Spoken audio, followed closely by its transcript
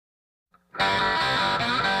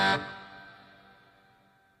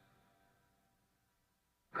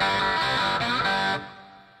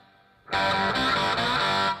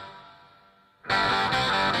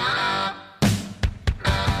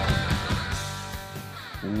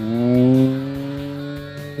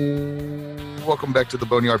Welcome back to the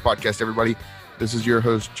Boneyard Podcast, everybody. This is your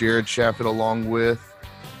host, Jared Shaffett, along with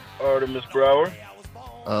Artemis Brower.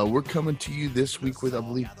 We're coming to you this week with, I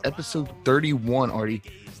believe, episode 31, Artie.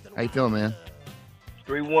 How you feeling, man?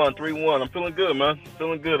 3-1. I'm feeling good, man.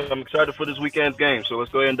 Feeling good. I'm excited for this weekend's game, so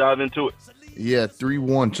let's go ahead and dive into it. Yeah,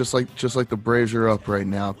 3-1, just like the Braves are up right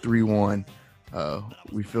now, 3-1.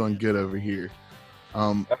 We feeling good over here.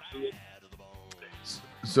 Absolutely.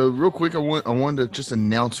 So real quick, I wanted to just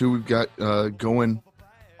announce who we've got going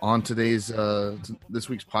on today's this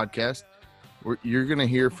week's podcast. You're going to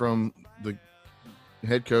hear from the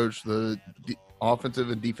head coach, the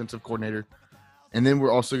offensive and defensive coordinator, and then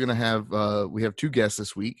we're also going to have we have two guests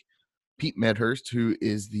this week. Pete Medhurst, who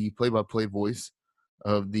is the play-by-play voice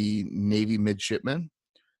of the Navy midshipmen,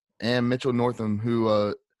 and Mitchell Northam,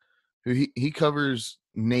 who he covers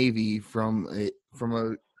Navy from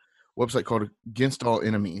a website called Against All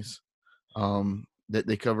Enemies, that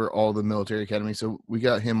they cover all the military academies. So we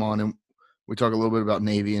got him on, and we talk a little bit about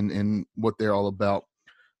Navy and what they're all about.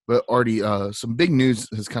 But Artie, some big news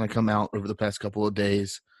has kind of come out over the past couple of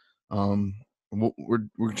days.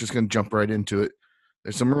 We're just going to jump right into it.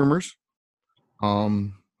 There's some rumors. We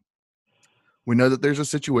know that there's a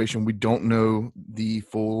situation. We don't know the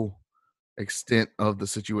full extent of the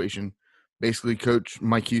situation. Basically, Coach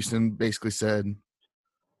Mike Houston basically said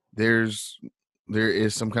there is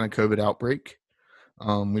some kind of COVID outbreak.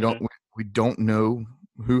 We don't know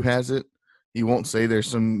who has it. He won't say. There's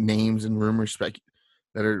some names and rumors that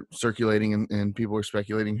are circulating, and people are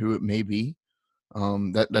speculating who it may be.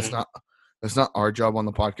 That's not our job on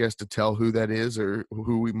the podcast to tell who that is or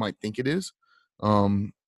who we might think it is.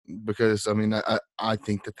 Because I mean, I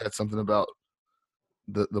think that that's something about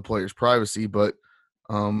the player's privacy. But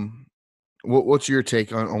what's your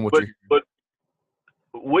take on what you're hearing? But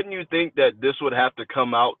wouldn't you think that this would have to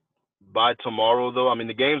come out by tomorrow, though? I mean,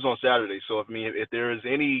 the game's on Saturday, so if there is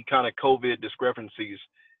any kind of COVID discrepancies,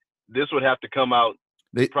 this would have to come out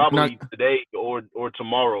probably today or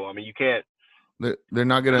tomorrow. I mean, you can't. They're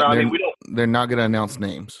not gonna. They're not gonna announce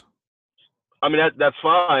names. I mean, that's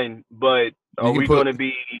fine, but are we going to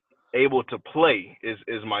be able to play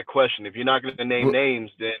is my question. If you're not going to name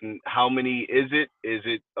names, then how many is it? Is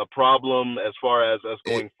it a problem as far as us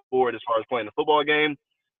going forward, as far as playing the football game?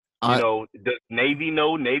 Does Navy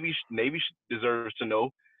know? Navy deserves to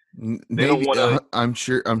know. They don't want to.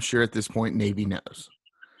 I'm sure at this point Navy knows.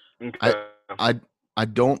 Okay. I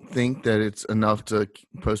don't think that it's enough to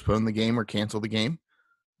postpone the game or cancel the game.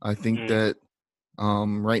 I think that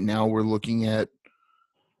right now we're looking at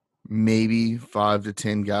maybe 5 to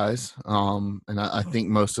 10 guys, and I think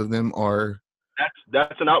most of them are.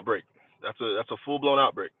 That's an outbreak. That's a full blown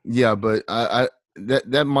outbreak. Yeah, but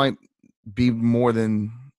that might be more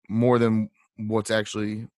than what's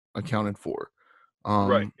actually accounted for.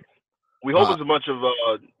 Right. We hope it's a bunch of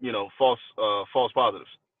false positives.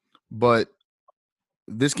 But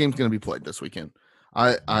this game's going to be played this weekend.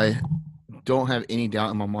 I don't have any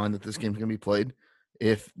doubt in my mind that this game's going to be played.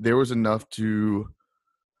 If there was enough to,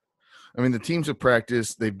 I mean, the teams have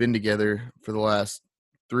practiced. They've been together for the last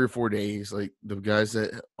 3 or 4 days. Like the guys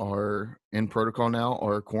that are in protocol now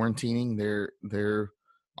are quarantining. They're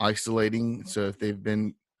isolating. So if they've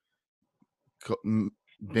been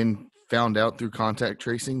found out through contact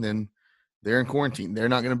tracing, then they're in quarantine. They're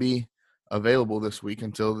not going to be available this week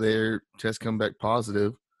until their tests come back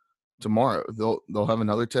positive tomorrow. They'll have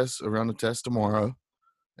another test around the test tomorrow,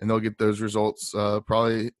 and they'll get those results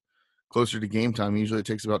probably closer to game time. Usually it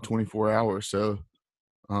takes about 24 hours. So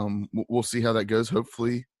we'll see how that goes.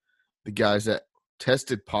 Hopefully the guys that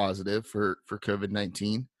tested positive for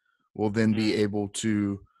COVID-19 will then be able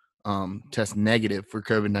to test negative for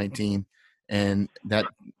COVID-19. And that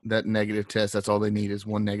negative test, that's all they need is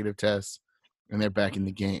one negative test, and they're back in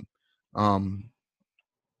the game.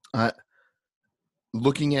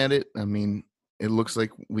 Looking at it, I mean, it looks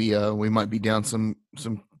like we might be down some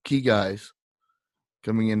key guys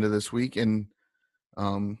coming into this week, and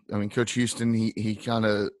I mean, Coach Houston, he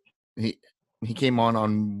came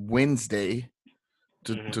on Wednesday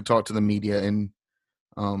to talk to the media, and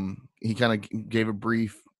he kind of gave a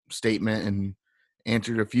brief statement and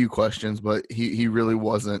answered a few questions, but he really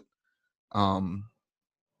wasn't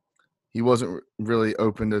really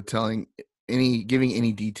open to giving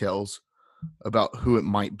any details about who it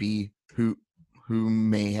might be, who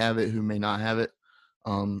may have it, who may not have it.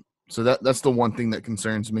 So that's the one thing that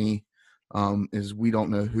concerns me, is we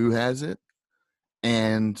don't know who has it,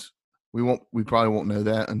 and we probably won't know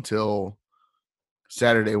that until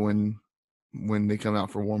Saturday when they come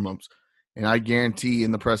out for warm-ups. And I guarantee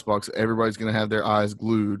in the press box, everybody's going to have their eyes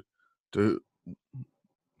glued to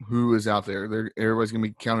who is out there. Everybody's going to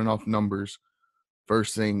be counting off numbers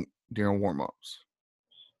first thing during warm-ups.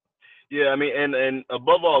 Yeah, I mean, and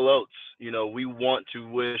above all else, we want to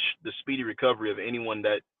wish the speedy recovery of anyone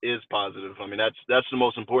that is positive. I mean, that's the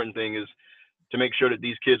most important thing, is to make sure that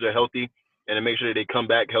these kids are healthy and to make sure that they come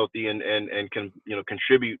back healthy and can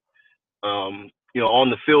contribute on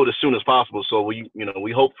the field as soon as possible. So we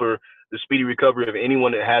hope for the speedy recovery of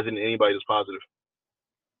anyone that has it and anybody that's positive.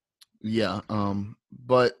 Yeah.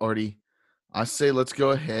 But Artie, I say let's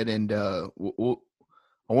go ahead and I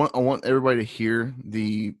want everybody to hear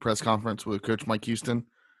the press conference with Coach Mike Houston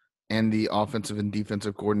and the offensive and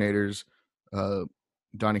defensive coordinators,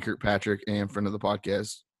 Donnie Kirkpatrick, and friend of the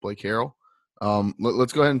podcast, Blake Harrell.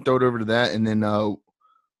 Let's go ahead and throw it over to that, and then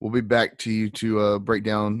we'll be back to you to break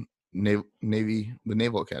down the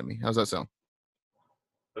Naval Academy. How's that sound?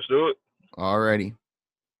 Let's do it. All righty.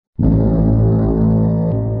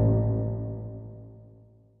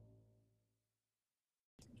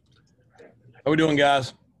 How we doing,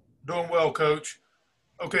 guys? Doing well, Coach.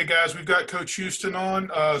 Okay, guys, we've got Coach Houston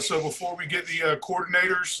on. So before we get the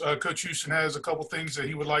coordinators, Coach Houston has a couple things that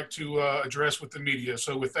he would like to address with the media.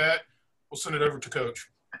 So with that, we'll send it over to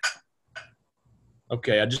Coach.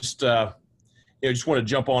 Okay, I just want to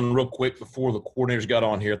jump on real quick before the coordinators got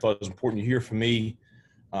on here. I thought it was important to hear from me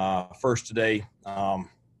first today.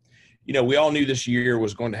 We all knew this year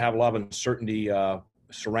was going to have a lot of uncertainty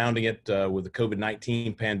surrounding it with the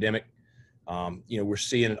COVID-19 pandemic. We're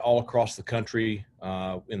seeing it all across the country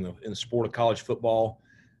in the sport of college football.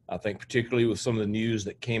 I think particularly with some of the news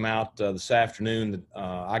that came out this afternoon that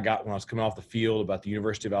I got when I was coming off the field about the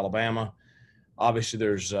University of Alabama. Obviously,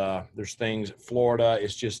 there's things at Florida.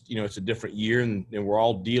 It's just, it's a different year, and we're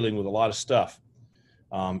all dealing with a lot of stuff.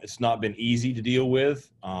 It's not been easy to deal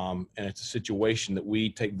with, and it's a situation that we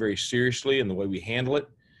take very seriously in the way we handle it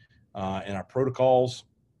and our protocols.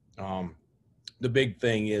 The big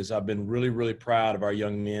thing is I've been really, really proud of our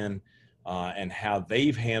young men and how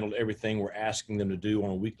they've handled everything we're asking them to do on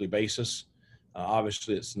a weekly basis.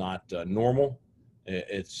 Obviously, it's not normal.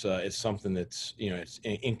 It's something that's, it's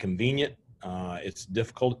inconvenient. It's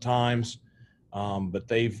difficult at times, but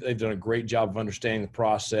they've done a great job of understanding the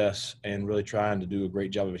process and really trying to do a great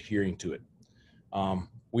job of adhering to it.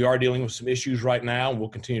 We are dealing with some issues right now, and we'll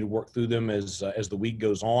continue to work through them as the week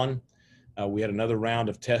goes on. We had another round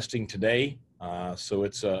of testing today. So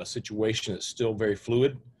it's a situation that's still very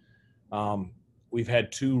fluid. We've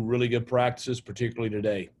had 2 really good practices, particularly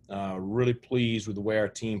today. Really pleased with the way our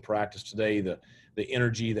team practiced today, the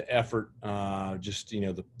energy, the effort,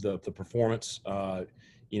 the performance,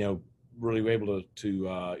 really were able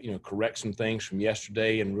to correct some things from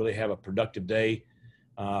yesterday and really have a productive day.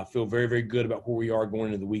 Feel very, very good about where we are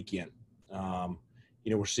going into the weekend. We're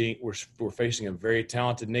facing a very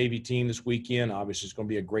talented Navy team this weekend. Obviously, it's going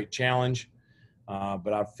to be a great challenge.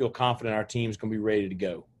 But I feel confident our team's going to be ready to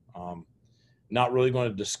go. Not really going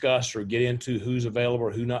to discuss or get into who's available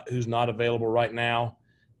or who's not available right now.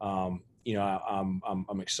 I'm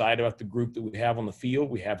excited about the group that we have on the field.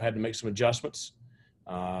 We have had to make some adjustments,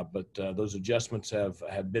 but those adjustments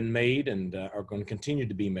have been made and are going to continue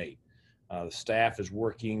to be made. The staff is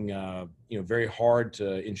working, very hard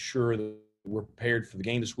to ensure that we're prepared for the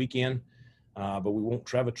game this weekend. But we won't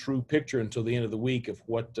have a true picture until the end of the week of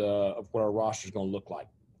what our roster is going to look like.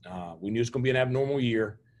 We knew it's going to be an abnormal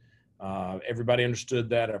year. Everybody understood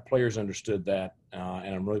that. Our players understood that,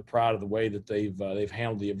 and I'm really proud of the way that they've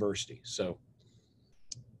handled the adversity. So,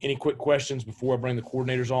 any quick questions before I bring the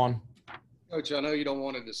coordinators on? Coach, I know you don't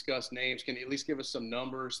want to discuss names. Can you at least give us some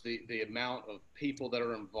numbers, the amount of people that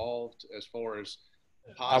are involved as far as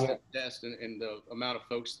positive tests and the amount of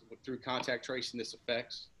folks through contact tracing this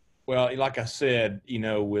affects? Well, like I said,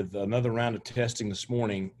 with another round of testing this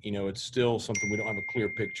morning, it's still something we don't have a clear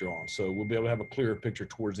picture on. So we'll be able to have a clearer picture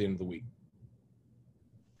towards the end of the week.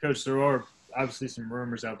 Coach, there are obviously some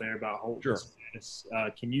rumors out there about Holton's status.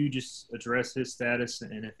 Can you just address his status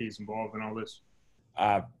and if he's involved in all this?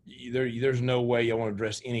 There's no way I want to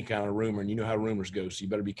address any kind of rumor, and you know how rumors go, so you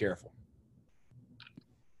better be careful.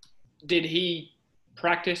 Did he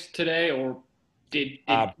practice today, or did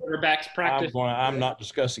quarterbacks practice? I'm not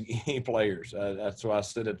discussing any players. That's why I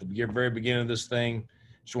said at the very beginning of this thing,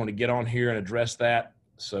 just want to get on here and address that.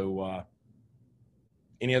 So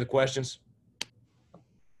any other questions?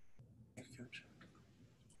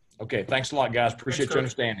 Okay, thanks a lot, guys. Appreciate your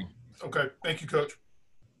understanding. Okay, thank you, Coach.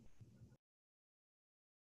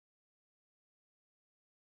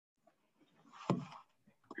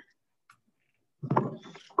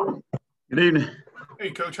 Good evening.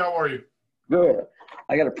 Hey, Coach, how are you? Good.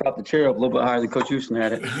 I got to prop the chair up a little bit higher than Coach Houston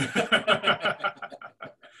had it.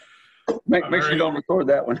 Make sure you don't record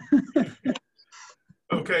that one.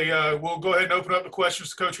 Okay, we'll go ahead and open up the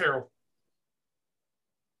questions to Coach Harrell.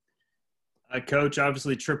 Coach,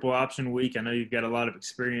 obviously triple option week. I know you've got a lot of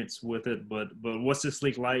experience with it, but what's this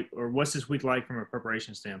week like, or what's this week like from a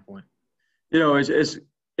preparation standpoint? It's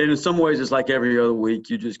in some ways it's like every other week.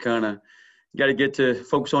 You just kind of got to get to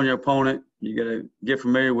focus on your opponent. You got to get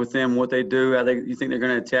familiar with them, what they do, how you think they're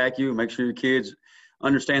going to attack you. Make sure your kids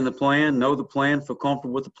understand the plan, know the plan, feel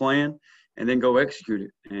comfortable with the plan, and then go execute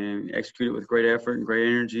it, and execute it with great effort and great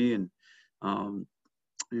energy and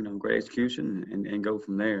great execution, and go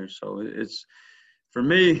from there. So it's, for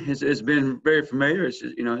me, it's been very familiar. It's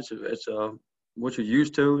just, it's what you're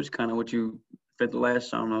used to. It's kind of what you spent the last,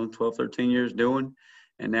 12, 13 years doing.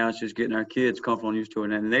 And now it's just getting our kids comfortable and used to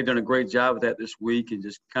it. And they've done a great job with that this week, and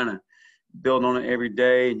just kind of building on it every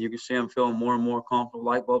day. And you can see them feeling more and more comfortable,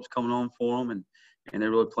 light bulbs coming on for them, and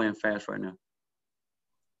they're really playing fast right now.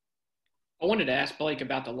 I wanted to ask Blake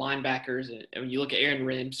about the linebackers. And when you look at Aaron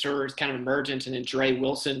Ramsey's kind of emergence, and then Dre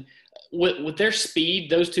Wilson, with their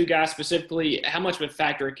speed, those two guys specifically, how much of a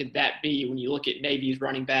factor could that be when you look at Navy's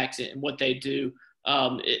running backs and what they do?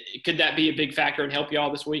 Could that be a big factor and help you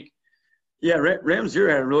all this week? Yeah, Ramsey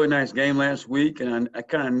had a really nice game last week, and I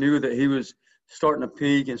kind of knew that he was starting to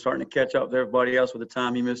peak and starting to catch up with everybody else with the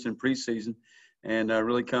time he missed in preseason, and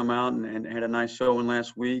really come out and had a nice showing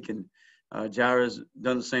last week. And Jaira's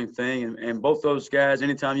done the same thing. And both those guys,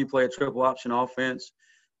 anytime you play a triple option offense,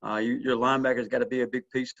 your linebackers got to be a big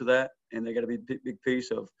piece to that, and they got to be a big piece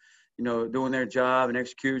of, doing their job and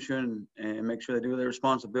execution, and make sure they do their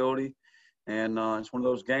responsibility. And it's one of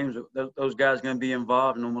those games that those guys are going to be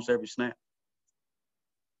involved in almost every snap.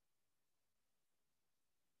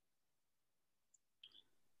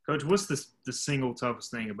 Coach, what's the single toughest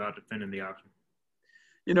thing about defending the option?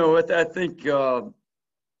 I think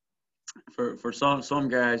for some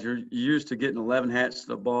guys, you're used to getting 11 hats to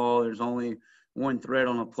the ball. There's only one threat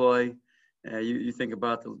on a play. You think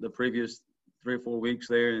about the previous 3 or 4 weeks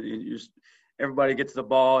there. Everybody gets to the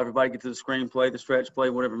ball, everybody gets to the screen play, the stretch play,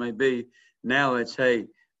 whatever it may be. Now it's, hey,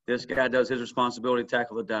 this guy does his responsibility to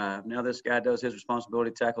tackle the dive. Now this guy does his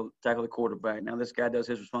responsibility to tackle the quarterback. Now this guy does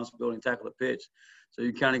his responsibility to tackle the pitch. So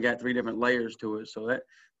you kind of got 3 different layers to it. So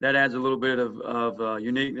that adds a little bit of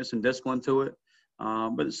uniqueness and discipline to it.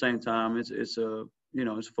 But at the same time, it's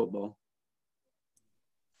football.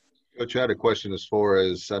 Coach, I had a question as far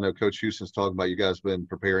as, I know Coach Houston's talking about you guys been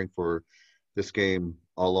preparing for this game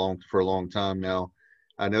for a long time now.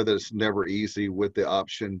 I know that it's never easy with the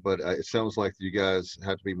option, but it sounds like you guys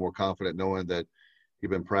have to be more confident knowing that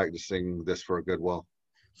you've been practicing this for a good while.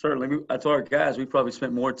 Certainly. I told our guys we probably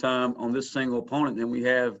spent more time on this single opponent than we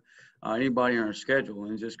have anybody on our schedule,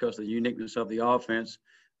 and just because of the uniqueness of the offense.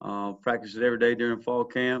 Practice it every day during fall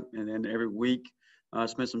camp, and then every week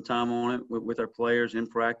spend some time on it with our players in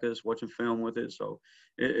practice, watching film with it. So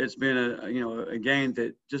it's been a game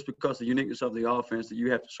that, just because of the uniqueness of the offense, that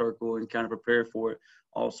you have to circle and kind of prepare for it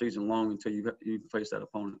all season long until you face that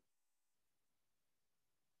opponent.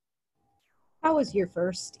 How was your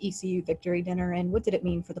first ECU victory dinner, and what did it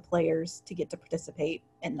mean for the players to get to participate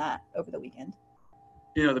in that over the weekend?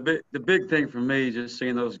 The big thing for me, just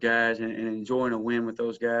seeing those guys and enjoying a win with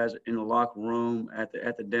those guys in the locker room, at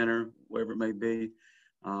the dinner, wherever it may be,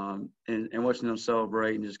 and watching them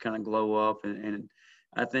celebrate and just kind of glow up. And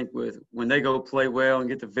I think when they go play well and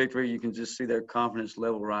get the victory, you can just see their confidence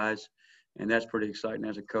level rise. And that's pretty exciting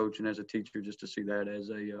as a coach and as a teacher, just to see that as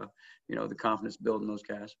the confidence building those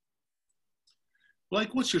guys.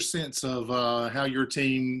 Blake, what's your sense of how your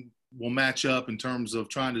team will match up in terms of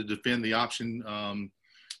trying to defend the option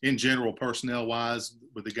in general, personnel-wise,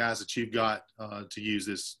 with the guys that you've got to use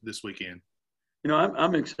this weekend?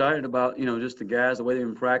 I'm excited about, just the guys, the way they've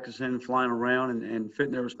been practicing, flying around and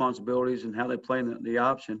fitting their responsibilities and how they play in the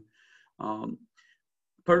option.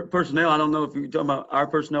 Personnel, I don't know if you're talking about our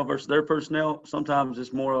personnel versus their personnel. Sometimes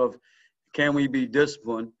it's more of, can we be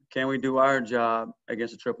disciplined? Can we do our job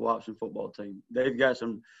against a triple option football team? They've got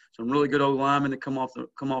some really good old linemen that come off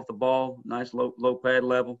the ball, nice low pad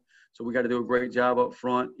level. So we got to do a great job up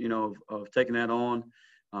front, of taking that on.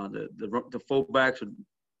 The fullbacks are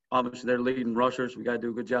obviously they're leading rushers. We got to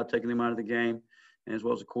do a good job taking them out of the game, and as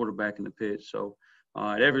well as the quarterback in the pitch. So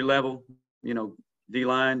at every level,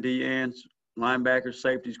 D-line, D-ends, linebackers,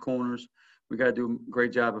 safeties, corners, we got to do a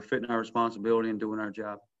great job of fitting our responsibility and doing our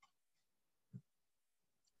job.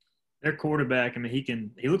 Their quarterback,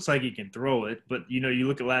 he looks like he can throw it, but you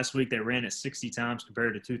look at last week, they ran it 60 times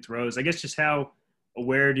compared to 2 throws. I guess just how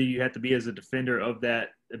aware do you have to be as a defender of that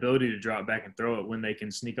ability to drop back and throw it when they can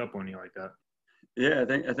sneak up on you like that? Yeah,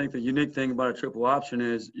 I think the unique thing about a triple option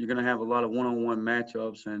is you're going to have a lot of one-on-one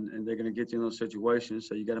matchups, and they're going to get you in those situations.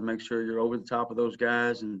 So you got to make sure you're over the top of those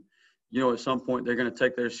guys, and at some point they're going to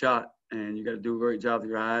take their shot, and you got to do a great job with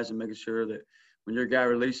your eyes and making sure that when your guy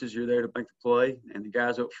releases, you're there to make the play, and the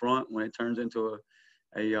guys up front, when it turns into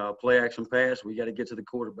a play action pass, we got to get to the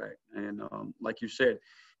quarterback. And like you said,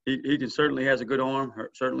 he can certainly has a good arm,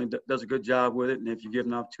 certainly does a good job with it, and if you give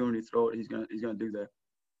him an opportunity to throw it, he's going to do that.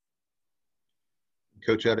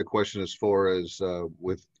 Coach, I had a question as far as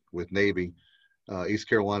with Navy. East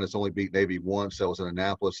Carolina's only beat Navy once. That was in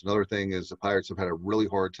Annapolis. Another thing is the Pirates have had a really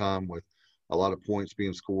hard time with a lot of points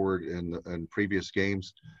being scored in previous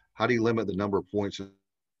games. How do you limit the number of points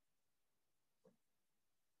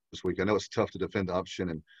this week? I know it's tough to defend the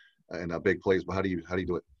option and big plays, but how do you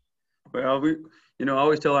do it? Well, I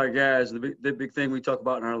always tell our guys the big thing we talk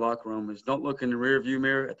about in our locker room is don't look in the rearview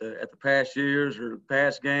mirror at the past years or the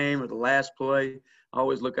past game or the last play.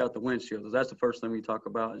 Always look out the windshield. That's the first thing we talk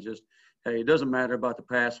about is just, hey, it doesn't matter about the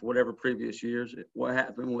past, whatever previous years, what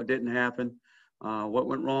happened, what didn't happen, what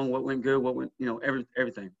went wrong, what went good, what went,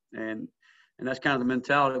 everything. And that's kind of the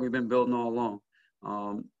mentality we've been building all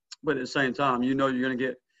along. But at the same time, you're going to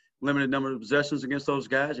get limited number of possessions against those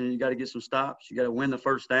guys, and you got to get some stops. You got to win the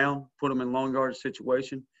first down, put them in long yardage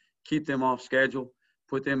situation, keep them off schedule,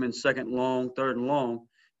 put them in second and long, third and long.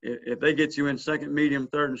 If they get you in second, medium,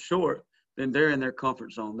 third and short, then they're in their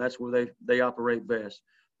comfort zone. That's where they operate best.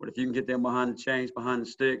 But if you can get them behind the chains, behind the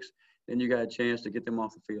sticks, then you got a chance to get them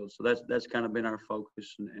off the field. So that's kind of been our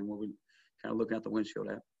focus and what we kind of looking at the windshield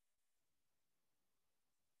at.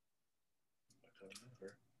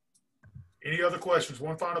 Any other questions?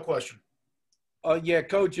 One final question. Yeah,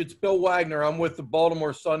 Coach, it's Bill Wagner. I'm with the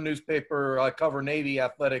Baltimore Sun newspaper. I cover Navy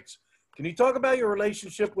athletics. Can you talk about your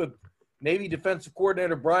relationship with Navy defensive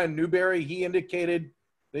coordinator Brian Newberry? He indicated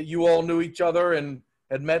that you all knew each other and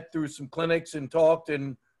had met through some clinics and talked.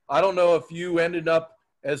 And I don't know if you ended up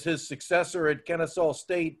as his successor at Kennesaw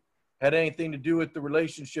State had anything to do with the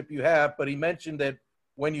relationship you have, but he mentioned that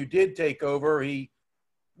when you did take over, he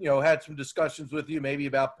had some discussions with you maybe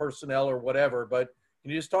about personnel or whatever, but can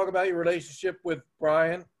you just talk about your relationship with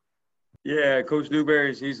Brian? Yeah, Coach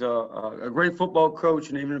Newberry, he's a great football coach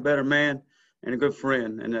and even a better man and a good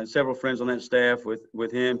friend, and several friends on that staff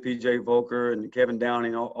with him, P.J. Volker and Kevin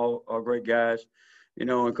Downing, all great guys. And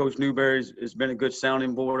Coach Newberry has been a good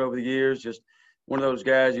sounding board over the years, just one of those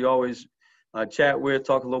guys you always chat with,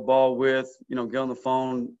 talk a little ball with, get on the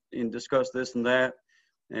phone and discuss this and that.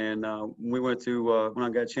 And we went to when I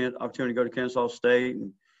got opportunity to go to Kennesaw State,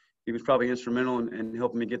 and he was probably instrumental in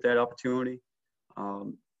helping me get that opportunity.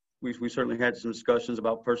 We certainly had some discussions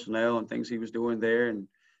about personnel and things he was doing there, and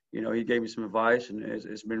he gave me some advice, and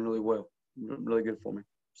it's been really good for me.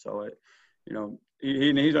 So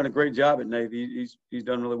he's done a great job at Navy. He's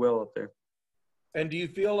done really well up there. And do you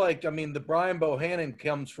feel like, the Brian Bohannon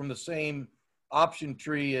comes from the same option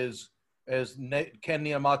tree as Ken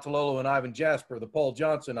Niumatalolo and Ivan Jasper, the Paul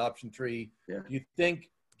Johnson option tree? Yeah. Do you think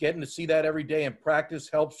getting to see that every day in practice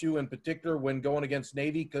helps you in particular when going against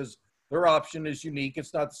Navy? Because their option is unique.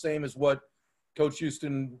 It's not the same as what Coach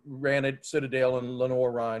Houston ran at Citadel and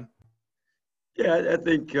Lenore-Ryan. Yeah, I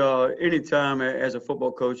think anytime as a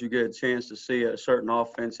football coach you get a chance to see a certain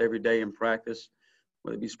offense every day in practice,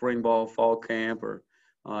 whether it be spring ball, fall camp, or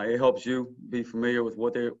it helps you be familiar with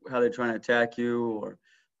how they're trying to attack you, or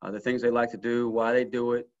the things they like to do, why they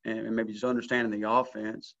do it, and maybe just understanding the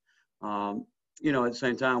offense. At the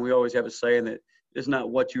same time, we always have a saying that it's not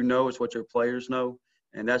what you know, it's what your players know.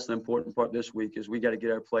 And that's the important part this week is we got to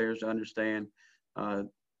get our players to understand,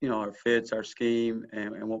 our fits, our scheme,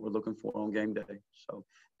 and what we're looking for on game day. So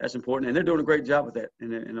that's important. And they're doing a great job with that.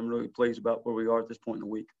 And I'm really pleased about where we are at this point in the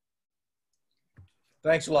week.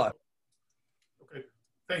 Thanks a lot. Okay.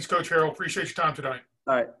 Thanks, Coach Harrell. Appreciate your time tonight.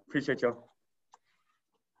 All right. Appreciate y'all.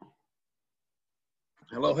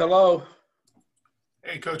 Hello.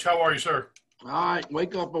 Hey, Coach. How are you, sir? All right.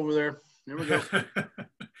 Wake up over there. Here we go.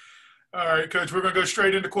 All right, Coach. We're going to go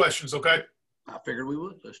straight into questions, okay? I figured we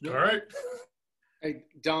would. Let's do it. All right. Hey,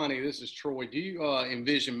 Donnie, this is Troy. Do you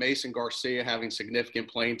envision Mason Garcia having significant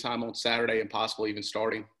playing time on Saturday and possibly even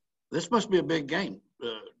starting? This must be a big game.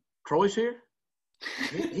 Troy's here?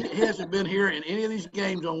 He hasn't been here in any of these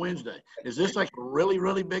games on Wednesday. Is this like a really,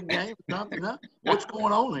 really big game? No? What's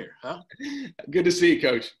going on here? Huh? Good to see you,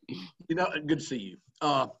 Coach. Good to see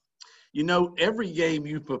you. Every game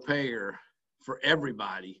you prepare for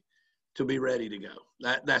everybody to be ready to go.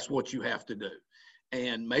 That's what you have to do.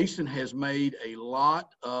 And Mason has made a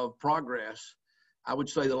lot of progress, I would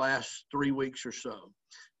say, the last 3 weeks or so.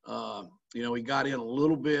 He got in a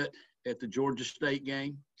little bit at the Georgia State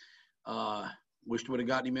game. Wish we would have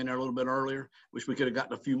gotten him in there a little bit earlier. Wish we could have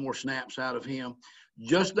gotten a few more snaps out of him.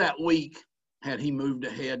 Just that week, had he moved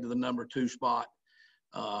ahead to the number 2 spot,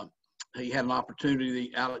 he had an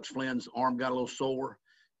opportunity. Alex Flynn's arm got a little sore.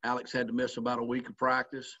 Alex had to miss about a week of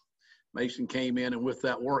practice. Mason came in, and with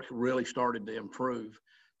that work, really started to improve.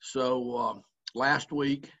 So last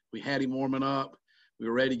week, we had him warming up. We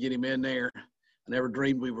were ready to get him in there. I never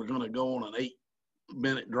dreamed we were going to go on an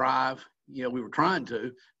 8-minute drive. You know, we were trying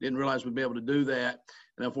to. Didn't realize we'd be able to do that.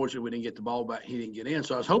 And unfortunately, we didn't get the ball back. He didn't get in.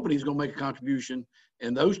 So I was hoping he's going to make a contribution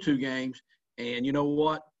in those 2 games. And you know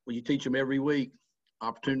what? When you teach them every week,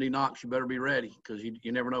 opportunity knocks, you better be ready, because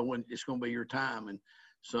you never know when it's going to be your time. And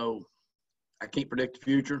so I can't predict the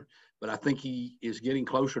future, but I think he is getting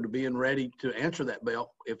closer to being ready to answer that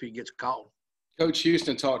bell if he gets called. Coach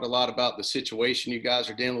Houston talked a lot about the situation you guys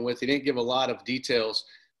are dealing with. He didn't give a lot of details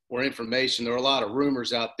or information. There are a lot of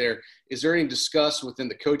rumors out there. Is there any discuss within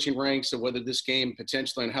the coaching ranks of whether this game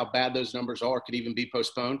potentially and how bad those numbers are could even be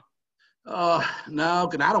postponed? No,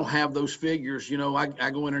 because I don't have those figures. You know, I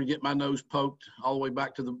go in there and get my nose poked all the way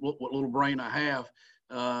back to what little brain I have,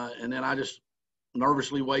 and then I just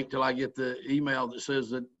nervously wait till I get the email that says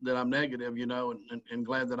that I'm negative, you know, and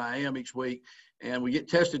glad that I am each week. And we get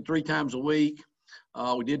tested 3 times a week.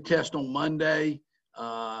 We did test on Monday.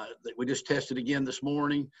 We just tested again this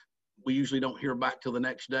morning. We usually don't hear back till the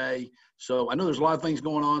next day. So I know there's a lot of things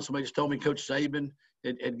going on. Somebody just told me Coach Saban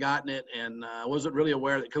had gotten it, and I wasn't really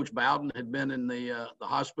aware that Coach Bowden had been in the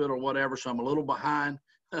hospital or whatever. So I'm a little behind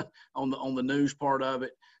on the news part of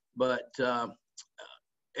it. But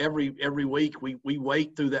every week we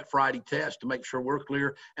wait through that Friday test to make sure we're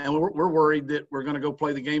clear, and we're worried that we're going to go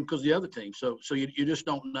play the game because of the other team. So you just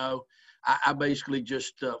don't know. I basically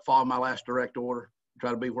just follow my last direct order, try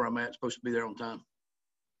to be where I'm at, supposed to be there on time.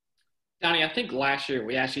 Donnie, I think last year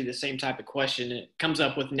we asked you the same type of question. It comes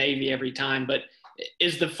up with Navy every time, but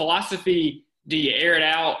is the philosophy, do you air it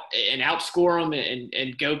out and outscore them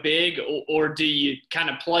and go big, or do you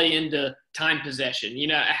kind of play into time possession? You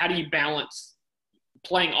know, how do you balance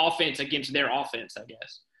playing offense against their offense, I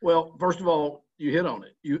guess? Well, first of all, you hit on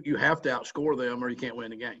it. You have to outscore them or you can't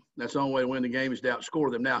win the game. That's the only way to win the game is to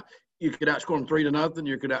outscore them. Now, you could outscore them 3-0.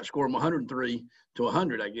 You could outscore them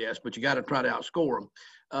 103-100, I guess, but you got to try to outscore them.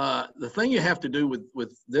 The thing you have to do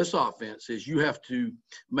with this offense is you have to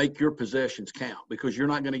make your possessions count, because you're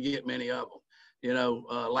not going to get many of them. You know,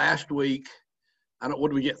 last week, what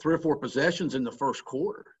did we get? 3 or 4 possessions in the first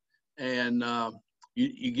quarter, and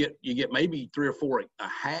you get maybe 3 or 4 a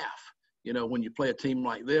half. You know, when you play a team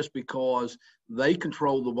like this, because they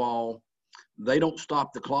control the ball, they don't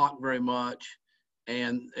stop the clock very much.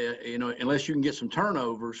 And, you know, unless you can get some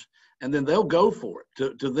turnovers, and then they'll go for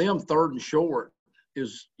it. To them, 3rd and short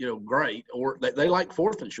is, you know, great, or they like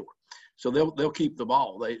 4th and short. So they'll keep the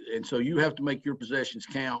ball. And so you have to make your possessions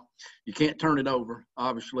count. You can't turn it over,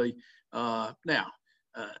 obviously. Now,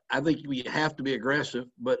 I think we have to be aggressive,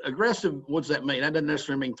 but aggressive, what does that mean? That doesn't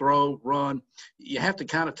necessarily mean throw, run. You have to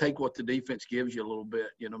kind of take what the defense gives you a little bit.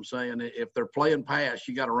 You know what I'm saying? If they're playing pass,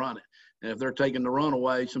 you got to run it. And if they're taking the run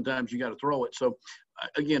away, sometimes you got to throw it. So,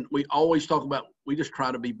 again, we always talk about, we just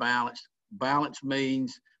try to be balanced. Balance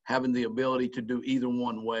means having the ability to do either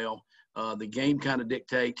one well. The game kind of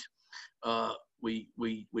dictates. We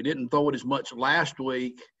didn't throw it as much last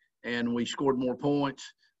week, and we scored more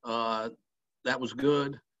points. That was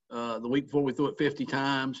good. The week before we threw it 50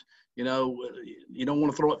 times. You know, you don't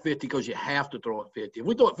want to throw it 50 because you have to throw it 50. If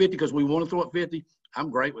we throw it 50 because we want to throw it 50, I'm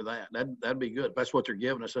great with that. That'd be good. If that's what they're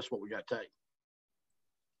giving us, that's what we got to take.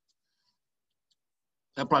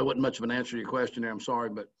 That probably wasn't much of an answer to your question there. I'm sorry,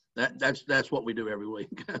 but that's what we do every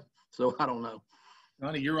week. So I don't know.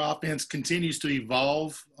 Ronnie, your offense continues to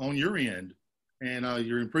evolve on your end, and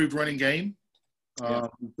your improved running game,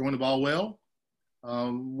 throwing the ball well.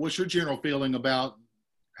 What's your general feeling about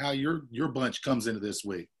how your bunch comes into this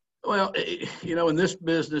week? Well, you know, in this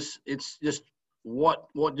business, it's just what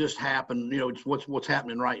just happened. You know, it's what's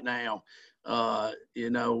happening right now.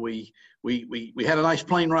 You know, we had a nice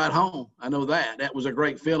plane ride home. I know that. That was a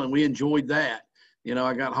great feeling. We enjoyed that. You know,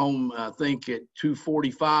 I got home, I think, at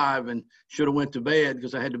 2:45 and should have went to bed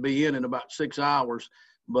because I had to be in about 6 hours.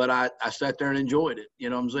 But I sat there and enjoyed it.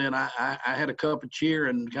 You know what I'm saying? I had a cup of cheer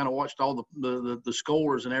and kind of watched all the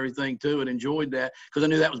scores and everything too, and enjoyed that because I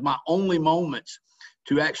knew that was my only moments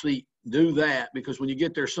to actually do that, because when you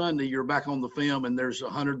get there Sunday, you're back on the film and there's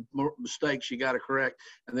 100 more mistakes you got to correct,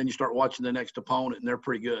 and then you start watching the next opponent and they're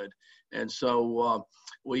pretty good. And so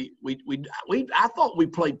I thought we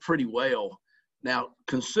played pretty well. Now,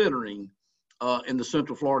 considering in the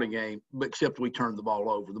Central Florida game, but except we turned the ball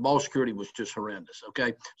over. The ball security was just horrendous,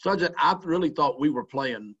 okay? So I really thought we were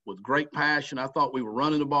playing with great passion. I thought we were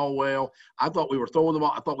running the ball well. I thought we were throwing the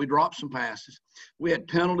ball. I thought we dropped some passes. We had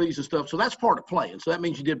penalties and stuff, so that's part of playing. So that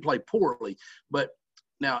means you did play poorly. But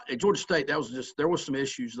now at Georgia State, there was some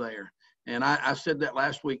issues there. And I said that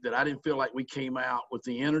last week that I didn't feel like we came out with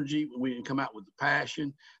the energy. We didn't come out with the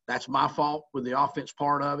passion. That's my fault with the offense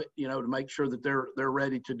part of it, to make sure that they're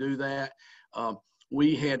ready to do that.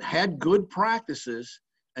 We had good practices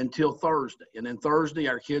until Thursday. And then Thursday,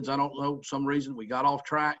 our kids, I don't know, some reason we got off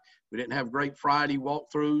track. We didn't have great Friday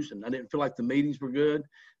walkthroughs, and I didn't feel like the meetings were good.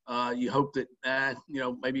 You hope that,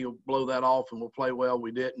 maybe you'll blow that off and we'll play well.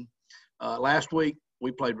 We didn't. Last week,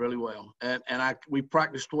 we played really well. And we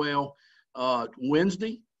practiced well.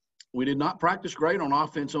 Wednesday, we did not practice great on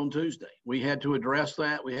offense on Tuesday. We had to address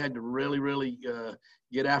that. We had to really, really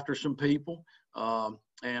get after some people.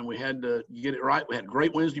 And we had to get it right. We had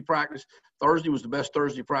great Wednesday practice. Thursday was the best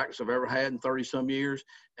Thursday practice I've ever had in 30-some years.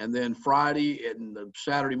 And then Friday and the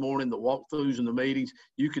Saturday morning, the walkthroughs and the meetings,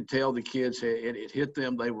 you could tell the kids, it hit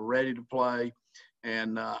them. They were ready to play.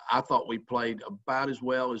 And I thought we played about as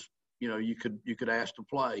well as, you could ask to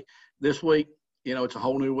play. This week, it's a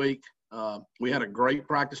whole new week. We had a great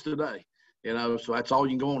practice today. So that's all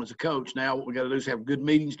you can go on as a coach. Now what we got to do is have good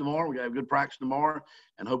meetings tomorrow. We got to have good practice tomorrow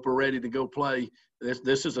and hope we're ready to go play.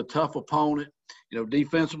 This is a tough opponent.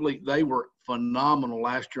 Defensively, they were phenomenal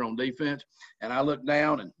last year on defense. And I looked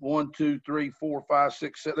down and 1, 2, 3, 4, 5,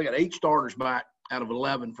 6, 7. They got 8 starters back out of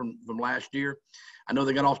 11 from last year. I know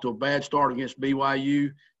they got off to a bad start against BYU.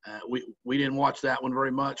 We didn't watch that one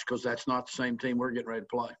very much because that's not the same team we're getting ready to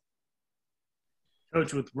play.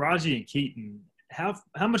 Coach, with Raji and Keaton,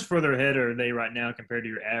 how much further ahead are they right now compared to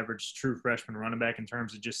your average true freshman running back in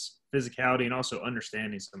terms of just physicality and also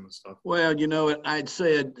understanding some of the stuff? Well, I'd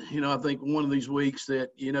said, I think one of these weeks that,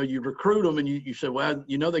 you recruit them and you say, well,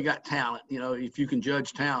 they got talent. If you can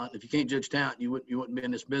judge talent, if you can't judge talent, you wouldn't be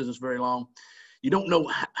in this business very long. You don't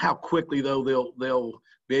know how quickly, though, they'll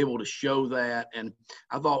be able to show that. And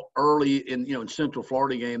I thought early in Central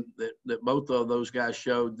Florida game that both of those guys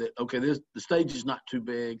showed that, okay, the stage is not too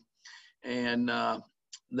big. And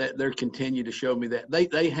that they're continue to show me that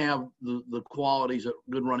they have the qualities that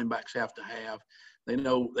good running backs have to have. They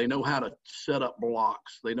know how to set up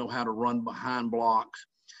blocks. They know how to run behind blocks.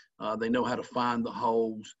 They know how to find the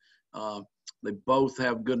holes. They both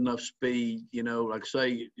have good enough speed. Like I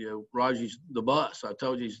say, Raji's the bus. I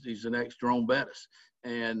told you he's the next Jerome Bettis,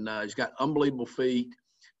 and he's got unbelievable feet.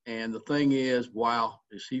 And the thing is, wow,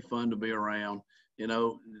 is he fun to be around?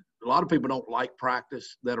 A lot of people don't like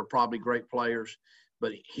practice that are probably great players,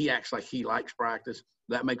 but he acts like he likes practice.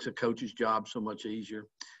 That makes a coach's job so much easier.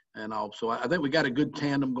 And also, I think we got a good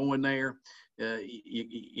tandem going there.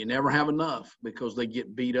 You never have enough because they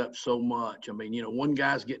get beat up so much. I mean, one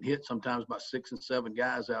guy's getting hit sometimes by 6 and 7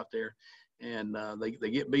 guys out there, and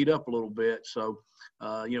they get beat up a little bit. So,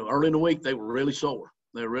 early in the week, they were really sore.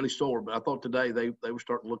 They were really sore, but I thought today they were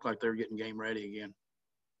starting to look like they were getting game ready again.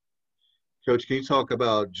 Coach, can you talk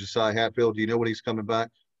about Josiah Hatfield? Do you know when he's coming back?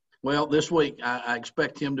 Well, this week I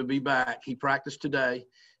expect him to be back. He practiced today,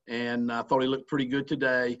 and I thought he looked pretty good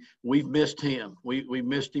today. We've missed him. We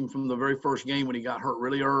missed him from the very first game when he got hurt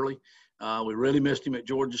really early. We really missed him at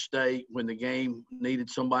Georgia State when the game needed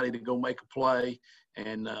somebody to go make a play,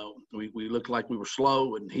 and we looked like we were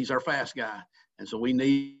slow, and he's our fast guy. And so we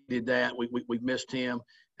needed that. We missed him.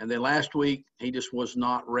 And then last week he just was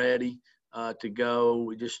not ready to go.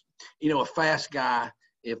 We just, a fast guy,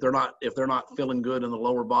 if they're not feeling good in the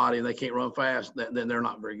lower body and they can't run fast, then they're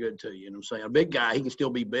not very good to you. You know what I'm saying? A big guy, he can still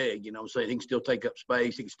be big. You know what I'm saying? He can still take up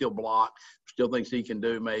space. He can still block. Still thinks he can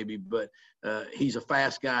do maybe, but he's a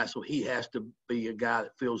fast guy, so he has to be a guy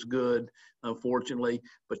that feels good, unfortunately.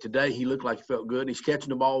 But today he looked like he felt good. He's catching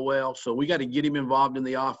the ball well, so we got to get him involved in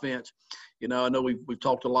the offense. I know we've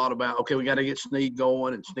talked a lot about, okay, we got to get Snead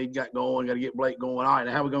going, and Snead got going, got to get Blake going. All right,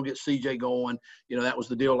 now how are we going to get CJ going? That was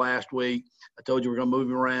the deal last week. I told you we're going to move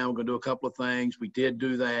him around. We're going to do a couple of things. We did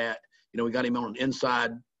do that. We got him on an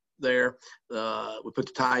inside there. We put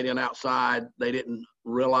the tight end outside. They didn't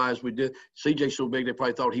realize we did. CJ's so big they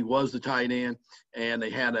probably thought he was the tight end, and they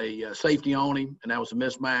had a safety on him, and that was a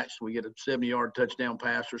mismatch. So we get a 70-yard touchdown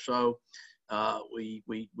pass or so.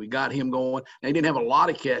 We got him going. And he didn't have a lot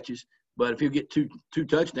of catches, but if you get two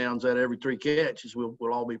touchdowns out of every 3 catches, we'll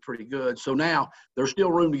all be pretty good. So now there's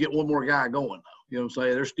still room to get one more guy going, though. You know what I'm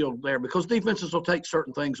saying? They're still there because defenses will take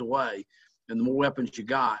certain things away, and the more weapons you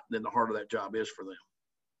got, then the harder that job is for them.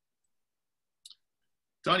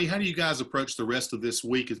 Donnie, how do you guys approach the rest of this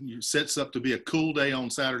week? It sets up to be a cool day on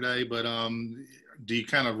Saturday, but do you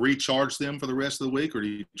kind of recharge them for the rest of the week, or do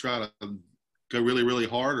you try to go really, really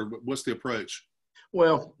hard, or what's the approach?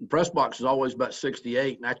 Well, the press box is always about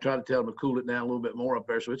 68, and I try to tell them to cool it down a little bit more up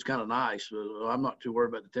there, so it's kind of nice. I'm not too worried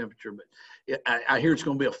about the temperature, but I hear it's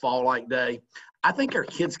going to be a fall-like day. I think our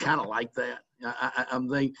kids kind of like that. I'm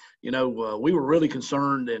thinking, we were really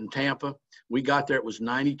concerned in Tampa. We got there, it was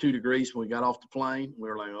 92 degrees when we got off the plane. We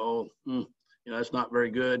were like, that's not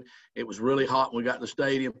very good. It was really hot when we got in the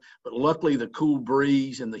stadium, but luckily the cool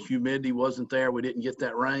breeze and the humidity wasn't there. We didn't get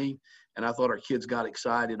that rain. And I thought our kids got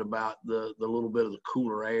excited about the little bit of the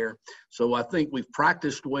cooler air. So I think we've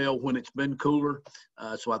practiced well when it's been cooler.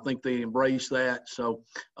 So I think they embrace that. So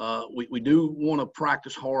we do want to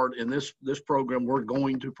practice hard in this program. We're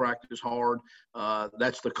going to practice hard.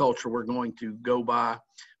 That's the culture we're going to go by.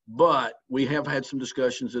 But we have had some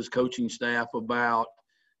discussions as coaching staff about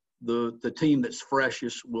the team that's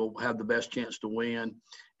freshest will have the best chance to win.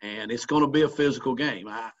 And it's going to be a physical game.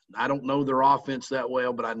 I don't know their offense that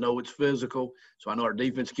well, but I know it's physical. So I know our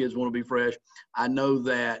defense kids want to be fresh. I know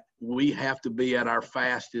that we have to be at our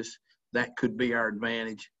fastest. That could be our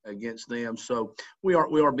advantage against them. So we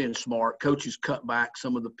are being smart. Coaches cut back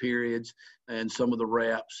some of the periods and some of the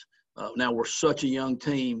reps. Now we're such a young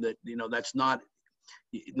team that, that's not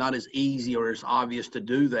as easy or as obvious to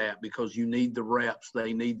do that, because you need the reps.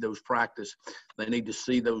 They need those practice. They need to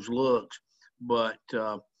see those looks. But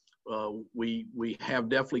we have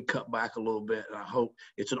definitely cut back a little bit. And I hope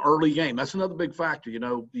it's an early game. That's another big factor.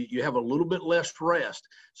 You have a little bit less rest,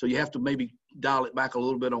 so you have to maybe dial it back a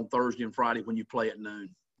little bit on Thursday and Friday when you play at noon.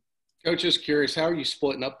 Coach, just curious, how are you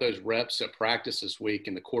splitting up those reps at practice this week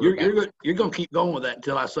in the quarterback? You're going to keep going with that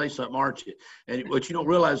until I say something, aren't you? And what you don't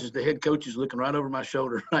realize is the head coach is looking right over my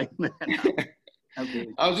shoulder right now.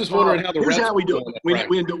 I was just wondering how the reps. Here's how we do it.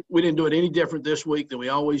 We didn't do it any different this week than we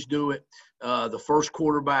always do it. The first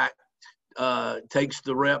quarterback takes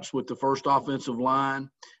the reps with the first offensive line,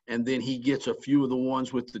 and then he gets a few of the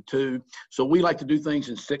ones with the two. So we like to do things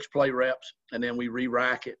in 6 play reps, and then we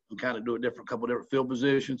re-rack it and kind of do a couple different field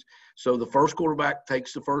positions. So the first quarterback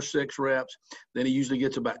takes the first 6 reps, then he usually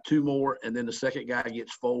gets about 2 more, and then the second guy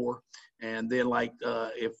gets 4. And then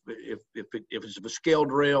if it's a scale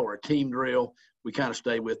drill or a team drill, we kind of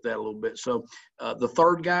stay with that a little bit. So the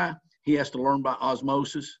third guy, he has to learn by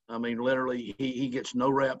osmosis. I mean, literally, he gets no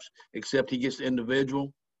reps except he gets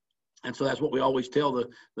individual. And so that's what we always tell the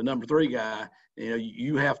number 3 guy.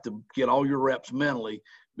 You have to get all your reps mentally,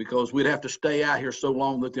 because we'd have to stay out here so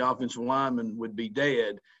long that the offensive lineman would be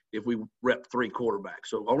dead if we rep 3 quarterbacks.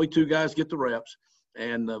 So only 2 guys get the reps,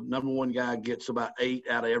 and the number 1 guy gets about 8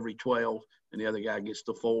 out of every 12, and the other guy gets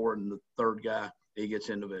the 4, and the third guy, he gets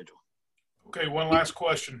individual. Okay, one last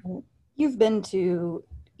question. You've been to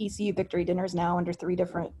ECU victory dinners now under 3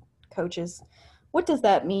 different coaches. What does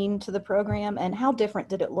that mean to the program, and how different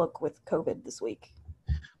did it look with COVID this week?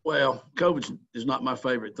 Well, COVID is not my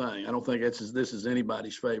favorite thing. I don't think this is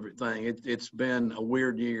anybody's favorite thing. It's been a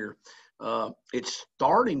weird year. It's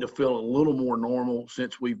starting to feel a little more normal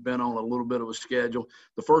since we've been on a little bit of a schedule.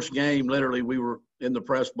 The first game, literally, we were in the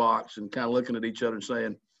press box and kind of looking at each other and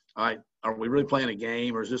saying, all right, are we really playing a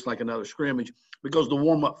game, or is this like another scrimmage? Because the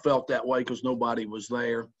warm-up felt that way because nobody was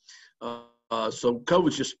there. So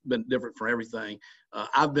COVID's just been different for everything.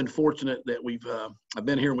 I've been fortunate that I've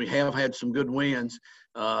been here and we have had some good wins.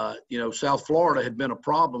 South Florida had been a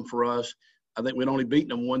problem for us. I think we'd only beaten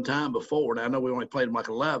them 1 time before. And I know we only played them like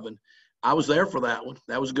 11. I was there for that one.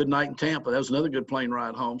 That was a good night in Tampa. That was another good plane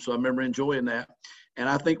ride home. So I remember enjoying that. And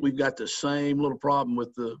I think we've got the same little problem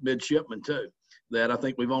with the midshipmen too, that I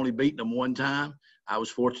think we've only beaten them 1 time. I was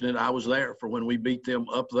fortunate I was there for when we beat them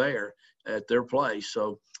up there at their place.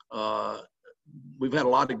 So we've had a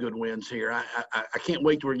lot of good wins here. I can't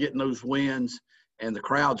wait till we're getting those wins and the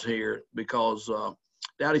crowds here, because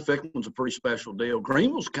Dowdy Fickman's a pretty special deal.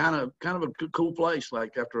 Greenville's kind of a cool place,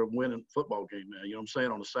 like after a winning football game now, you know what I'm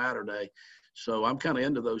saying, on a Saturday. So I'm kind of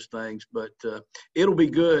into those things, but it'll be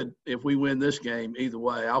good if we win this game either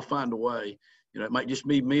way. I'll find a way. It might just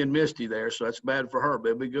be me and Misty there, so that's bad for her, but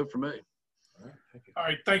it'll be good for me. All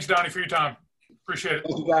right. Thanks, Donnie, for your time. Appreciate it.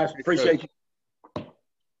 Thank you, guys. Appreciate you.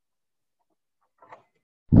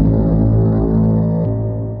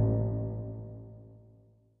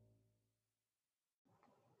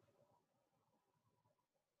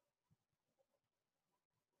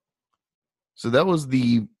 So that was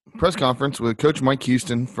the press conference with Coach Mike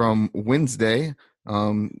Houston from Wednesday.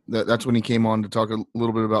 That's when he came on to talk a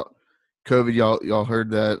little bit about COVID. Y'all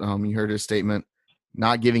heard that. You heard his statement,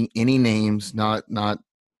 not giving any names, not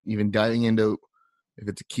even diving into if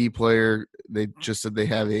it's a key player. They just said they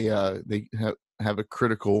have a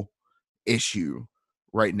critical issue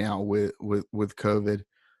right now with COVID.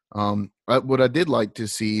 What I did like to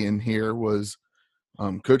see and hear was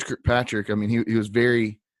Coach Kirkpatrick. I mean, he was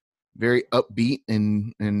very, very upbeat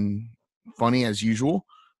and funny as usual,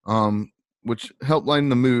 which helped lighten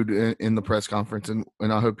the mood in the press conference, and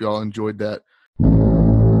I hope y'all enjoyed that.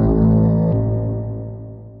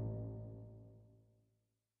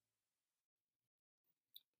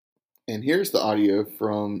 And here's the audio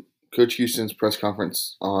from Coach Houston's press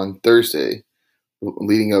conference on Thursday,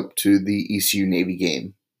 leading up to the ECU Navy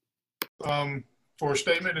game. For a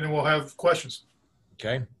statement, and then we'll have questions.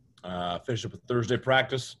 Okay. Finished up with Thursday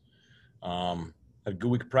practice. Had a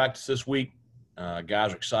good week of practice this week.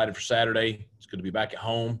 Guys are excited for Saturday. It's good to be back at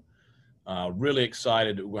home. Really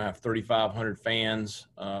excited that we're going to have 3,500 fans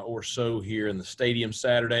or so here in the stadium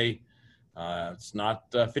Saturday. It's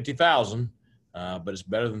not 50,000, but it's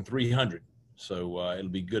better than 300. So it'll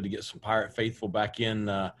be good to get some Pirate faithful back in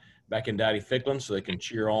Daddy Ficklin so they can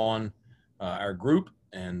cheer on our group.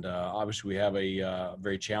 And obviously we have a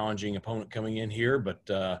very challenging opponent coming in here, but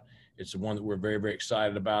it's the one that we're very, very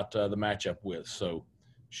excited about the matchup with. So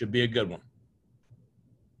should be a good one.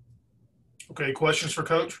 Okay, questions for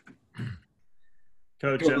Coach?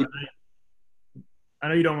 Coach, I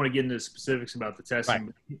know you don't want to get into specifics about the testing,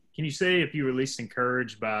 right. But can you say if you were at least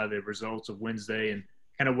encouraged by the results of Wednesday and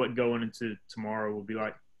kind of what going into tomorrow will be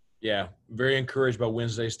like? Yeah, very encouraged by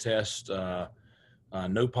Wednesday's test.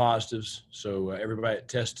 No positives, so everybody that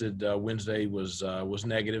tested Wednesday was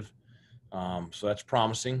negative. So that's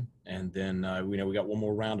promising. And then we got one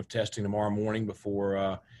more round of testing tomorrow morning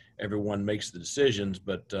before everyone makes the decisions.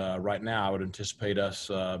 But right now, I would anticipate us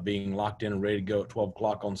being locked in and ready to go at 12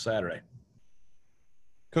 o'clock on Saturday.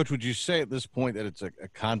 Coach, would you say at this point that it's a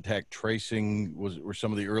contact tracing? Were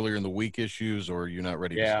some of the earlier in the week issues, or are you not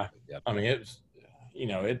ready? Yeah, to say that yet? I mean it's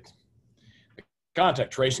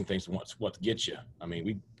contact tracing things what gets you. I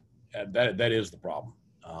mean that is the problem,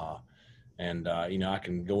 and I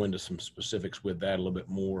can go into some specifics with that a little bit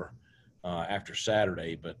more after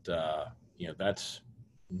Saturday, but that's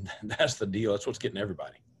the deal. That's what's getting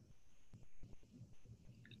everybody.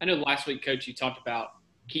 I know last week, Coach, you talked about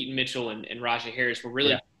Keaton Mitchell and Rajah Harris were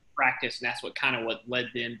really practice, and that's what led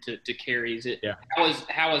them to carries.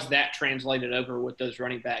 How has that translated over with those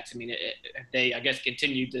running backs? I mean, they, I guess,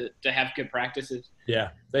 continued to have good practices.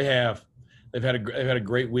 Yeah, they have. They've had a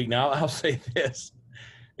great week. Now I'll say this: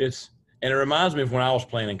 it reminds me of when I was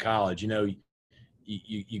playing in college.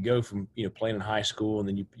 You go from playing in high school, and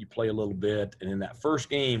then you play a little bit, and in that first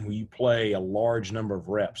game where you play a large number of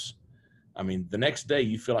reps, I mean, the next day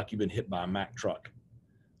you feel like you've been hit by a Mack truck.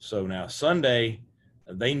 So now Sunday,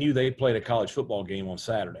 they knew they played a college football game on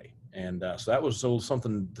Saturday. And so that was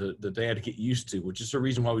something that they had to get used to, which is the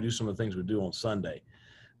reason why we do some of the things we do on Sunday.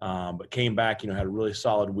 But came back, had a really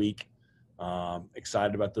solid week.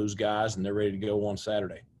 Excited about those guys, and they're ready to go on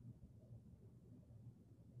Saturday.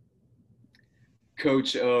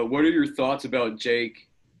 Coach, what are your thoughts about Jake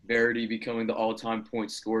Verity becoming the all-time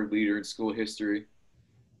points scored leader in school history?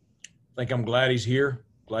 I think I'm glad he's here.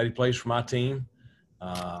 Glad he plays for my team.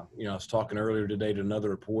 I was talking earlier today to another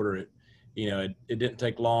reporter. It didn't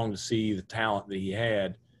take long to see the talent that he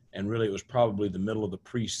had, and really it was probably the middle of the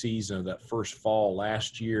preseason of that first fall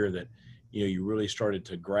last year that you really started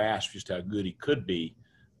to grasp just how good he could be.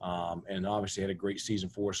 And obviously had a great season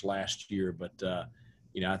for us last year, but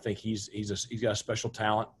I think he's got a special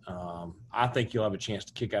talent. I think he'll have a chance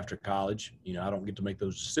to kick after college. I don't get to make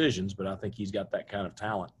those decisions, but I think he's got that kind of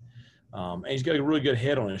talent. And he's got a really good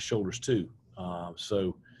head on his shoulders too.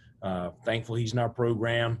 So thankful he's in our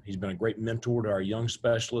program. He's been a great mentor to our young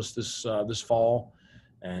specialists this fall.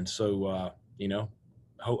 And so, I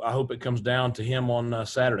hope it comes down to him on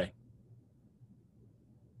Saturday.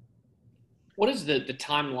 What is the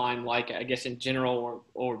timeline like, I guess, in general,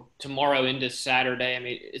 or tomorrow into Saturday? I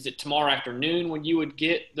mean, is it tomorrow afternoon when you would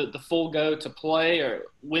get the full go to play, or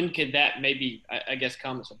when could that maybe, I guess,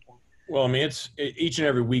 come at some point? Well, I mean, it's each and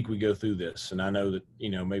every week we go through this, and I know that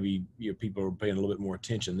maybe people are paying a little bit more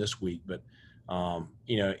attention this week, but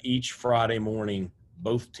each Friday morning,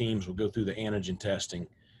 both teams will go through the antigen testing,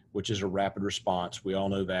 which is a rapid response. We all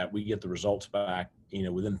know that. We get the results back,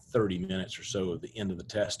 within 30 minutes or so of the end of the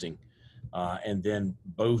testing, and then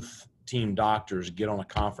both team doctors get on a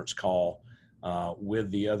conference call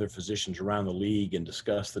with the other physicians around the league and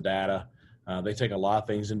discuss the data. They take a lot of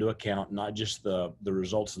things into account, not just the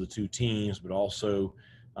results of the two teams, but also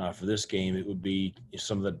for this game, it would be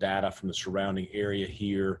some of the data from the surrounding area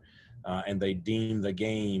here, and they deem the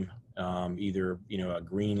game either a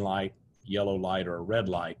green light, yellow light, or a red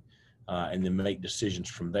light, and then make decisions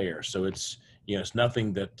from there. So it's it's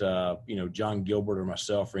nothing that, John Gilbert or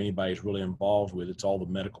myself or anybody is really involved with. It's all the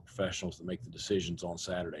medical professionals that make the decisions on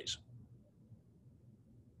Saturdays.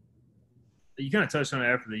 You kind of touched on it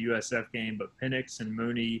after the USF game, but Penix and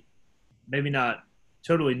Mooney, maybe not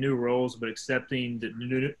totally new roles, but accepting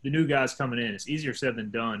the new guys coming in. It's easier said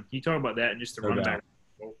than done. Can you talk about that and just the running back?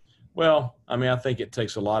 Well, I think it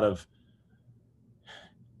takes a lot of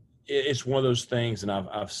 – it's one of those things, and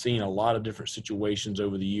I've seen a lot of different situations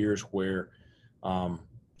over the years where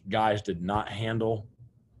guys did not handle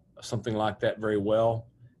something like that very well.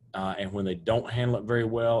 And when they don't handle it very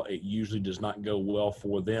well, it usually does not go well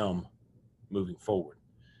for them moving forward.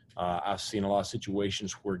 I've seen a lot of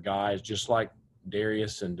situations where guys, just like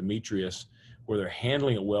Darius and Demetrius, where they're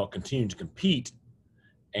handling it well, continue to compete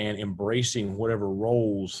and embracing whatever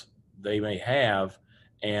roles they may have.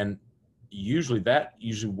 And usually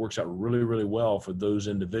works out really, really well for those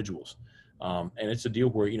individuals. And it's a deal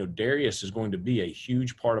where, Darius is going to be a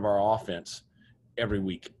huge part of our offense every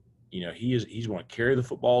week. He's going to carry the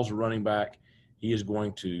football as a running back. He is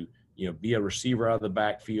going to, be a receiver out of the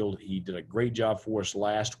backfield. He did a great job for us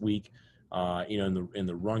last week, in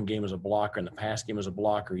the run game as a blocker and the pass game as a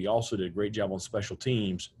blocker. He also did a great job on special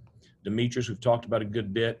teams. Demetrius, we've talked about a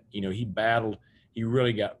good bit. He battled. He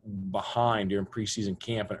really got behind during preseason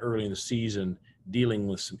camp and early in the season, dealing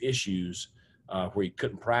with some issues where he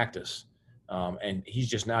couldn't practice. And he's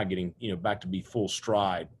just now getting, back to be full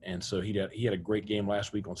stride. And so he had a great game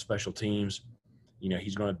last week on special teams.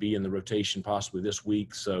 He's going to be in the rotation possibly this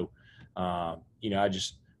week. So,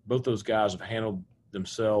 both those guys have handled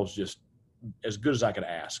themselves just as good as I could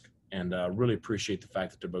ask, and really appreciate the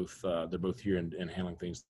fact that they're both here and handling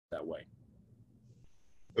things that way.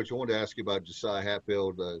 Coach, I wanted to ask you about Josiah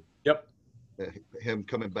Hatfield. Yep. Him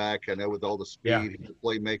coming back. I know with all the speed, he's a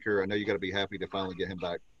playmaker. I know you got to be happy to finally get him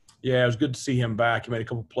back. Yeah, it was good to see him back. He made a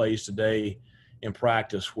couple plays today in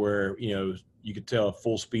practice where, you could tell a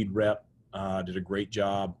full speed rep, did a great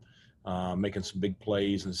job making some big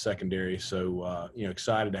plays in the secondary. So,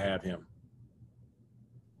 excited to have him.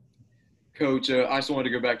 Coach, I just wanted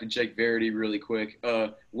to go back to Jake Verity really quick.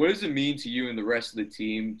 What does it mean to you and the rest of the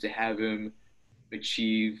team to have him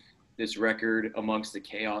achieve this record amongst the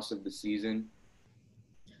chaos of the season?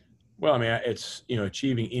 Well, it's,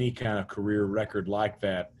 achieving any kind of career record like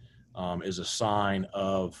that is a sign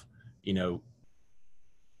of,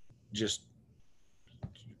 just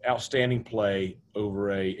outstanding play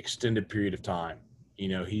over a extended period of time.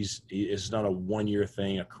 It's not a one-year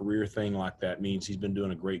thing. A career thing like that means he's been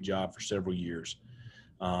doing a great job for several years.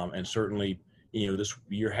 And certainly, this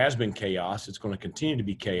year has been chaos. It's going to continue to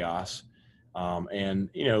be chaos. And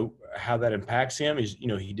how that impacts him is,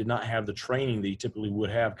 he did not have the training that he typically would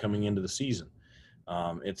have coming into the season.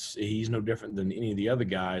 He's no different than any of the other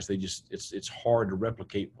guys. It's hard to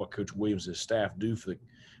replicate what Coach Williams and his staff do for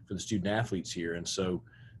the student athletes here. And so,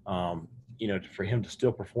 for him to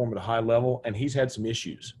still perform at a high level, and he's had some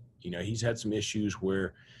issues. He's had some issues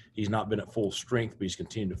where he's not been at full strength, but he's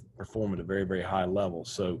continued to perform at a very, very high level.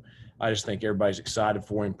 So I just think everybody's excited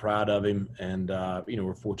for him, proud of him, and,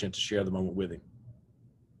 we're fortunate to share the moment with him.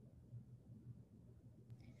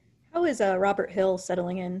 How is Robert Hill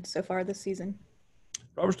settling in so far this season?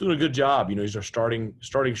 Robert's doing a good job. He's our starting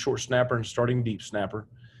short snapper and starting deep snapper,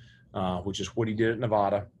 which is what he did at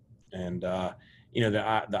Nevada. And,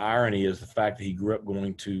 the irony is the fact that he grew up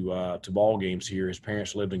going to ball games here. His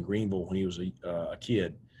parents lived in Greenville when he was a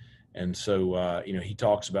kid. And so, he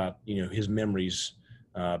talks about, his memories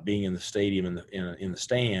being in the stadium in the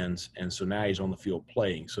stands. And so now he's on the field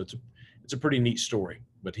playing. So it's a pretty neat story,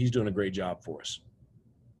 but he's doing a great job for us.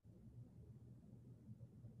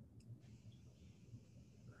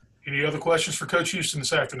 Any other questions for Coach Houston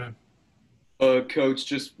this afternoon? Coach,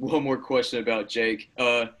 just one more question about Jake.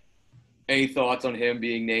 Any thoughts on him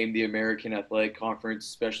being named the American Athletic Conference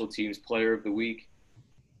Special Teams Player of the Week?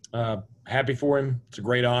 Happy for him. It's a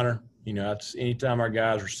great honor. It's anytime our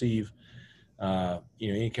guys receive,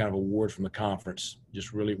 any kind of award from the conference,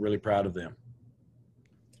 just really, really proud of them.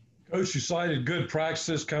 Coach, you cited good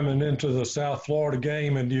practices coming into the South Florida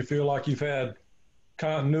game, and do you feel like you've had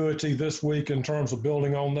continuity this week in terms of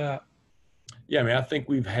building on that? Yeah, I think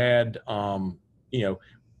we've had,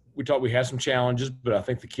 we had some challenges, but I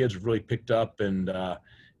think the kids have really picked up and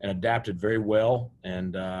adapted very well,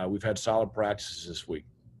 and we've had solid practices this week.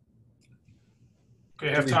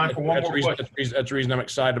 Okay, have time for one more question. That's the reason I'm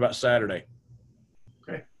excited about Saturday.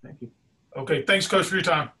 Okay, thank you. Okay, thanks, Coach, for your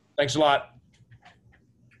time. Thanks a lot.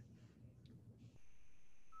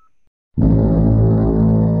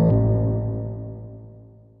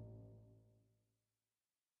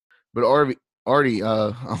 But Artie,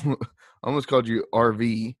 I almost called you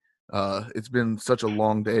RV. It's been such a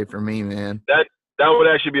long day for me, man. That would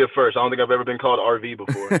actually be a first. I don't think I've ever been called RV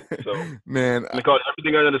before. So man, I've been called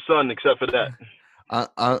everything under the sun except for that.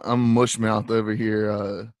 I'm mush mouth over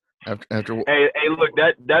here. After hey, look,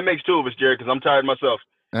 that makes two of us, Jared, because I'm tired myself.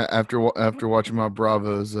 After watching my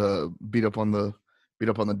Bravos beat up on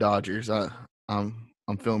the Dodgers, I'm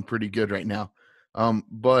feeling pretty good right now.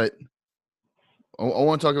 But I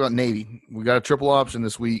want to talk about Navy. We got a triple option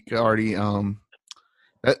this week already.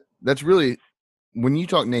 That's really, when you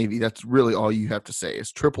talk Navy, that's really all you have to say.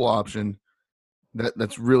 It's triple option.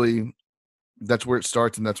 That's where it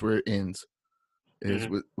starts and that's where it ends. Is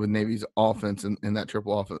with Navy's offense and that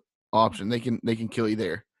triple option. They can kill you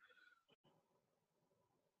there.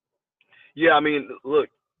 Yeah, I mean, look,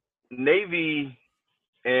 Navy,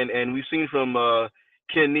 and we've seen from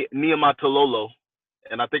Ken Niumatalolo,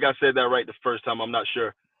 and I think I said that right the first time. I'm not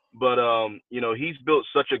sure, but he's built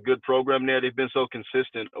such a good program there. They've been so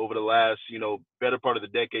consistent over the last better part of the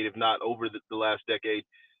decade, if not over the last decade.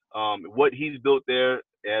 What he's built there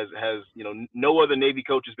has no other Navy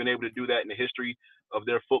coach has been able to do that in the history of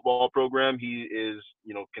their football program. He is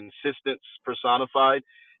consistent personified.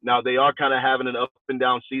 Now they are kind of having an up and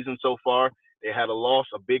down season so far. They had a loss,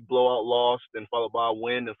 a big blowout loss, then followed by a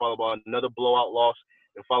win, then followed by another blowout loss,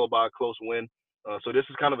 then followed by a close win. So this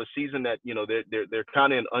is kind of a season that they're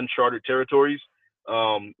kind of in uncharted territories.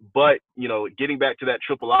 But getting back to that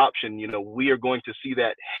triple option, we are going to see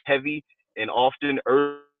that heavy and often,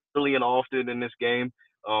 early and often in this game.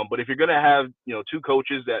 But if you're going to have two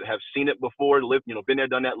coaches that have seen it before, lived, been there,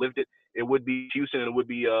 done that, lived it, it would be Houston and it would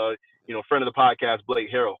be friend of the podcast, Blake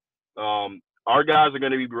Harrell. Our guys are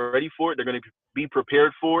going to be ready for it. They're going to be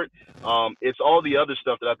prepared for it. It's all the other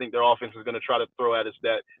stuff that I think their offense is going to try to throw at us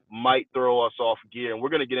that might throw us off gear. And we're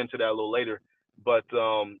going to get into that a little later. But,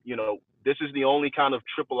 this is the only kind of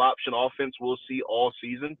triple option offense we'll see all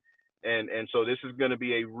season. And so this is going to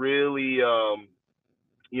be a really,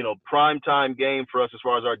 prime time game for us as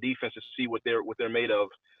far as our defense to see what they're made of.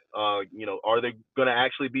 Are they going to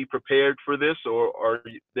actually be prepared for this, or are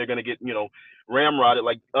they going to get, ramrodded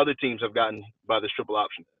like other teams have gotten by this triple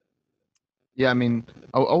option? Yeah, I mean,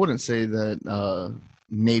 I wouldn't say that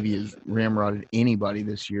Navy has ramrodded anybody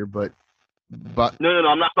this year, but no,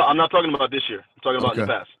 I'm not talking about this year. I'm talking about in the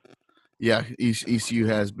past. Yeah, ECU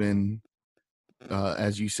has been,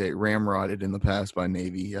 as you say, ramrodded in the past by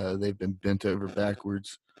Navy. They've been bent over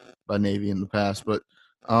backwards by Navy in the past, but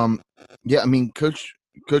yeah, I mean, Coach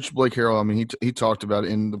Blake Harrell, I mean, he talked about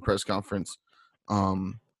it in the press conference. I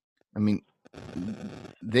mean,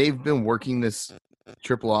 they've been working this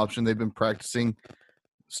triple option. They've been practicing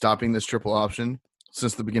stopping this triple option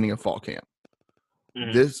since the beginning of fall camp.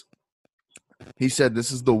 He said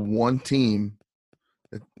this is the one team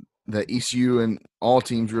that ECU and all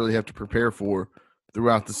teams really have to prepare for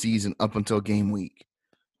throughout the season up until game week.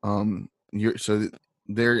 So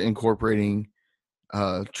they're incorporating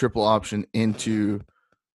triple option into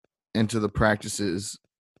the practices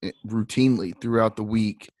routinely throughout the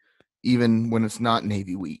week, even when it's not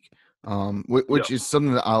Navy week, which is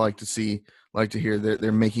something that I like to see, like to hear that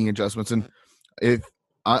they're making adjustments. And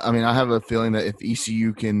I have a feeling that if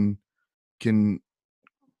ECU can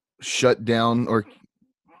shut down or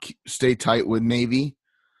stay tight with Navy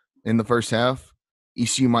in the first half,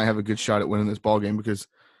 ECU might have a good shot at winning this ball game, because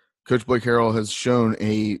Coach Blake Harrell has shown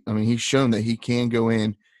he's shown that he can go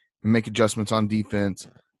in and make adjustments on defense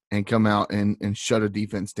and come out and shut a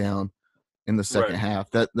defense down in the second half.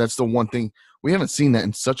 That's the one thing we haven't seen that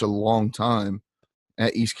in such a long time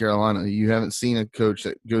at East Carolina. You haven't seen a coach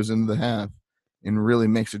that goes into the half and really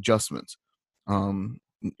makes adjustments.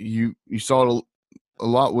 You saw it a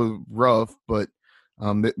lot with Ruff, but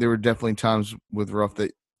there were definitely times with Ruff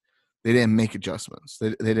that they didn't make adjustments.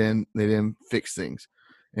 They didn't fix things,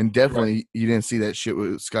 and definitely you didn't see that shit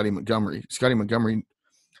with Scotty Montgomery. Scotty Montgomery,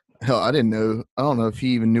 hell, I don't know if he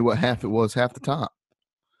even knew what half it was half the time.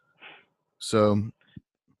 So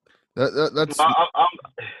that's.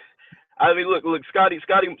 I mean, look, Scotty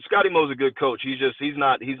Mo's a good coach. He's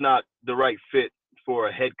not the right fit for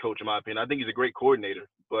a head coach, in my opinion. I think he's a great coordinator,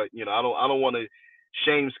 but I don't want to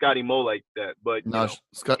shame Scotty Mo like that. But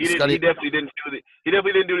he definitely didn't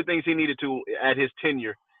do the things he needed to at his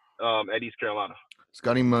tenure at East Carolina.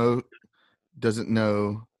 Scotty Mo doesn't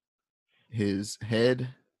know his head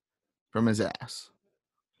from his ass.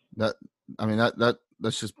 That's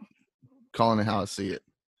just calling it how I see it.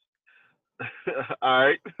 All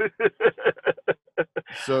right.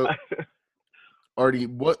 So, Artie,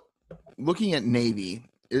 looking at Navy,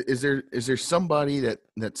 is there somebody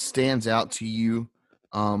that stands out to you?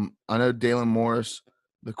 I know Dalen Morris,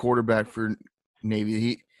 the quarterback for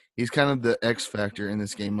Navy, he's kind of the X factor in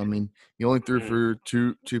this game. I mean, he only threw for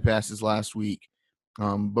two passes last week,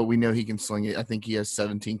 but we know he can sling it. I think he has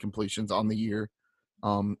 17 completions on the year,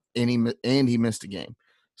 and he missed a game.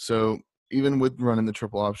 So even with running the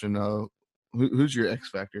triple option, who's your X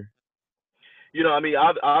factor? I mean,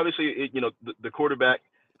 obviously, the quarterback,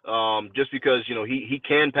 just because, he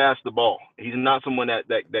can pass the ball. He's not someone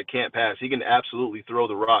that can't pass. He can absolutely throw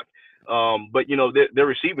the rock. But, their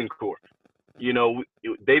receiving core,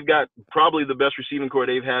 they've got probably the best receiving core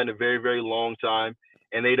they've had in a very, very long time.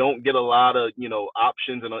 And they don't get a lot of,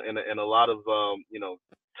 options and a lot of,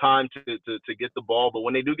 time to get the ball. But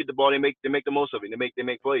when they do get the ball, they make the most of it. They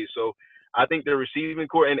make plays. So I think their receiving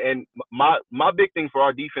core and my big thing for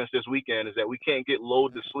our defense this weekend is that we can't get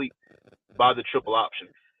lulled to sleep by the triple option.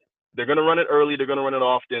 They're going to run it early. They're going to run it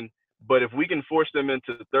often. But if we can force them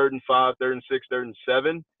into 3rd and 5, 3rd and 6, 3rd and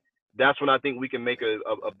 7, that's when I think we can make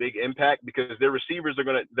a big impact, because their receivers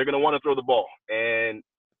they're gonna want to throw the ball, and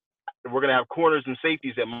we're gonna have corners and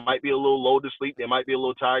safeties that might be a little low to sleep. They might be a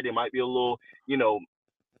little tired. They might be a little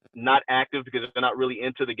not active because they're not really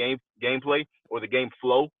into the gameplay or the game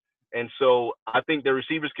flow. And so I think the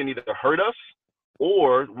receivers can either hurt us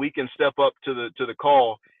or we can step up to the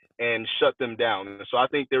call and shut them down. And so I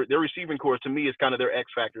think their receiving core, to me, is kind of their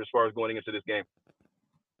X factor as far as going into this game.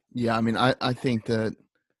 Yeah, I mean, I think that,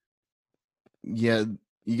 yeah,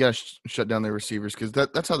 you got to shut down their receivers, because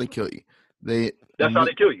that's how they kill you. That's how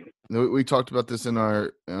they kill you. We talked about this in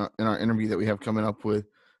our interview that we have coming up with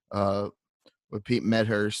Pete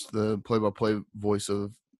Medhurst, the play-by-play voice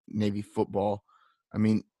of Navy football. I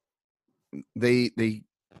mean, they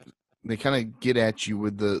kind of get at you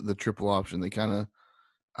with the triple option. They kind of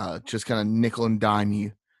just kind of nickel and dime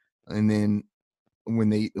you, and then when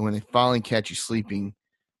they finally catch you sleeping,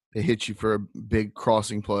 they hit you for a big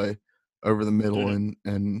crossing play over the middle, and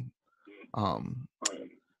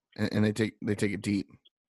they take it deep.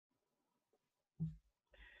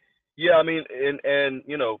 Yeah, I mean, and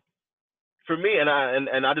for me, and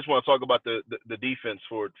I just want to talk about the defense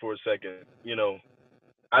for a second.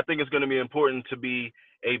 I think it's going to be important to be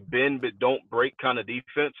a bend but don't break kind of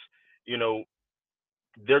defense.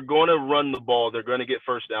 They're going to run the ball. They're going to get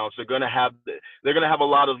first downs. They're going to have a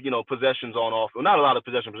lot of possessions on offense. Well, not a lot of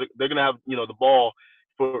possessions, but they're going to have the ball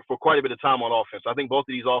for quite a bit of time on offense. I think both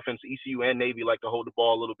of these offenses, ECU and Navy, like to hold the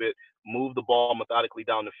ball a little bit, move the ball methodically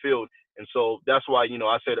down the field. And so that's why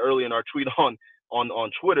I said earlier in our tweet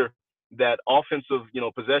on Twitter that offensive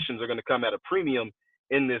possessions are going to come at a premium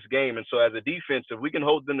in this game. And so as a defense, if we can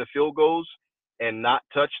hold them to field goals and not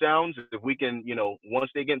touchdowns, if we can,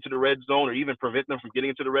 once they get into the red zone, or even prevent them from getting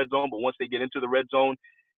into the red zone, but once they get into the red zone,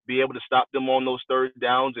 be able to stop them on those third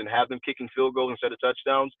downs and have them kicking field goals instead of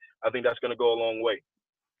touchdowns, I think that's going to go a long way.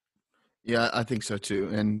 Yeah, I think so too.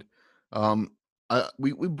 And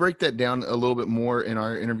we break that down a little bit more in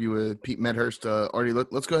our interview with Pete Medhurst. Artie,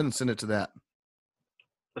 let's go ahead and send it to that.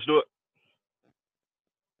 Let's do it.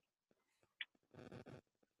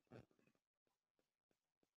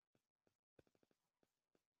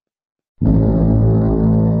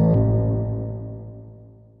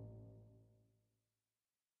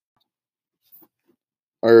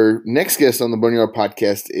 Our next guest on the Boneyard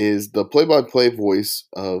podcast is the play-by-play voice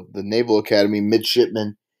of the Naval Academy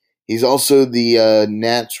midshipman. He's also the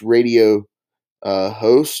Nats radio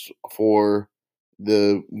host for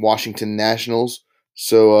the Washington Nationals.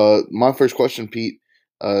 So my first question, Pete,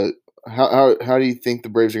 how do you think the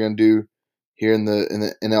Braves are going to do here in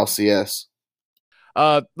the NLCS?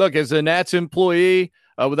 Look, as a Nats employee,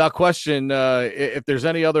 without question, if there's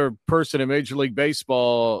any other person in Major League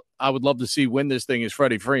Baseball I would love to see win this thing is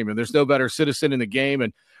Freddie Freeman. There's no better citizen in the game.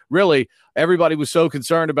 And really, everybody was so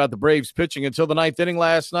concerned about the Braves pitching until the ninth inning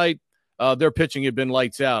last night. Their pitching had been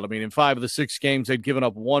lights out. I mean, in 5 of the 6 games, they'd given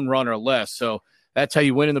up 1 run or less. So that's how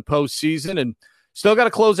you win in the postseason. And still got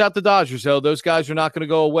to close out the Dodgers, though. Those guys are not going to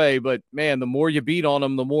go away. But, man, the more you beat on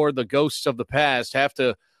them, the more the ghosts of the past have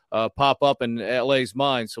to pop up in LA's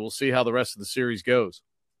mind. So we'll see how the rest of the series goes.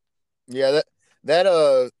 Yeah,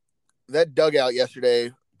 that dugout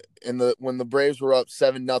yesterday, when the Braves were up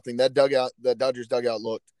 7-0, that Dodgers dugout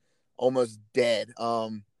looked almost dead.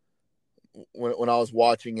 When I was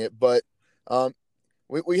watching it, but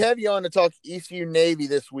we have you on to talk ECU Navy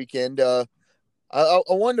this weekend. I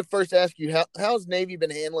wanted to first ask you how's Navy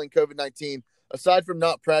been handling COVID-19 aside from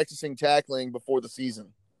not practicing tackling before the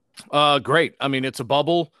season? Great. I mean, it's a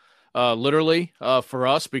bubble. Literally for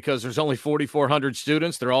us, because there's only 4,400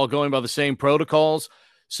 students. They're all going by the same protocols.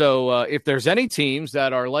 So if there's any teams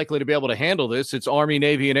that are likely to be able to handle this, it's Army,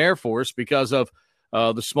 Navy, and Air Force because of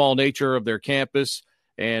the small nature of their campus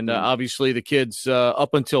And obviously the kids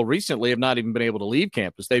up until recently have not even been able to leave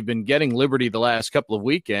campus. They've been getting liberty the last couple of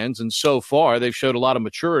weekends, and so far they've showed a lot of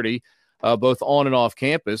maturity both on and off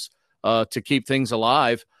campus to keep things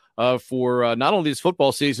alive for not only this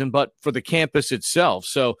football season but for the campus itself.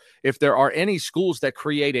 So if there are any schools that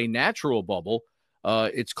create a natural bubble,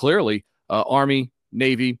 it's clearly Army,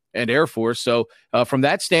 Navy, and Air Force. So from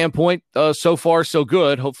that standpoint, so far so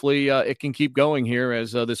good. Hopefully it can keep going here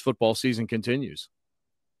as this football season continues.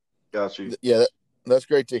 Got you. Yeah, that's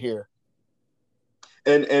great to hear.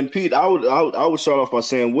 And Pete, I would start off by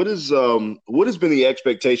saying, what has been the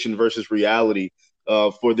expectation versus reality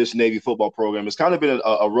for this Navy football program? It's kind of been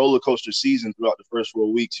a roller coaster season throughout the first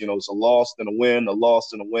 4 weeks. You know, it's a loss and a win, a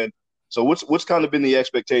loss and a win. So what's kind of been the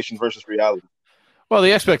expectation versus reality? Well,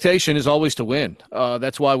 the expectation is always to win.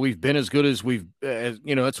 That's why we've been as good as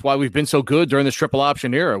that's why we've been so good during this triple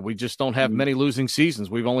option era. We just don't have many losing seasons.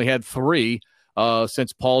 We've only had 3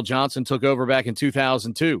 since Paul Johnson took over back in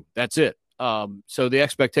 2002. That's it. So the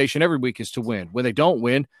expectation every week is to win. When they don't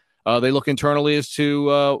win, they look internally as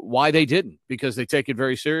to why they didn't, because they take it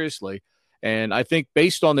very seriously. And I think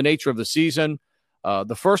based on the nature of the season,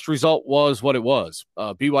 the first result was what it was.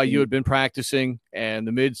 BYU had been practicing, and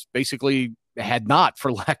the Mids basically had not,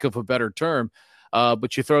 for lack of a better term.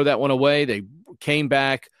 But you throw that one away. They came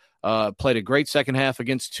back, played a great second half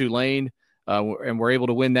against Tulane, and were able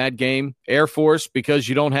to win that game. Air Force, because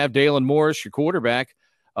you don't have Dalen Morris, your quarterback,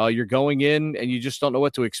 you're going in and you just don't know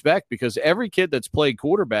what to expect, because every kid that's played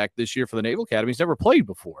quarterback this year for the Naval Academy has never played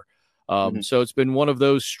before. So it's been one of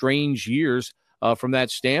those strange years from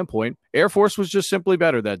that standpoint. Air Force was just simply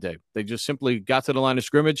better that day. They just simply got to the line of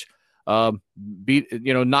scrimmage,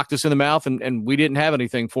 knocked us in the mouth, and we didn't have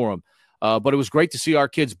anything for them. But it was great to see our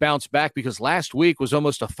kids bounce back, because last week was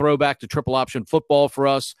almost a throwback to triple option football for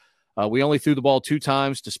us. We only threw the ball 2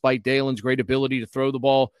 times, despite Dalen's great ability to throw the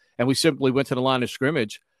ball, and we simply went to the line of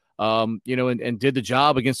scrimmage, and did the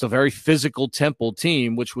job against a very physical Temple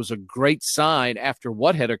team, which was a great sign after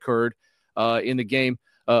what had occurred in the game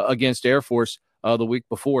against Air Force the week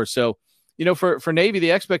before. So, for Navy,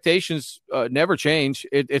 the expectations never change.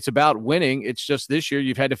 It's about winning. It's just this year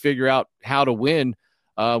you've had to figure out how to win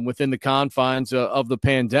within the confines of the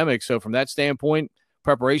pandemic. So from that standpoint,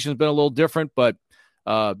 preparation's been a little different, but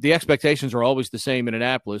the expectations are always the same in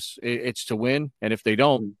Annapolis. It's to win, and if they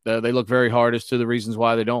don't, they look very hard as to the reasons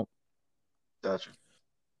why they don't. Gotcha.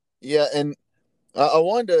 Yeah, and I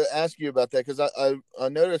wanted to ask you about that, because I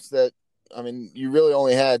noticed that, you really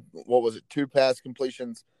only had, 2 pass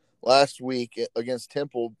completions last week against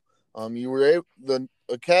Temple. The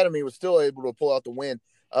Academy was still able to pull out the win.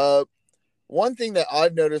 One thing that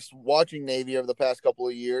I've noticed watching Navy over the past couple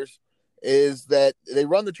of years is that they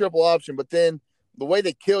run the triple option, but then the way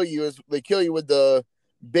they kill you is they kill you with the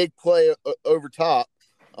big play over top.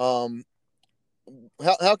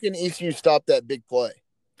 How can ECU stop that big play?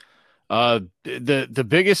 The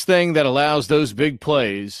biggest thing that allows those big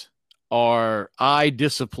plays are eye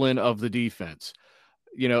discipline of the defense.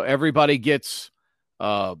 Everybody gets,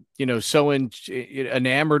 so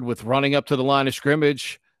enamored with running up to the line of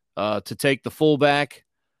scrimmage to take the fullback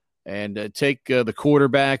and take the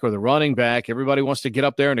quarterback or the running back. Everybody wants to get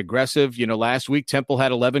up there and aggressive. Last week Temple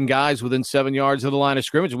had 11 guys within 7 yards of the line of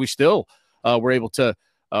scrimmage. We still were able to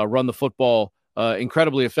run the football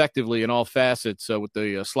incredibly effectively in all facets with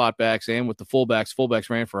the slot backs and with the fullbacks. Fullbacks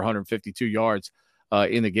ran for 152 yards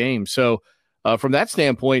in the game. So from that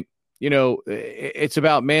standpoint, it's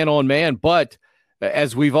about man on man. But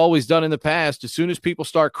as we've always done in the past, as soon as people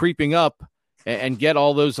start creeping up and get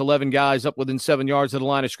all those 11 guys up within 7 yards of the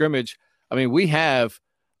line of scrimmage, we have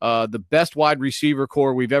the best wide receiver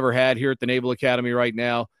core we've ever had here at the Naval Academy right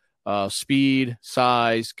now. Speed,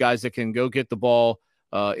 size, guys that can go get the ball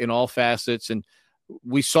in all facets. And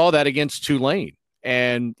we saw that against Tulane.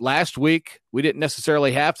 And last week, we didn't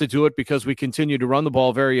necessarily have to do it because we continue to run the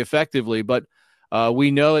ball very effectively. But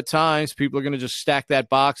we know at times people are going to just stack that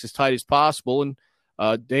box as tight as possible. And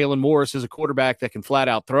Dalen Morris is a quarterback that can flat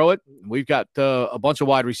out throw it. We've got a bunch of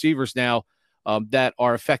wide receivers now that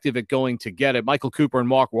are effective at going to get it. Michael Cooper and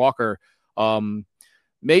Mark Walker,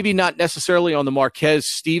 maybe not necessarily on the Marquez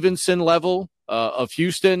Stevenson level of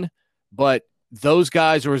Houston, but those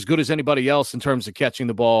guys are as good as anybody else in terms of catching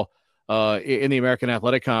the ball in the American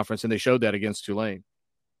Athletic Conference, and they showed that against Tulane.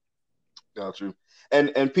 Got you.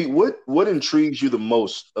 And Pete, what intrigues you the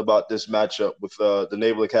most about this matchup with the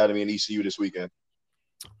Naval Academy and ECU this weekend?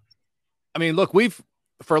 Look,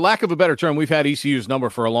 for lack of a better term, we've had ECU's number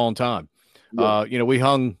for a long time. Yeah. We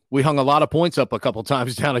hung a lot of points up a couple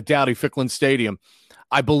times down at Dowdy-Ficklin Stadium.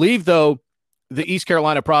 I believe, though, the East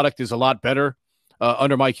Carolina product is a lot better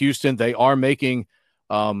under Mike Houston. They are making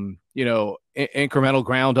incremental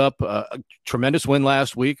ground up, a tremendous win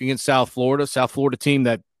last week against South Florida team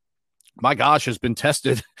that, my gosh, has been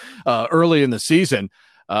tested early in the season.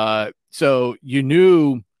 So you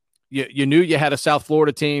knew you had a South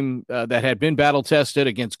Florida team that had been battle tested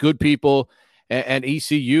against good people, and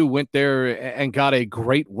ECU went there and got a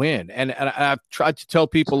great win. And I've tried to tell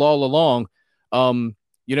people all along,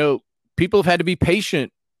 people have had to be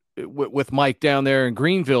patient with Mike down there in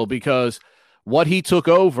Greenville, because what he took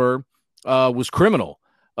over was criminal,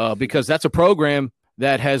 because that's a program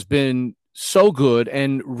that has been so good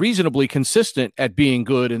and reasonably consistent at being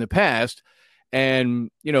good in the past. And,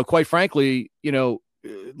 quite frankly,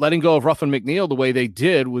 letting go of Ruff and McNeil the way they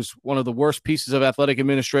did was one of the worst pieces of athletic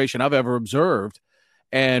administration I've ever observed.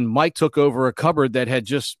 And Mike took over a cupboard that had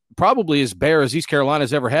just probably as bare as East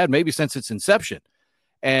Carolina's ever had, maybe since its inception.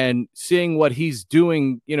 And seeing what he's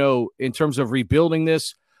doing, in terms of rebuilding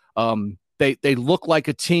this, they look like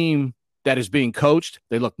a team that is being coached.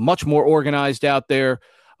 They look much more organized out there.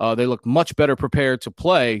 They look much better prepared to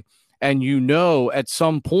play. And at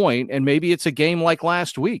some point, and maybe it's a game like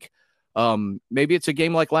last week,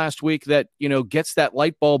 that, gets that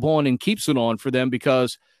light bulb on and keeps it on for them,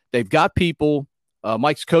 because they've got people.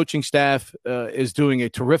 Mike's coaching staff is doing a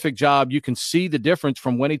terrific job. You can see the difference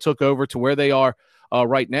from when he took over to where they are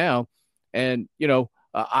right now. And,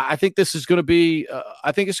 I think this is going to be,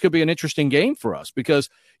 an interesting game for us, because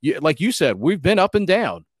like you said, we've been up and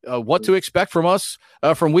down. What to expect from us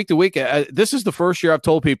from week to week. This is the first year I've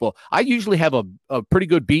told people I usually have a pretty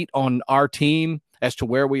good beat on our team as to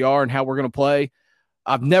where we are and how we're going to play.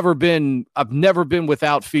 I've never been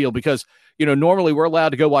without feel, because, normally we're allowed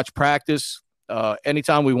to go watch practice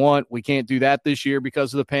anytime we want. We can't do that this year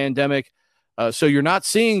because of the pandemic. So you're not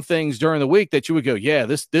seeing things during the week that you would go, yeah,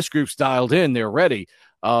 this group's dialed in, they're ready.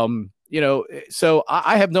 So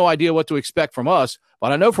I have no idea what to expect from us,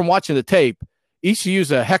 but I know from watching the tape,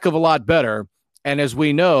 ECU's a heck of a lot better. And as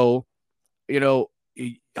we know,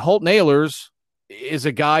 Holt Nailers is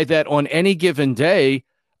a guy that on any given day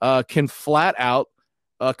can flat out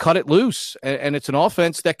cut it loose. And it's an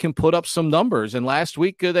offense that can put up some numbers. And last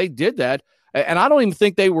week they did that. And I don't even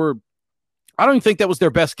think that was their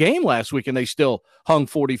best game last week, and they still hung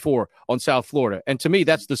 44 on South Florida. And to me,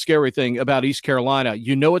 that's the scary thing about East Carolina.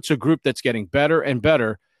 It's a group that's getting better and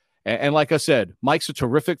better. And like I said, Mike's a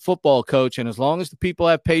terrific football coach, and as long as the people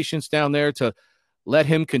have patience down there to let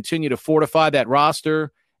him continue to fortify that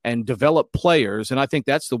roster and develop players, and I think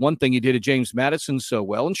that's the one thing he did at James Madison so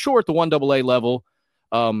well. And sure, at the 1AA level,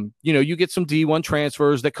 you get some D1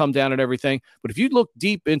 transfers that come down and everything. But if you look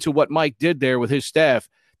deep into what Mike did there with his staff,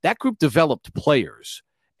 that group developed players.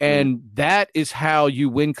 And that is how you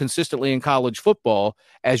win consistently in college football.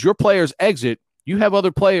 As your players exit, you have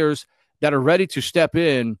other players that are ready to step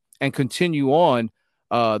in and continue on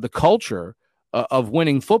the culture of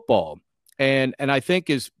winning football. And I think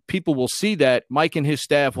as people will see that, Mike and his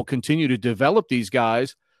staff will continue to develop these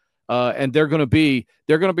guys, and they're going to be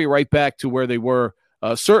right back to where they were,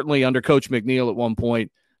 certainly under Coach McNeil at one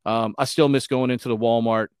point. I still miss going into the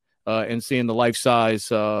Walmart and seeing the life-size,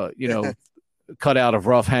 cutout of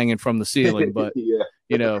Ruff hanging from the ceiling. But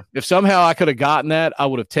if somehow I could have gotten that, I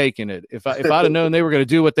would have taken it. If I'd have known they were going to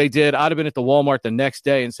do what they did, I'd have been at the Walmart the next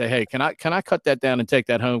day and say, hey, can I cut that down and take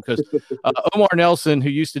that home? Because Omar Nelson, who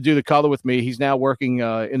used to do the color with me, he's now working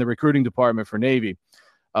in the recruiting department for Navy.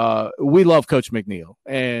 We love Coach McNeil.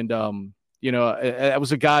 And, that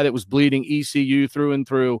was a guy that was bleeding ECU through and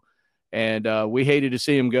through. And we hated to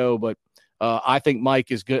see him go, but I think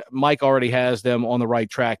Mike is good. Mike already has them on the right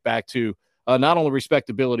track back to not only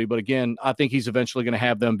respectability, but again, I think he's eventually going to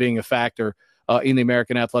have them being a factor in the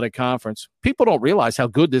American Athletic Conference. People don't realize how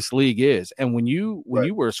good this league is. And when you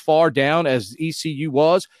were as far down as ECU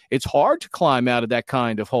was, it's hard to climb out of that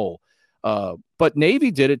kind of hole. But Navy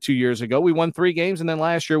did it 2 years ago. We won 3 games, and then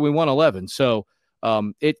last year we won 11. So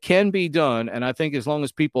it can be done. And I think as long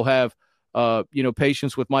as people have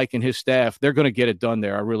patience with Mike and his staff, they're going to get it done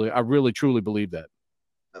there. I really truly believe that.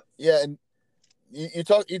 Yeah. And you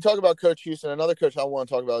talk about Coach Houston. Another coach I want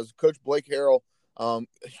to talk about is Coach Blake Harrell.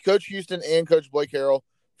 Coach Houston and Coach Blake Harrell,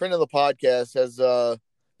 friend of the podcast,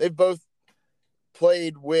 they've both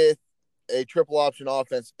played with a triple option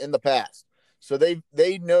offense in the past. So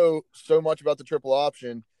they know so much about the triple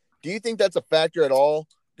option. Do you think that's a factor at all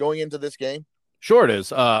going into this game? Sure it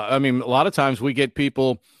is. I mean, a lot of times we get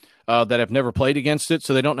people that have never played against it,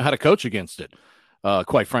 so they don't know how to coach against it,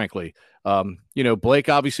 quite frankly. Blake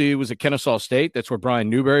obviously was at Kennesaw State. That's where Brian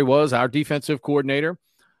Newberry was, our defensive coordinator.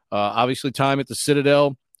 Obviously time at the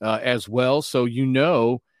Citadel as well. So,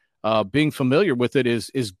 being familiar with it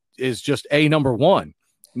is just number one.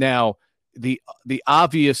 Now, the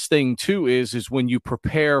obvious thing too is when you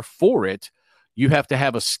prepare for it, you have to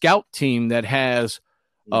have a scout team that has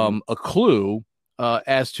a clue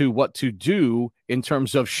as to what to do in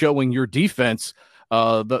terms of showing your defense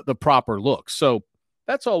the proper look. So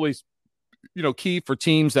that's always, key for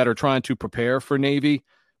teams that are trying to prepare for Navy.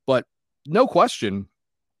 But no question,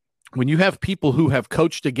 when you have people who have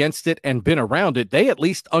coached against it and been around it, they at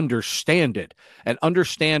least understand it and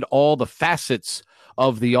understand all the facets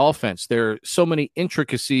of the offense. There are so many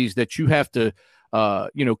intricacies that you have to,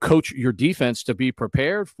 coach your defense to be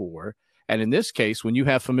prepared for. And in this case, when you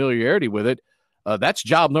have familiarity with it, that's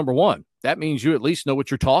job number one. That means you at least know what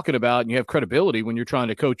you're talking about and you have credibility when you're trying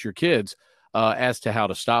to coach your kids as to how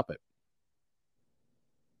to stop it.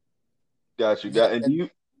 Got you. And do you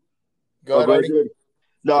go ahead, Artie.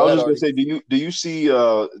 No, I was just going to say, do you see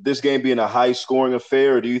this game being a high scoring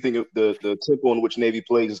affair, or do you think the tempo in which Navy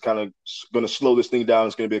plays is kind of going to slow this thing down?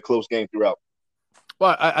 It's going to be a close game throughout.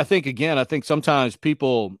 Well, I think sometimes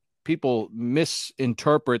people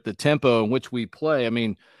misinterpret the tempo in which we play. I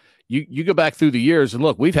mean, you go back through the years and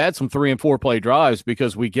look, we've had some 3 and 4 play drives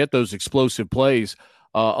because we get those explosive plays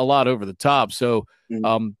a lot over the top. So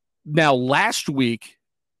now last week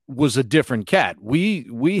was a different cat.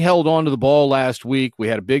 We held on to the ball last week. We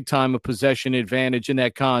had a big time of possession advantage in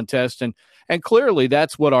that contest. And clearly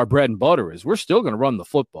that's what our bread and butter is. We're still going to run the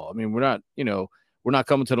football. I mean, we're not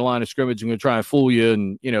coming to the line of scrimmage and going to try and fool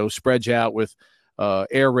you and, spread you out with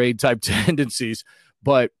air raid type tendencies.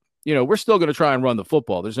 But, we're still going to try and run the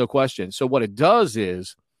football. There's no question. So what it does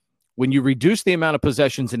is when you reduce the amount of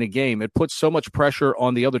possessions in a game, it puts so much pressure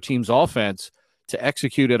on the other team's offense to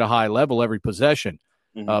execute at a high level every possession.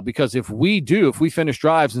 Because if we finish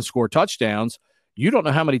drives and score touchdowns, you don't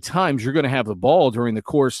know how many times you're going to have the ball during the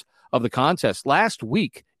course of the contest. Last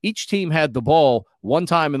week, each team had the ball one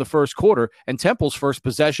time in the first quarter, and Temple's first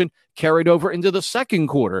possession carried over into the second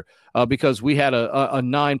quarter because we had a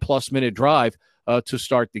 9+ minute drive to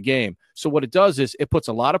start the game. So what it does is it puts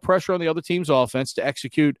a lot of pressure on the other team's offense to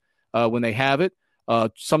execute when they have it.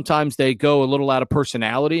 Sometimes they go a little out of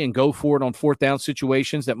personality and go for it on fourth down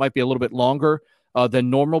situations that might be a little bit longer than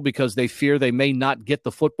normal because they fear they may not get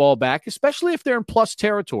the football back, especially if they're in plus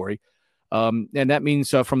territory. And that means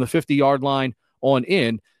from the 50-yard line on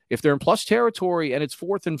in. If they're in plus territory and it's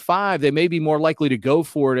 4th and 5, they may be more likely to go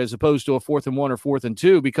for it as opposed to a 4th and 1 or 4th and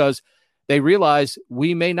 2 because they realize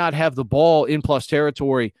we may not have the ball in plus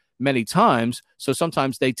territory many times. So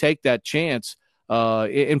sometimes they take that chance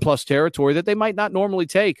in plus territory that they might not normally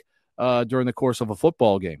take during the course of a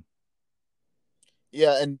football game.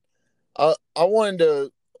 Yeah, and I wanted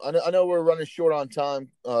to – I know we're running short on time,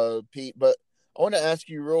 Pete, but I want to ask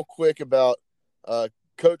you real quick about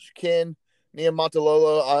Coach Ken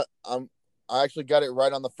Niumatalolo. I actually got it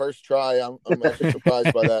right on the first try. I'm actually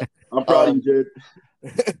surprised by that. I'm proud of you,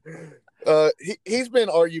 Jed. He's been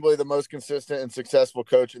arguably the most consistent and successful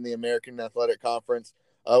coach in the American Athletic Conference.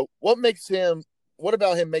 What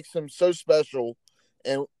about him makes him so special,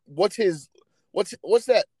 and what's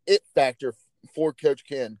that it factor for Coach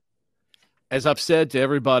Ken? As I've said to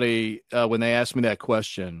everybody when they ask me that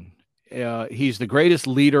question, he's the greatest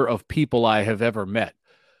leader of people I have ever met.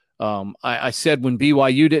 I said when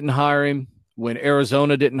BYU didn't hire him, when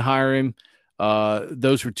Arizona didn't hire him,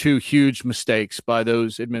 those were 2 huge mistakes by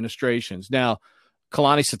those administrations. Now,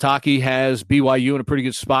 Kalani Sitake has BYU in a pretty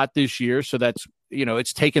good spot this year, so that's,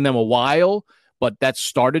 it's taken them a while, but that's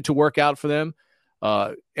started to work out for them.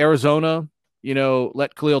 Arizona,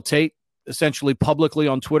 let Khalil Tate essentially publicly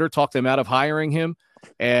on Twitter talk them out of hiring him,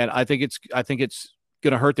 and I think it's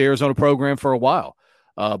going to hurt the Arizona program for a while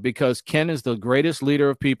because Ken is the greatest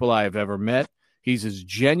leader of people I have ever met. He's as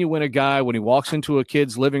genuine a guy when he walks into a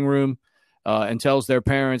kid's living room and tells their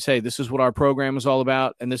parents, hey, this is what our program is all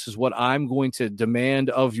about, and this is what I'm going to demand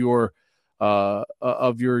of your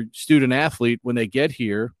student athlete when they get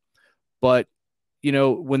here. But,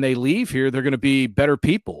 when they leave here, they're going to be better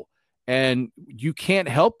people. And you can't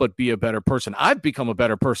help but be a better person. I've become a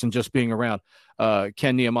better person just being around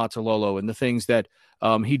Ken Niumatalolo and the things that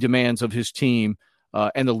he demands of his team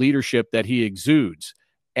and the leadership that he exudes.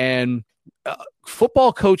 And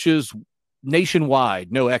football coaches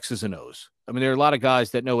nationwide know X's and O's. I mean, there are a lot of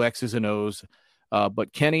guys that know X's and O's,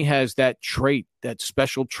 but Kenny has that trait, that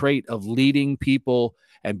special trait of leading people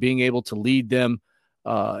and being able to lead them,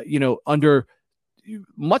 under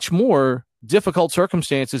much more difficult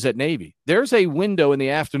circumstances at Navy. There's a window in the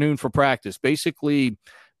afternoon for practice. Basically,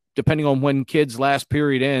 depending on when kids' last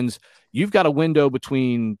period ends, you've got a window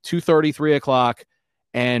between 2:30, 3 o'clock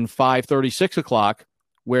and 5:30, 6 o'clock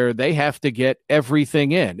where they have to get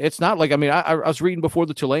everything in. It's not like, I was reading before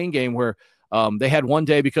the Tulane game where They had one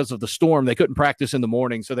day because of the storm. They couldn't practice in the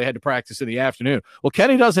morning, so they had to practice in the afternoon. Well,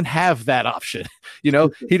 Kenny doesn't have that option. He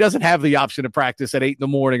doesn't have the option to practice at 8 in the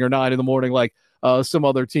morning or 9 in the morning like some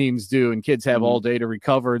other teams do, and kids have all day to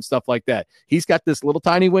recover and stuff like that. He's got this little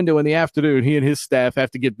tiny window in the afternoon. He and his staff have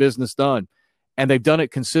to get business done, and they've done it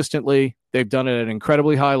consistently. They've done it at an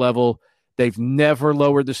incredibly high level. They've never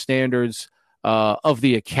lowered the standards of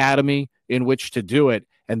the academy in which to do it,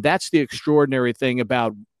 and that's the extraordinary thing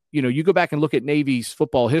about, you go back and look at Navy's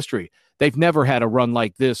football history. They've never had a run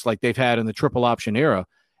like this, like they've had in the triple option era,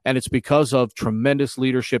 and it's because of tremendous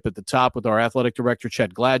leadership at the top with our athletic director,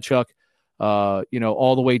 Chet Gladchuk,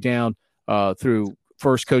 all the way down through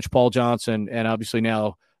first Coach Paul Johnson and obviously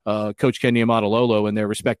now Coach Kenny Amadololo and their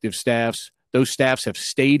respective staffs. Those staffs have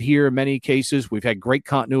stayed here in many cases. We've had great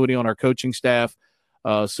continuity on our coaching staff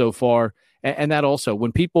so far. And that also,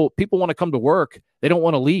 when people want to come to work, they don't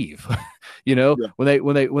want to leave. When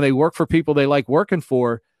they work for people they like working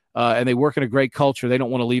for, and they work in a great culture, they don't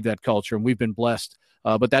want to leave that culture. And we've been blessed.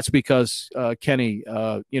 But that's because Kenny,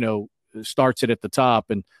 starts it at the top.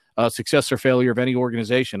 And success or failure of any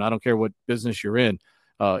organization, I don't care what business you're in,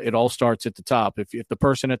 it all starts at the top. If the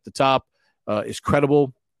person at the top is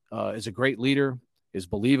credible, is a great leader, is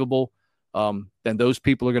believable, then those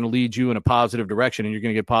people are going to lead you in a positive direction, and you're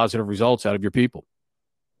going to get positive results out of your people.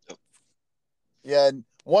 Yeah. And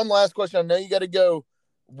one last question. I know you got to go.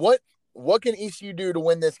 What can ECU do to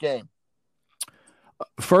win this game?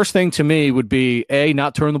 First thing to me would be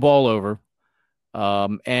not turn the ball over.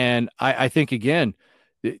 And I think, again,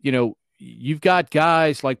 you've got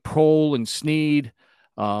guys like Prohl and Snead,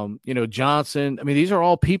 Johnson. I mean, these are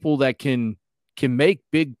all people that can make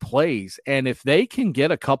big plays. And if they can get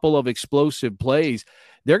a couple of explosive plays,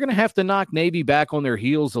 they're going to have to knock Navy back on their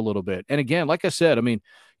heels a little bit. And again, like I said, I mean,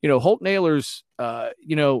 Holt Naylor's,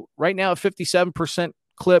 right now at 57%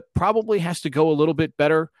 clip, probably has to go a little bit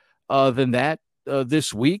better than that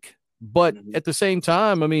this week. But at the same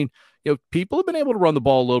time, I mean, people have been able to run the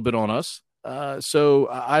ball a little bit on us. So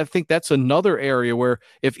I think that's another area where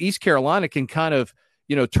if East Carolina can kind of,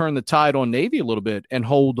 turn the tide on Navy a little bit and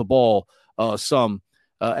hold the ball some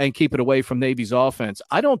and keep it away from Navy's offense,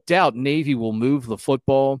 I don't doubt Navy will move the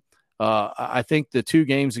football. I think the two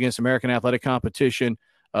games against American Athletic Competition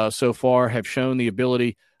so far have shown the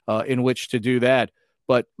ability in which to do that.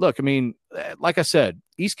 But look, I mean, like I said,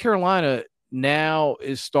 East Carolina now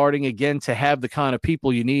is starting again to have the kind of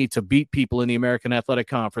people you need to beat people in the American Athletic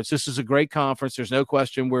Conference. This is a great conference. There's no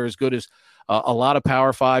question we're as good as a lot of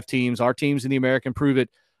Power 5 teams. Our teams in the American prove it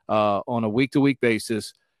on a week-to-week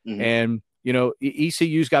basis. And,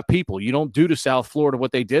 ECU's got people. You don't do to South Florida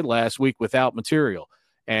what they did last week without material.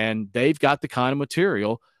 And they've got the kind of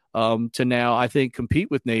material to now, I think,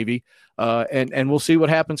 compete with Navy. And we'll see what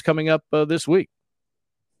happens coming up this week.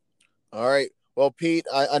 All right. Well, Pete,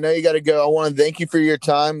 I know you got to go. I want to thank you for your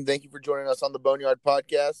time. Thank you for joining us on the Boneyard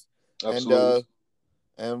Podcast. Absolutely.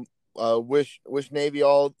 And wish Navy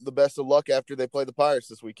all the best of luck after they play the Pirates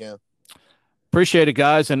this weekend. Appreciate it,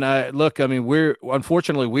 guys. And look, I mean,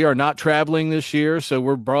 unfortunately we are not traveling this year, so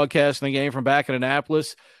we're broadcasting the game from back in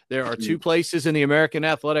Annapolis. There are two places in the American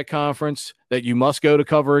Athletic Conference that you must go to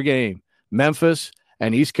cover a game: Memphis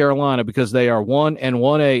and East Carolina, because they are 1 and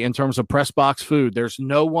 1A in terms of press box food. There's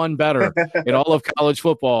no one better in all of college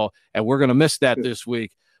football, and we're going to miss that this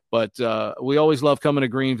week. But we always love coming to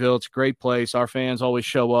Greenville. It's a great place. Our fans always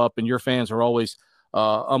show up, and your fans are always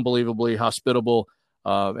unbelievably hospitable.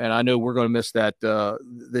 And I know we're going to miss that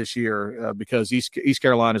this year because East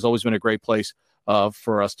Carolina has always been a great place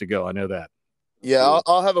for us to go. I know that. Yeah,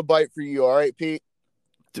 I'll have a bite for you. All right, Pete?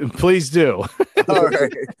 Please do. All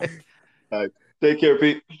right. All right. Take care,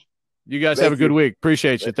 Pete. You guys have a good week.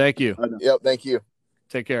 Appreciate you. Thank you. Yep, thank you.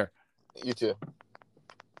 Take care. You too.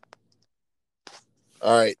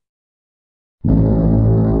 All right.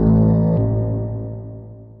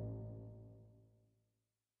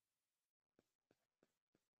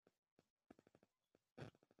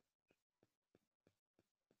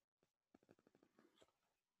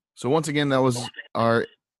 So once again, that was our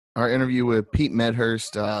interview with Pete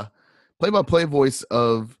Medhurst, play-by-play voice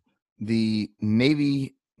of the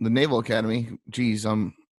Naval Academy. Geez,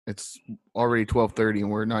 it's already 12:30 and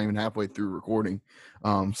we're not even halfway through recording.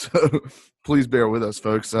 So please bear with us,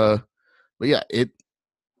 folks. But yeah, I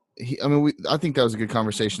think that was a good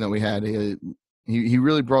conversation that we had. He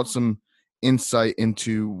really brought some insight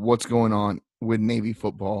into what's going on with Navy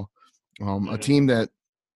football, a team that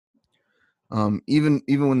even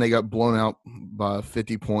when they got blown out by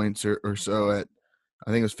 50 points or so at, I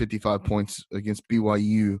think it was 55 points against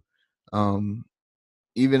BYU.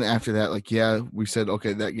 Even after that, we said,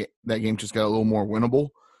 okay, that game just got a little more winnable.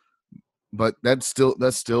 but that's still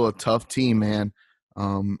a tough team, man.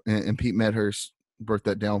 And Pete Medhurst broke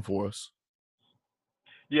that down for us.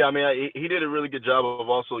 Yeah, I mean, he did a really good job of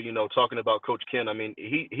also, talking about Coach Ken. I mean,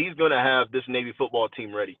 he's going to have this Navy football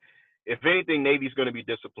team ready. If anything, Navy's going to be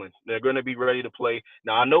disciplined. They're going to be ready to play.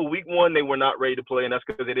 Now, I know week one they were not ready to play, and that's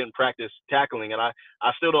because they didn't practice tackling. And I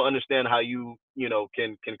still don't understand how you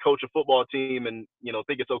can coach a football team and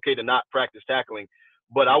think it's okay to not practice tackling.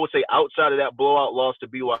 But I would say outside of that blowout loss to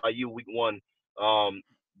BYU week one,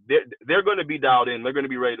 they're going to be dialed in. They're going to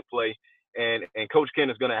be ready to play. And Coach Ken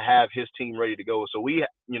is going to have his team ready to go. So we,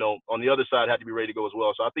 on the other side, had to be ready to go as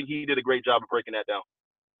well. So I think he did a great job of breaking that down.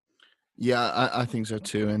 Yeah, I think so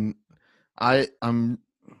too. And I don't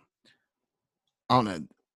know.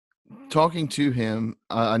 Talking to him,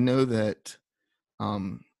 I know that.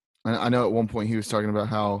 I know at one point he was talking about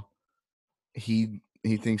how he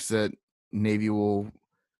thinks that Navy will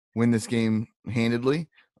win this game handedly.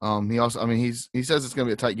 He also, I mean, he says it's going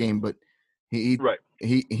to be a tight game, but he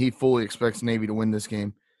fully expects Navy to win this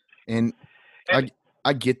game, and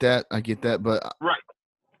I get that, but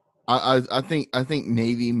I think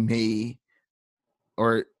Navy may,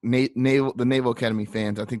 or the Naval Academy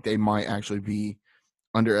fans, I think they might actually be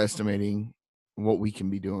underestimating what we can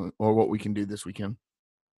be doing or what we can do this weekend.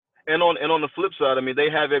 And on the flip side, I mean, they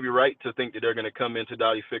have every right to think that they're going to come into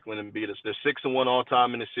Dowdy-Ficklen and beat us. They're 6-1 all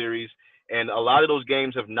time in the series, and a lot of those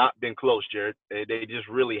games have not been close, Jared. They just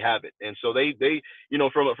really haven't. And so they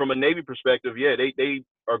from a Navy perspective, yeah, they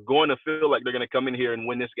are going to feel like they're going to come in here and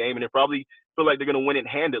win this game, and they probably feel like they're going to win it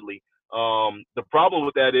handedly. The problem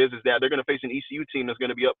with that is that they're going to face an ECU team that's going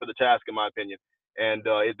to be up for the task, in my opinion. And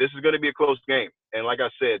this is going to be a close game. And like I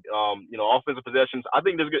said, offensive possessions. I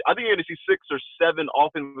think you're going to see 6 or 7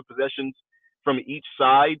 offensive possessions from each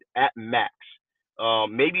side at max,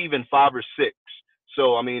 maybe even 5 or 6.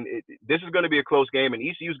 So I mean, this is going to be a close game, and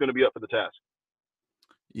ECU is going to be up for the task.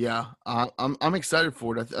 Yeah, I'm excited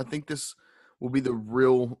for it. I think this will be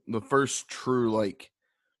the first true like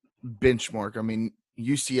benchmark. I mean,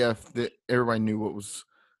 UCF, that everybody kind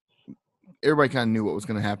of knew what was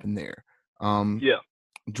going to happen there.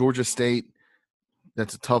 Georgia State,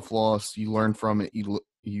 that's a tough loss. You learn from it.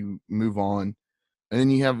 You move on, and then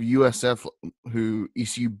you have USF, who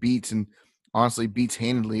ECU beats, and honestly beats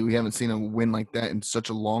handedly. We haven't seen a win like that in such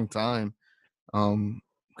a long time.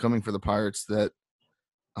 Coming for the Pirates, that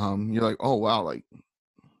you're like, oh wow, like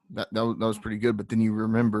that was pretty good. But then you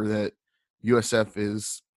remember that USF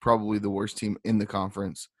is probably the worst team in the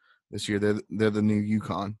conference this year. They're the new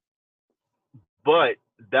UConn. But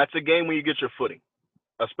that's a game where you get your footing,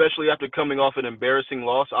 especially after coming off an embarrassing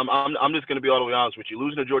loss. I'm just going to be all the way honest with you.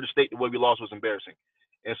 Losing to Georgia State the way we lost was embarrassing.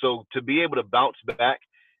 And so to be able to bounce back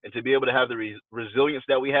and to be able to have the resilience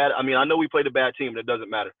that we had, I mean, I know we played a bad team, but it doesn't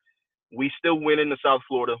matter. We still win into South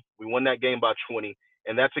Florida. We won that game by 20.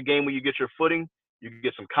 And that's a game where you get your footing, you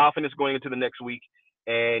get some confidence going into the next week,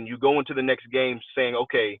 and you go into the next game saying,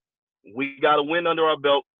 okay, we got to win under our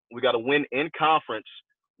belt. We got to win in conference.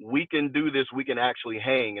 We can do this. We can actually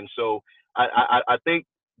hang. And so I think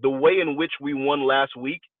the way in which we won last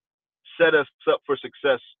week set us up for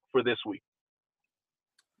success for this week.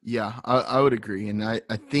 Yeah, I would agree. And I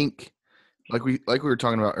think like we were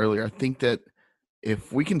talking about earlier, I think that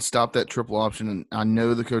if we can stop that triple option, and I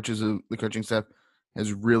know the coaching staff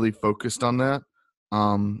has really focused on that,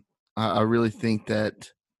 I really think that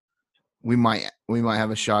we might have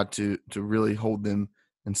a shot to really hold them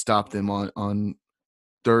and stop them on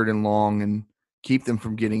 3rd and long and keep them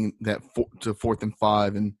from getting that to 4th and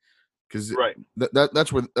 5, and because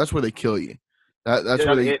that's where they kill you. That's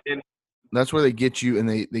where they get you, and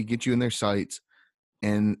they get you in their sights,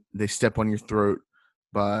 and they step on your throat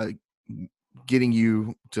by getting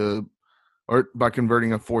you to, or by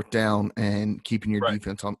converting a 4th down and keeping your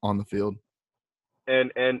defense on the field.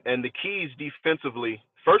 And the keys defensively,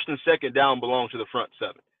 1st and 2nd down belong to the front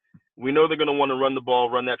 7. We know they're going to want to run the ball,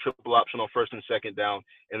 run that triple option on 1st and 2nd down,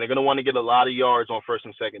 and they're going to want to get a lot of yards on 1st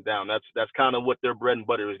and 2nd down. That's kind of what their bread and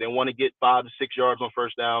butter is. They want to get 5 to 6 yards on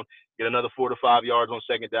 1st down, get another 4 to 5 yards on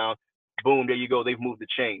 2nd down. Boom, there you go. They've moved the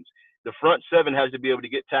chains. The front 7 has to be able to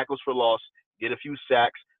get tackles for loss, get a few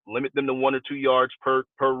sacks, limit them to 1 or 2 yards per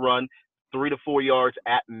run, 3 to 4 yards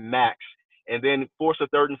at max, and then force a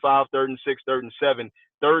 3rd and 5, 3rd and 6, 3rd and 7.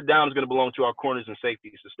 3rd down is going to belong to our corners and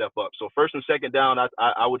safeties to step up. So 1st and 2nd down,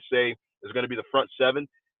 I would say, is going to be the front 7.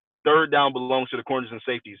 3rd down belongs to the corners and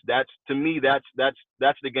safeties. That's, to me, that's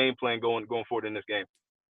the game plan going forward in this game.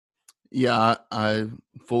 Yeah, I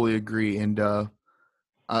fully agree, and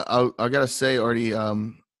I gotta say, Artie, I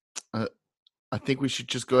think we should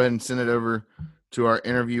just go ahead and send it over to our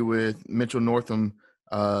interview with Mitchell Northam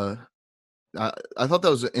I thought that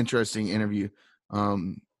was an interesting interview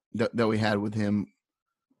that we had with him,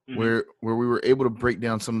 where we were able to break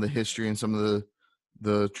down some of the history and some of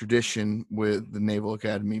the tradition with the Naval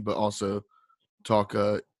Academy, but also talk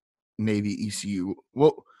Navy ECU.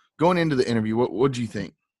 Well, going into the interview, what did you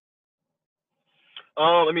think?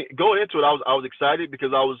 I mean, going into it, I was excited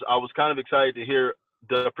because I was kind of excited to hear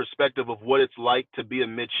the perspective of what it's like to be a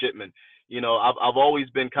midshipman. You know, I've always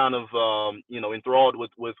been kind of enthralled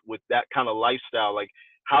with that kind of lifestyle. Like,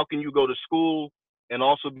 how can you go to school and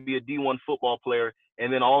also be a D1 football player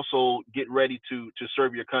and then also get ready to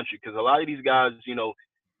serve your country? Because a lot of these guys,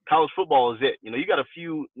 college football is it. You got a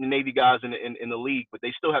few Navy guys in the league, but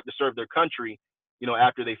they still have to serve their country,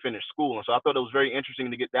 after they finish school. And so I thought it was very interesting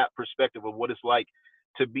to get that perspective of what it's like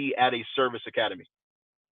to be at a service academy.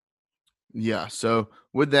 Yeah. So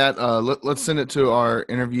with that, let's send it to our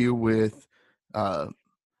interview with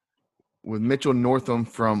Mitchell Northam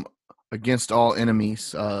from Against All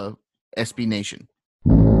Enemies, SB Nation.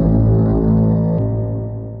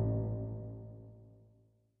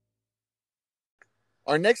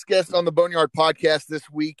 Our next guest on the Boneyard podcast this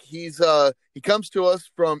week, he comes to us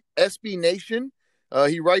from SB Nation.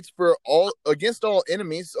 He writes for Against All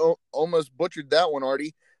Enemies. Almost butchered that one,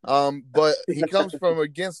 Artie. But he comes from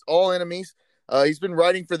Against All Enemies. He's been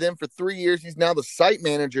writing for them for 3 years. He's now the site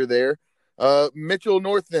manager there. Mitchell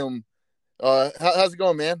Northam, how's it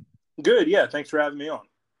going, man? Good. Yeah. Thanks for having me on.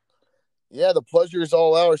 Yeah, the pleasure is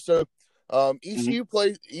all ours. So, ECU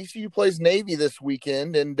plays Navy this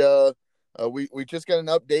weekend, and we just got an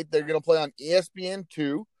update. They're going to play on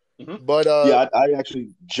ESPN2. But yeah, I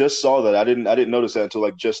actually just saw that. I didn't notice that until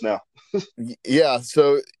like just now. Yeah,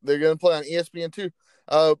 so they're going to play on ESPN2.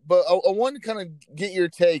 But I wanted to kind of get your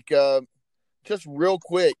take, just real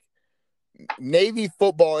quick. Navy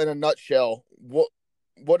football in a nutshell.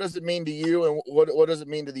 What does it mean to you, and what does it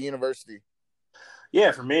mean to the university?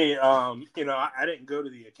 Yeah, for me, I didn't go to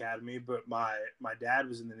the academy, but my dad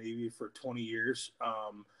was in the Navy for 20 years,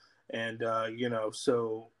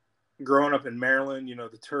 so growing up in Maryland,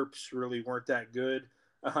 the Terps really weren't that good,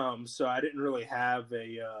 so I didn't really have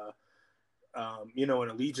an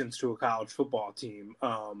allegiance to a college football team.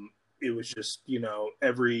 It was just,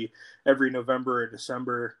 every November or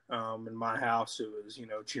December in my house, it was,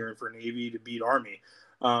 cheering for Navy to beat Army.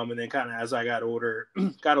 And then kind of as I got older,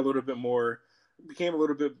 became a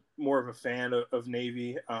little bit more of a fan of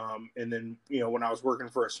Navy. And then, when I was working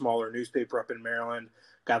for a smaller newspaper up in Maryland,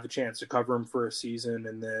 got the chance to cover them for a season.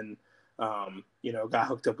 And then, got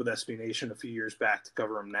hooked up with SB Nation a few years back to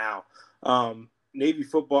cover them now. Navy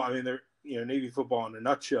football, Navy football in a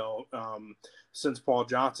nutshell, since Paul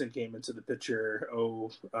Johnson came into the picture,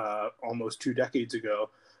 almost 2 decades ago,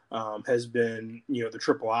 has been, the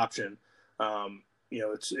triple option.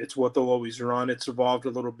 It's what they'll always run. It's evolved a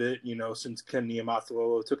little bit, since Ken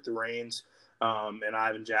Niumatalolo took the reins, and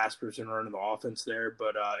Ivan Jasper's been running the offense there,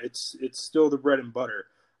 but it's still the bread and butter.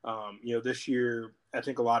 This year, I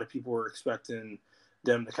think a lot of people were expecting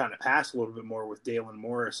them to kind of pass a little bit more with Dalen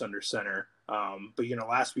Morris under center. But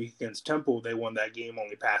last week against Temple, they won that game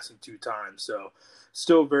only passing 2 times. So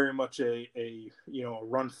still very much a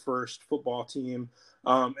run first football team,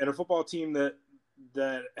 and a football team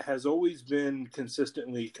that has always been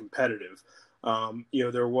consistently competitive.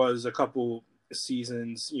 There was a couple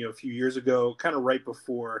seasons, a few years ago, kind of right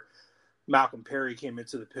before Malcolm Perry came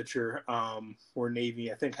into the picture, where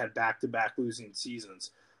Navy, I think, had back-to-back losing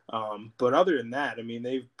seasons. But other than that,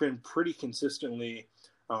 they've been pretty consistently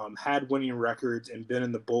had winning records and been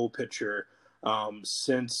in the bowl picture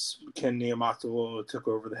since Ken Niumatalolo took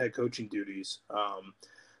over the head coaching duties.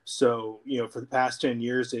 So, for the past 10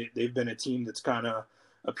 years, they've been a team that's kind of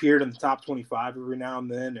appeared in the top 25 every now and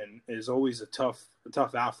then, and is always a tough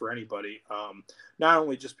out for anybody. Not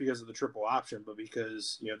only just because of the triple option, but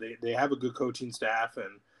because, they have a good coaching staff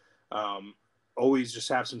and always just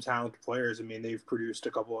have some talented players. They've produced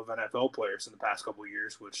a couple of NFL players in the past couple of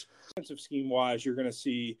years, which defensive scheme wise, you're going to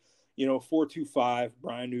see, 4-2-5.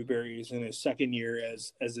 Brian Newberry is in his second year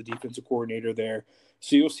as the defensive coordinator there.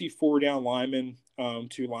 So you'll see 4 down linemen,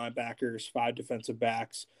 2 linebackers, 5 defensive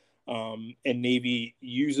backs. And Navy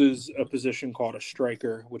uses a position called a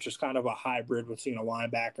striker, which is kind of a hybrid between a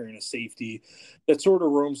linebacker and a safety that sort of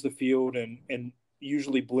roams the field and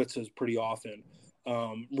usually blitzes pretty often.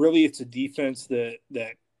 Really, it's a defense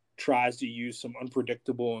that tries to use some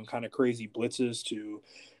unpredictable and kind of crazy blitzes to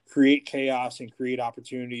create chaos and create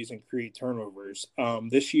opportunities and create turnovers.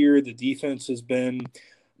 This year, the defense has been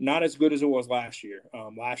not as good as it was last year.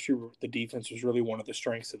 Last year, the defense was really one of the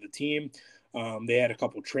strengths of the team. They had a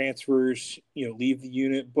couple transfers, leave the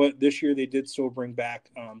unit, but this year they did still bring back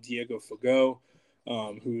Diego Fago,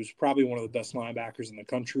 who's probably one of the best linebackers in the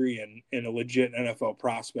country and a legit NFL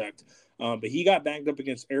prospect. But he got banged up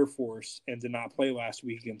against Air Force and did not play last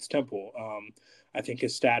week against Temple. I think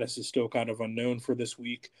his status is still kind of unknown for this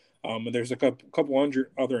week. And there's a couple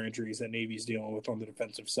other injuries that Navy's dealing with on the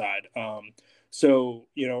defensive side. So,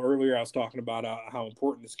 earlier I was talking about how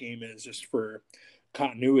important this game is just for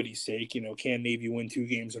continuity's sake. Can Navy win 2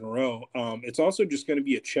 games in a row? It's also just going to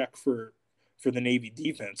be a check for the Navy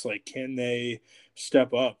defense. Like, can they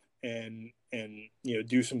step up and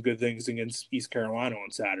do some good things against East Carolina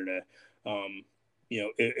on Saturday?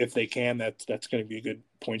 If they can, that's going to be a good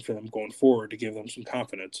point for them going forward to give them some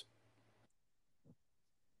confidence.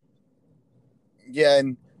 Yeah,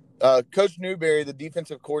 and Coach Newberry, the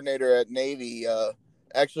defensive coordinator at Navy,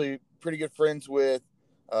 actually pretty good friends with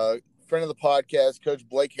friend of the podcast, Coach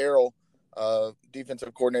Blake Harrell,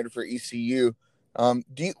 defensive coordinator for ECU.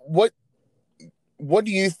 What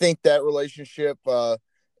do you think that relationship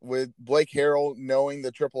with Blake Harrell, knowing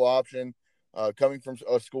the triple option, coming from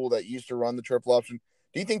a school that used to run the triple option,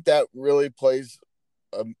 do you think that really plays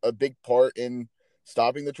a big part in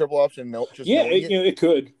stopping the triple option? It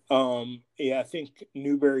could. I think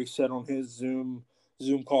Newberry said on his Zoom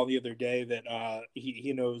call the other day that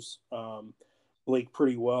he knows Blake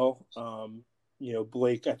pretty well.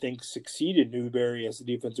 Blake, I think, succeeded Newberry as the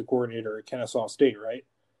defensive coordinator at Kennesaw State, right?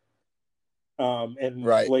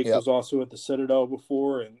 Right, Blake yep. was also at the Citadel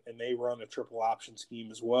before, and they run a triple option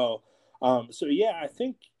scheme as well. I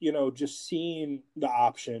think, just seeing the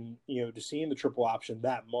option, just seeing the triple option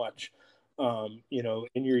that much,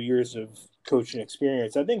 in your years of coaching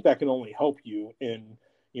experience, I think that can only help you in,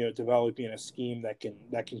 developing a scheme that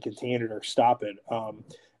can contain it or stop it.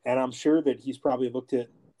 And I'm sure that he's probably looked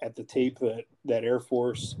at the tape that Air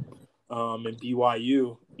Force and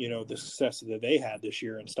BYU, the success that they had this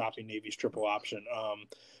year in stopping Navy's triple option.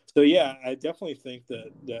 I definitely think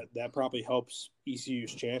that probably helps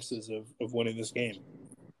ECU's chances of winning this game.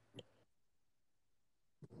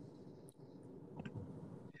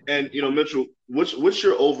 And Mitchell, what's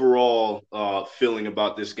your overall feeling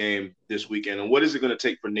about this game this weekend, and what is it going to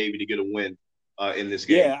take for Navy to get a win in this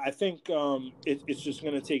game? Yeah, I think it's just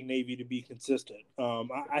going to take Navy to be consistent.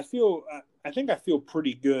 I think I feel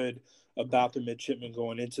pretty good about the midshipmen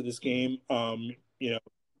going into this game.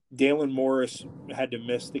 Dalen Morris had to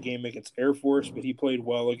miss the game against Air Force, but he played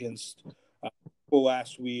well against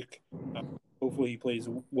last week. Hopefully he plays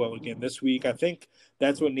well again this week. I think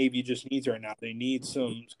that's what Navy just needs right now. They need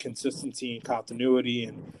some consistency and continuity,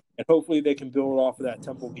 and hopefully they can build off of that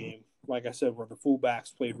Temple game, like I said, where the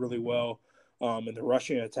fullbacks played really well, and the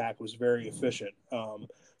rushing attack was very efficient.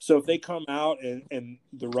 So if they come out and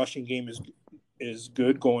the rushing game is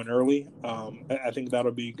good going early, I think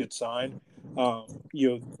that'll be a good sign.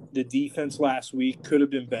 The defense last week could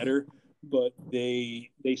have been better, but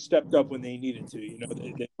they stepped up when they needed to.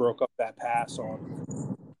 They broke up that pass on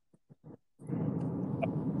a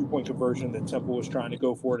 2-point conversion that Temple was trying to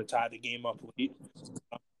go for to tie the game up late.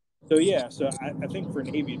 So I think for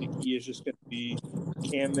Navy, the key is just going to be,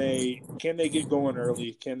 can they get going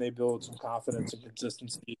early? Can they build some confidence and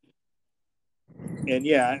consistency? And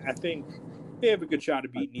I think they have a good shot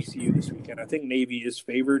of beating ECU this weekend. I think Navy is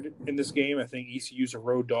favored in this game. I think ECU's a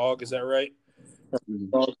road dog. Is that right?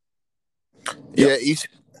 Yeah,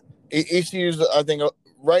 ECU's, I think,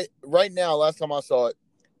 right now, last time I saw it,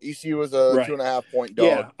 ECU was a 2.5-point dog.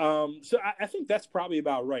 Yeah, so I think that's probably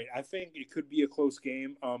about right. I think it could be a close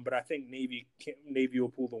game, but I think Navy will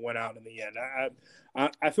pull the win out in the end.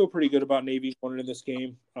 I feel pretty good about Navy going into this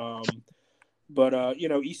game. But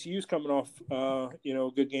ECU's coming off, a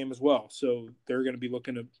good game as well. So they're going to be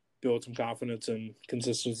looking to build some confidence and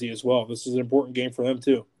consistency as well. This is an important game for them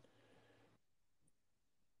too.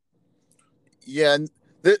 Yeah, and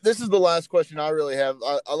this is the last question I really have.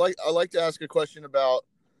 I like to ask a question about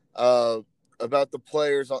the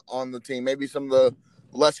players on the team. Maybe some of the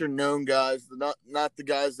lesser known guys, not the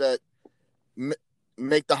guys that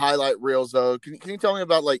make the highlight reels. Though, can you tell me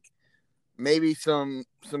about maybe some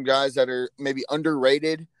guys that are maybe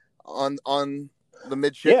underrated on the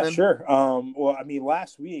midshipmen? Yeah, sure.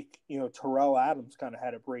 Last week, Terrell Adams kind of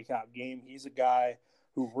had a breakout game. He's a guy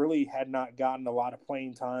who really had not gotten a lot of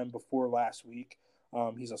playing time before last week.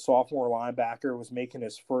 He's a sophomore linebacker, was making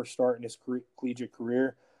his first start in his collegiate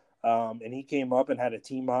career. And he came up and had a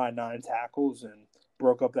team-high 9 tackles and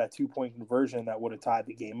broke up that 2-point conversion that would have tied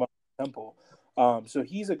the game up at Temple. So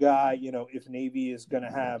he's a guy, if Navy is going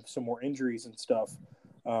to have some more injuries and stuff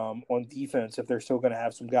on defense, if they're still going to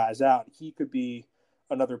have some guys out, he could be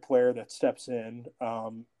another player that steps in,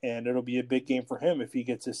 and it'll be a big game for him if he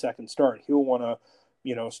gets his second start. He'll want to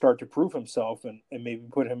start to prove himself and maybe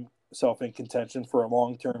put himself in contention for a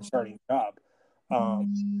long-term starting job.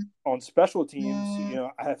 On special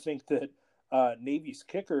teams, I think that Navy's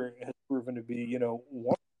kicker has proven to be,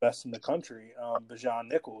 one of the best in the country, Bajan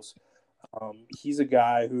Nichols. He's a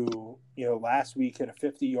guy who, last week hit a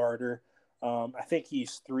 50-yarder. I think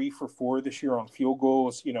he's 3 for 4 this year on field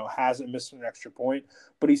goals, hasn't missed an extra point,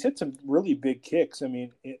 but he's hit some really big kicks. I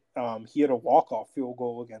mean, he had a walk-off field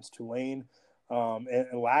goal against Tulane,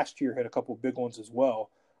 and last year had a couple big ones as well.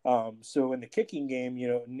 So in the kicking game,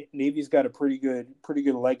 Navy's got a pretty good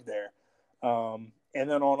leg there. And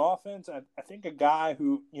then on offense, I think a guy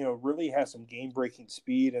who, really has some game-breaking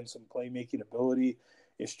speed and some playmaking ability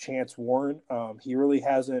is Chance Warren. He really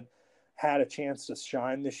hasn't had a chance to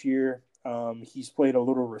shine this year. He's played a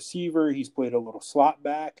little receiver. He's played a little slot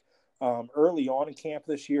back. Early on in camp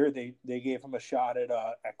this year, they gave him a shot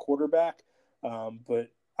at quarterback, but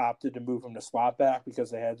opted to move him to slot back because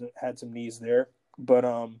they had some needs there. But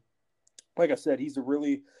like I said, he's a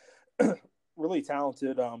really, really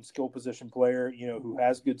talented skill position player, who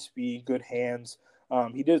has good speed, good hands.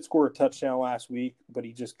 He did score a touchdown last week, but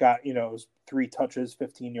he just got, 3 touches,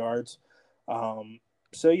 15 yards.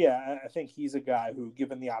 So, yeah, I think he's a guy who,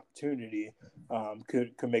 given the opportunity,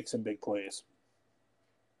 could make some big plays.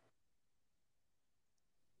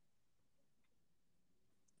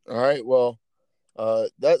 All right. Well,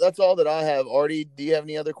 that's all that I have. Artie, do you have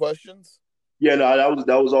any other questions? Yeah, no,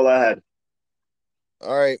 that was all I had.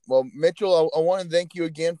 All right. Well, Mitchell, I want to thank you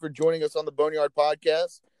again for joining us on the Boneyard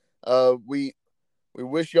Podcast. We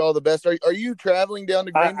wish you all the best. Are you traveling down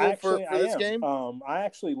to Greenville for this game? I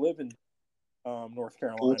actually live in North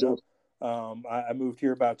Carolina. I moved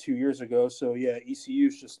here about 2 years ago. So, yeah, ECU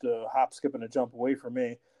is just a hop, skip, and a jump away from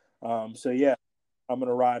me. So, yeah, I'm going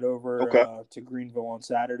to ride over to Greenville on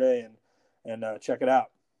Saturday and check it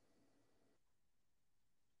out.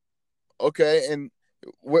 Okay. And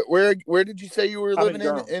where did you say you were living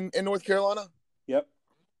in North Carolina? Yep.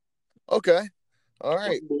 Okay. All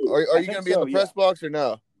right. Are you going to be in the press box or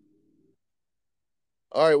no?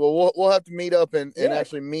 All right. Well, we'll have to meet up and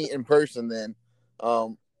actually meet in person then.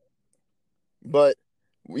 But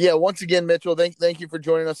yeah, once again, Mitchell, thank you for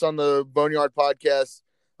joining us on the Boneyard Podcast.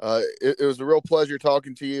 It was a real pleasure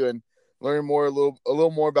talking to you and learning a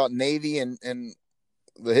little more about Navy and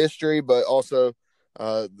the history, but also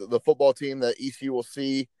the football team that ECU will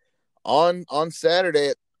see on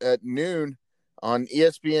Saturday at noon on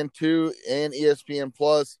ESPN2 and ESPN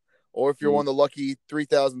Plus, or if you're one of the lucky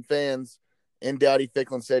 3,000 fans in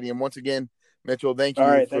Dowdy-Ficklin Stadium. Once again, Mitchell, thank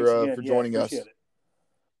you for joining us. It.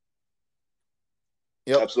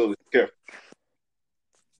 Yep. Absolutely. Care.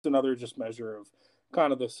 It's another just measure of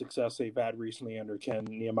kind of the success they've had recently under Ken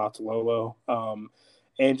Niumatalolo.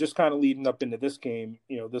 And just kind of leading up into this game,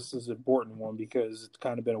 this is an important one because it's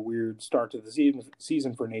kind of been a weird start to the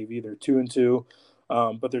season for Navy. They're 2-2,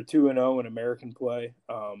 but they're 2-0 in American play.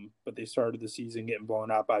 But they started the season getting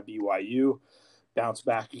blown out by BYU, bounced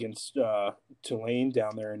back against Tulane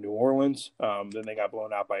down there in New Orleans. Then they got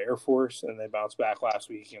blown out by Air Force, and they bounced back last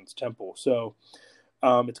week against Temple. So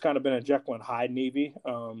it's kind of been a Jekyll and Hyde Navy.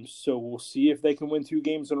 So we'll see if they can win 2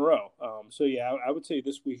 games in a row. So, yeah, I would say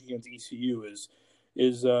this week against ECU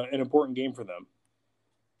is an important game for them.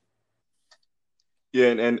 Yeah,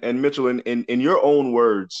 and Mitchell, in your own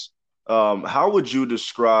words, how would you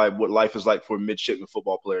describe what life is like for a midshipman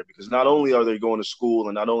football player? Because not only are they going to school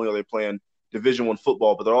and not only are they playing Division I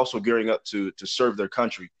football, but they're also gearing up to serve their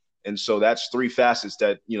country. And so that's 3 facets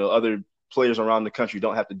that, other players around the country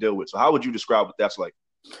don't have to deal with. So how would you describe what that's like?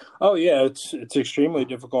 Oh, yeah, it's extremely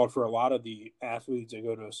difficult for a lot of the athletes that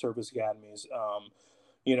go to service academies.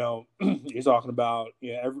 You're talking about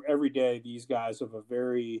every day these guys have a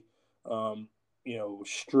very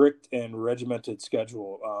strict and regimented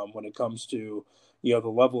schedule when it comes to the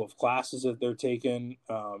level of classes that they're taking.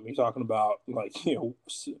 You're talking about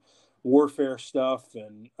warfare stuff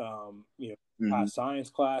and science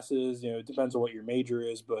classes. It depends on what your major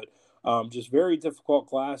is, but just very difficult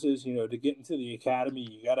classes. To get into the academy,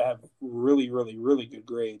 you got to have really, really, really good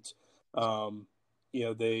grades.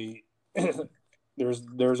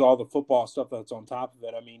 There's all the football stuff that's on top of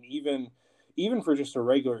it. I mean, even for just a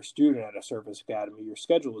regular student at a service academy, your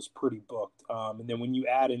schedule is pretty booked. And then when you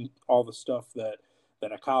add in all the stuff that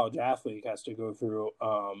a college athlete has to go through,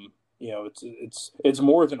 it's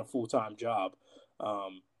more than a full-time job.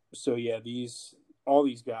 So yeah, all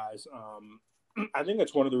these guys, I think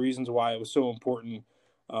that's one of the reasons why it was so important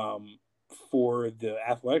for the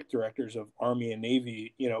athletic directors of Army and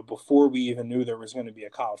Navy, before we even knew there was going to be a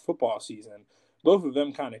college football season. Both of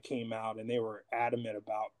them kind of came out and they were adamant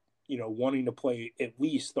about, wanting to play at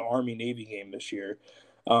least the Army Navy game this year.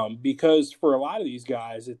 Because for a lot of these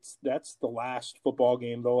guys, that's the last football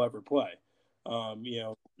game they'll ever play. A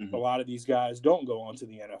lot of these guys don't go on to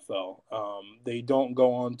the NFL. They don't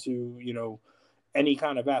go on to, any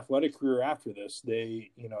kind of athletic career after this.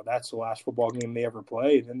 That's the last football game they ever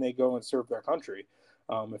play. Then they go and serve their country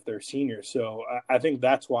if they're seniors. So I think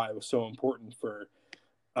that's why it was so important for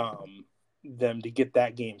them to get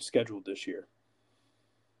that game scheduled this year.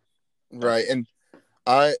 Right. And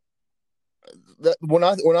when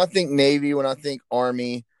I think Navy, when I think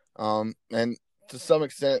Army, and to some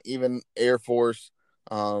extent even Air Force,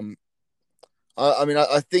 I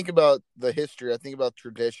think about the history. I think about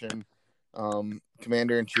tradition,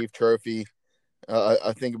 Commander-in-Chief trophy.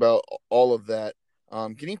 I think about all of that.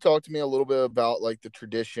 Can you talk to me a little bit about like the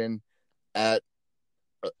tradition at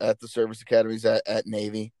the service academies at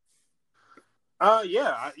Navy?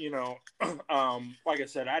 Yeah, like I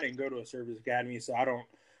said, I didn't go to a service academy, so I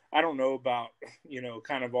don't know about,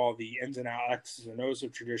 kind of all the ins and outs, X's and O's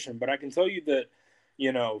of tradition, but I can tell you that,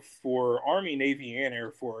 for Army, Navy, and Air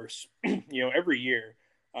Force, every year,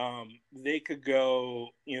 they could go,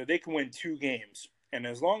 they can win 2 games. And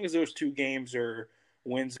as long as those 2 games are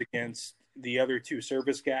wins against the other 2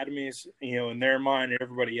 service academies, in their mind and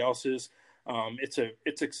everybody else's, it's a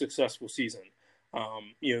successful season.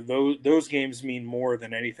 Those games mean more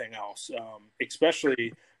than anything else,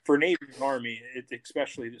 especially for Navy and Army,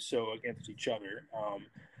 especially so against each other.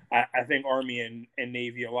 I think Army and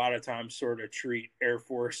Navy a lot of times sort of treat Air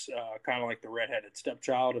Force kind of like the redheaded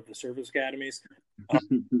stepchild of the service academies.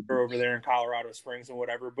 They're over there in Colorado Springs and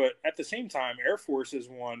whatever. But at the same time, Air Force has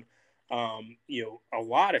won, a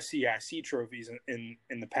lot of CIC trophies in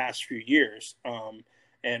the past few years.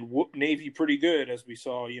 And whoop Navy pretty good, as we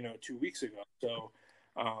saw, 2 weeks ago. So,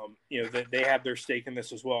 they have their stake in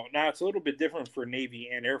this as well. Now, it's a little bit different for Navy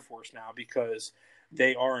and Air Force now because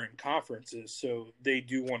they are in conferences, so they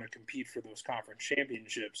do want to compete for those conference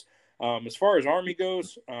championships. As far as Army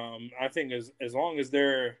goes, I think as long as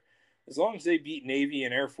they beat Navy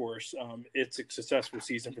and Air Force, it's a successful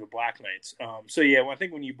season for the Black Knights. I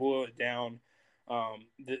think when you boil it down,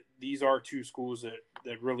 these are 2 schools that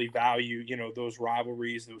really value, those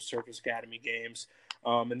rivalries, those service academy games,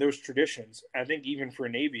 and those traditions. I think even for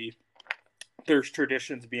Navy, there's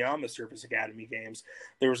traditions beyond the service academy games.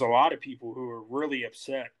 There was a lot of people who were really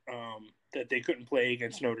upset that they couldn't play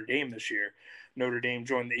against Notre Dame this year. Notre Dame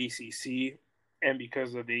joined the ACC, and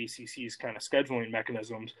because of the ACC's kind of scheduling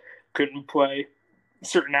mechanisms, couldn't play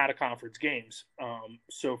certain out-of-conference games.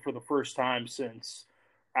 So for the first time since,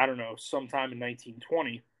 I don't know, sometime in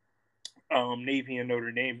 1920, Navy and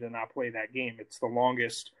Notre Dame did not play that game. It's the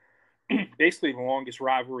longest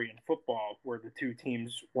rivalry in football where the 2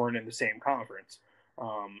 teams weren't in the same conference.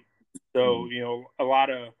 And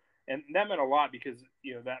that meant a lot because,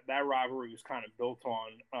 that rivalry was kind of built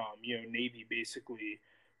on, Navy basically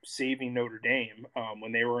saving Notre Dame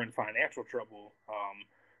when they were in financial trouble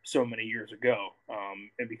so many years ago.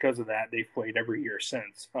 And because of that, they've played every year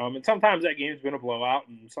since. And sometimes that game's been a blowout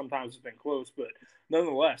and sometimes it's been close, but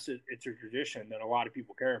nonetheless, it's a tradition that a lot of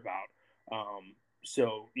people care about.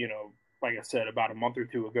 Like I said, about a month or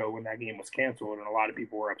 2 ago when that game was canceled and a lot of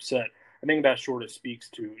people were upset, I think that sort of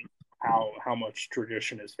speaks to how much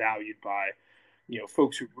tradition is valued by,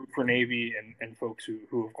 folks who root for Navy and folks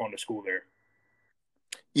who have gone to school there.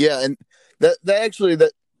 Yeah, and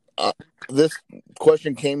this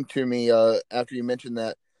question came to me after you mentioned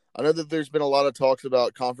that. I know that there's been a lot of talks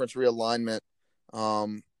about conference realignment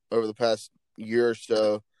over the past year or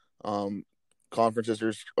so.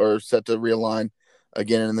 Conferences are set to realign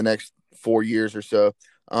again in the next 4 years or so.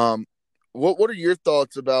 What are your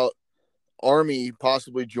thoughts about Army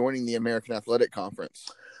possibly joining the American Athletic Conference?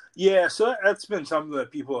 Yeah, so that's been something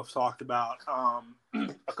that people have talked about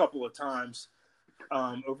a couple of times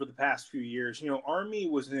over the past few years. Army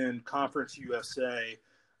was in Conference USA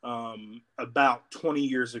about 20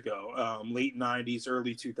 years ago, late 90s,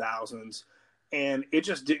 early 2000s, and it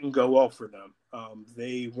just didn't go well for them.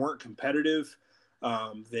 They weren't competitive.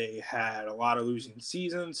 They had a lot of losing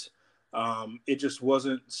seasons. It just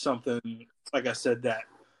wasn't something, like I said, that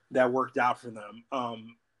worked out for them.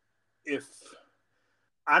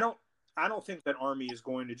 I don't think that Army is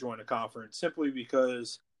going to join a conference simply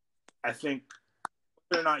because I think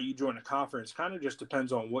whether or not you join a conference kind of just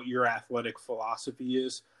depends on what your athletic philosophy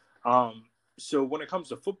is. So when it comes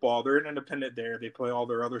to football, they're an independent there. They play all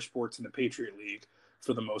their other sports in the Patriot League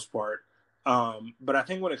for the most part. But I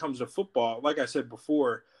think when it comes to football, like I said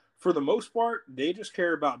before, for the most part, they just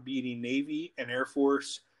care about beating Navy and Air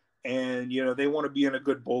Force. And, they want to be in a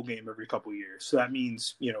good bowl game every couple of years. So that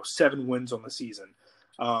means, 7 wins on the season.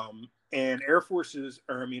 And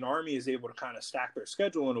Army is able to kind of stack their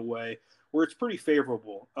schedule in a way where it's pretty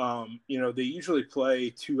favorable. They usually play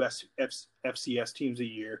two FCS teams a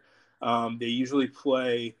year. They usually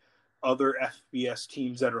play other FBS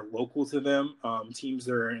teams that are local to them, teams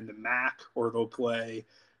that are in the MAC, or they'll play,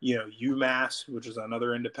 UMass, which is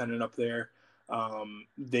another independent up there.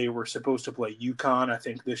 They were supposed to play UConn, I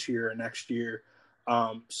think, this year and next year.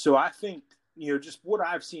 So I think, just what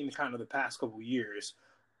I've seen kind of the past couple of years,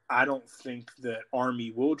 I don't think that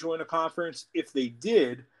Army will join a conference. If they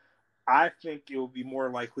did, I think it would be more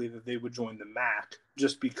likely that they would join the MAC,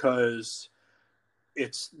 just because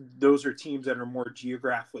those are teams that are more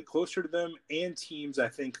geographically closer to them, and teams I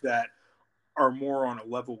think that are more on a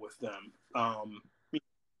level with them.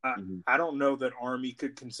 I don't know that Army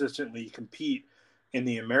could consistently compete in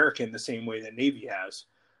the American the same way that Navy has.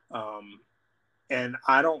 And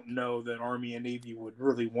I don't know that Army and Navy would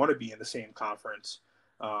really want to be in the same conference.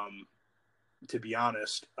 To be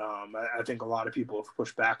honest, I think a lot of people have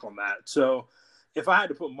pushed back on that. So if I had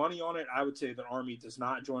to put money on it, I would say that Army does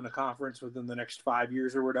not join a conference within the next 5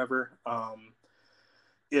 years or whatever.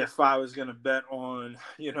 If I was going to bet on,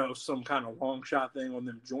 some kind of long shot thing on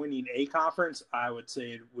them joining a conference, I would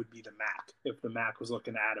say it would be the MAC, if the MAC was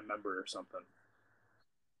looking to add a member or something.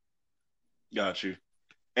 Got you.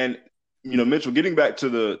 And, Mitchell, getting back to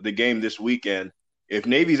the game this weekend, if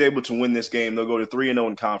Navy's able to win this game, they'll go to 3-0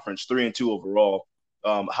 in conference, 3-2 overall.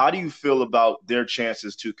 How do you feel about their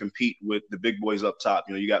chances to compete with the big boys up top?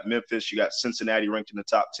 You got Memphis, you got Cincinnati ranked in the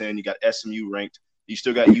top 10, you got SMU ranked, you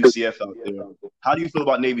still got UCF out there. How do you feel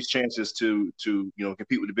about Navy's chances to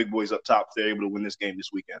compete with the big boys up top if they're able to win this game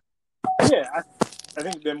this weekend? Yeah, I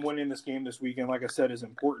think them winning this game this weekend, like I said, is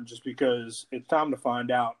important, just because it's time to find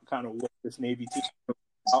out kind of what this Navy team is about.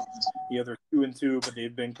 They're 2-2, but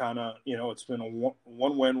they've been kind of, it's been a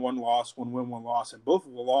one win, one loss, one win, one loss, and both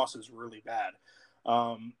of the losses really bad.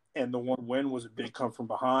 And the one win was a big come from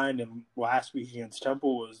behind, and last week against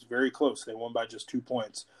Temple was very close. They won by just 2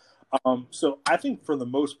 points. So I think for the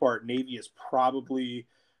most part, Navy is probably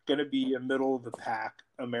going to be a middle of the pack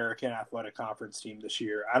American Athletic Conference team this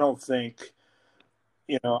year. I don't think,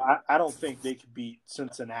 I don't think they could beat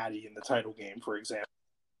Cincinnati in the title game, for example.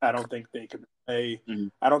 I don't think they could play.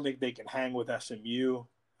 I don't think they can hang with SMU.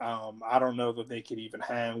 I don't know that they could even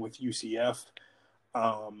hang with UCF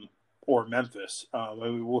or Memphis.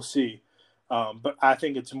 We'll see. But I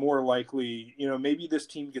think it's more likely, maybe this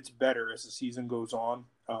team gets better as the season goes on.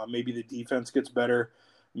 Maybe the defense gets better.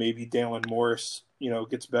 Maybe Dalen Morris,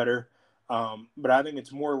 gets better. But I think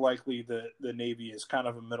it's more likely that the Navy is kind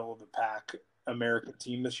of a middle of the pack American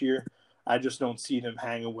team this year. I just don't see them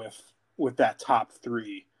hanging with that top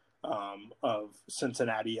three of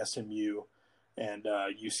Cincinnati, SMU, and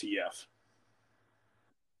UCF.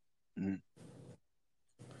 Mm-hmm.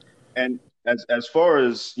 And as far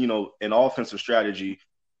as, an offensive strategy,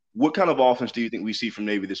 what kind of offense do you think we see from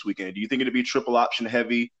Navy this weekend? Do you think it'll be triple option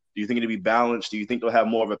heavy? Do you think it'll be balanced? Do you think they'll have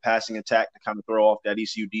more of a passing attack to kind of throw off that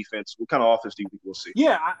ECU defense? What kind of offense do you think we'll see?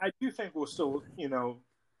 Yeah, I do think we'll still,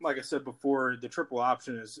 like I said before, the triple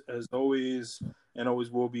option is always and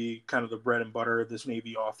always will be kind of the bread and butter of this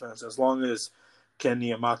Navy offense, as long as Ken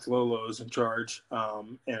Niumatalolo is in charge,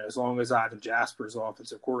 and as long as Ivan Jasper is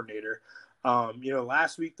offensive coordinator.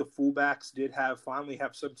 Last week the fullbacks did finally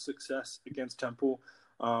have some success against Temple.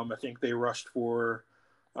 I think they rushed for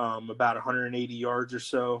about 180 yards or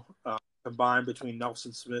so combined between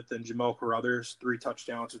Nelson Smith and Jamel Carruthers, 3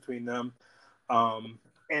 touchdowns between them.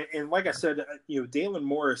 And like I said, Dalen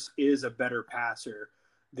Morris is a better passer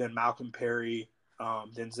than Malcolm Perry,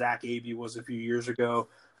 than Zach Abey was a few years ago.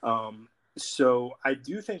 So I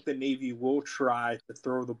do think the Navy will try to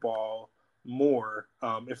throw the ball more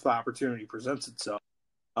if the opportunity presents itself.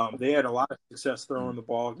 They had a lot of success throwing the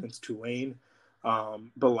ball against Tulane.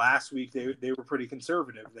 But last week they were pretty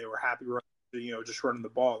conservative. They were happy, just running the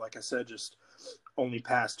ball. Like I said, just only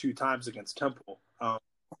passed 2 times against Temple.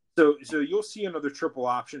 So you'll see another triple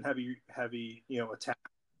option heavy attack.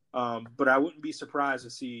 But I wouldn't be surprised to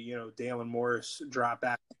see Dalen Morris drop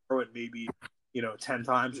back and throw it maybe 10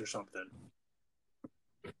 times or something.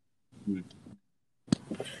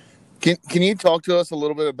 Can you talk to us a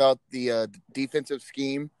little bit about the defensive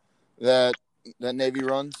scheme that Navy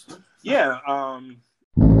runs? Yeah.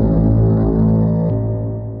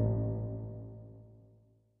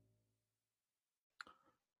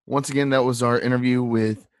 Once again, that was our interview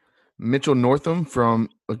with Mitchell Northam from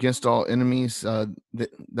Against All Enemies.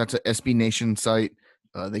 That's a SB Nation site.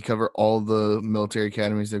 They cover all the military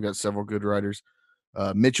academies. They've got several good writers.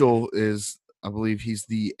 Mitchell is, I believe he's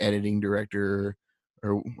the editing director,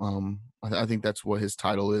 or I think that's what his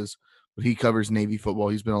title is. but he covers Navy football.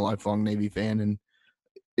 He's been a lifelong Navy fan, and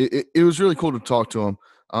it was really cool to talk to him.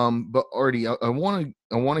 But Artie, I want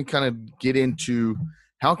to kind of get into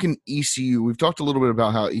how can ECU. We've talked a little bit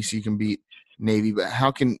about how ECU can beat Navy, but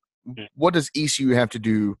what does ECU have to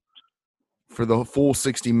do for the full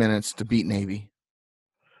 60 minutes to beat Navy?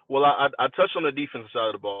 Well, I touched on the defensive side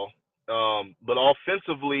of the ball, but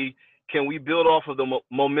offensively, can we build off of the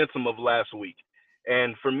momentum of last week?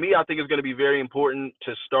 And for me, I think it's going to be very important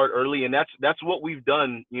to start early, and that's what we've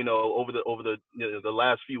done, over the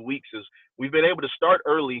last few weeks. Is we've been able to start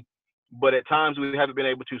early, but at times we haven't been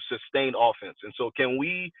able to sustain offense. And so, can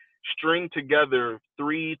we string together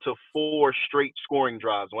 3 to 4 straight scoring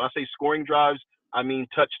drives? When I say scoring drives, I mean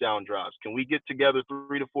touchdown drives. Can we get together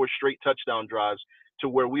 3 to 4 straight touchdown drives to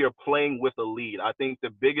where we are playing with a lead? I think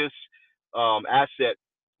the biggest asset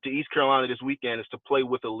to East Carolina this weekend is to play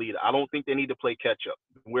with a lead. I don't think they need to play catch up.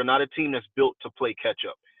 We're not a team that's built to play catch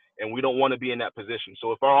up, and we don't want to be in that position.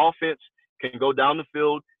 So if our offense can go down the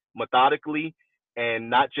field methodically and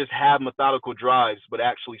not just have methodical drives, but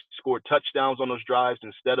actually score touchdowns on those drives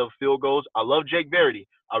instead of field goals. I love Jake Verity.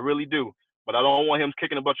 I really do. But I don't want him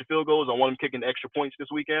kicking a bunch of field goals. I want him kicking extra points this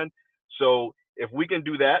weekend. So if we can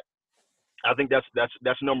do that, I think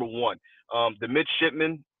that's number one. The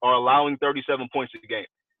midshipmen are allowing 37 points a game,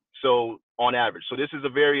 so on average. So this is a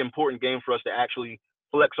very important game for us to actually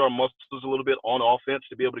flex our muscles a little bit on offense,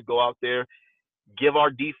 to be able to go out there, give our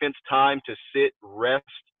defense time to sit, rest,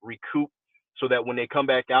 recoup, so that when they come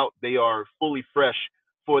back out, they are fully fresh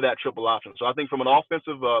for that triple option. So I think from an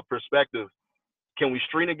offensive perspective, can we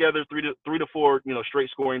string together three to four, straight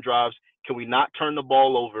scoring drives? Can we not turn the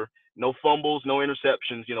ball over? No fumbles, no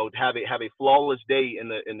interceptions. Have a flawless day in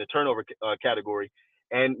the turnover category.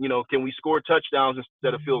 And can we score touchdowns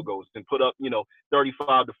instead of field goals and put up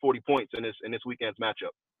 35 to 40 points in this weekend's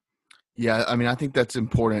matchup? Yeah, I mean, I think that's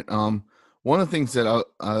important. One of the things that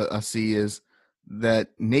I see is that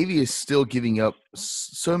Navy is still giving up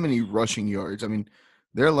so many rushing yards. I mean,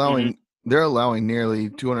 they're allowing nearly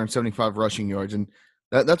 275 rushing yards, and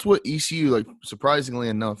that's what ECU, like, surprisingly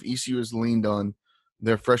enough, ECU has leaned on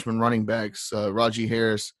their freshman running backs, Raji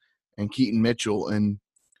Harris and Keaton Mitchell, and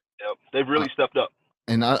they've really stepped up.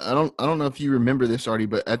 And I don't know if you remember this, Artie,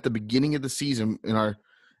 but at the beginning of the season in our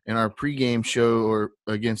pregame show or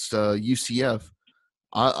against UCF,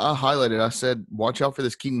 I highlighted. I said, watch out for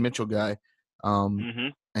this Keaton Mitchell guy.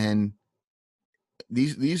 And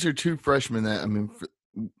these are two freshmen that, I mean,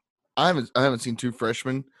 I haven't seen two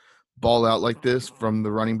freshmen ball out like this from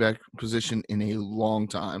the running back position in a long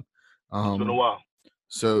time. It's been a while.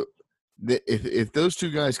 So if those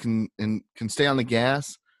two guys can stay on the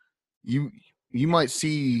gas, you might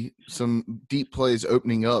see some deep plays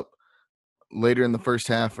opening up later in the first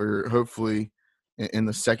half, or hopefully in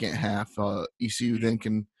the second half. ECU then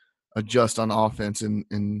can adjust on offense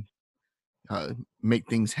and make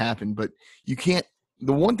things happen. But you can't.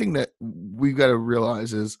 The one thing that we've got to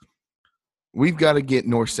realize is we've got to get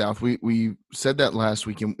north-south. We said that last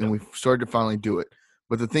week, and we started to finally do it.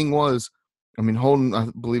 But the thing was, I mean, Holden, I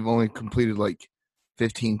believe, only completed like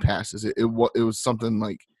 15 passes. It was something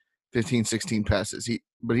like 15, 16 passes.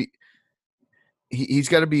 He's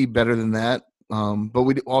got to be better than that. But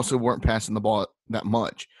we also weren't passing the ball that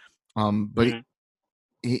much. But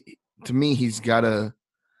to me, he's got to.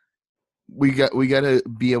 We got to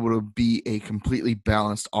be able to be a completely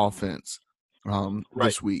balanced offense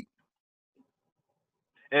this week.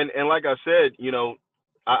 And like I said,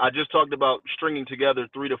 I just talked about stringing together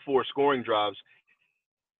 3 to 4 scoring drives,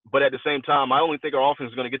 but at the same time, I only think our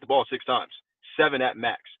offense is going to get the ball 6 times, 7 at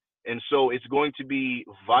max. And so it's going to be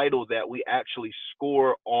vital that we actually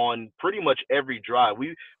score on pretty much every drive.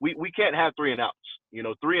 We can't have 3 and outs.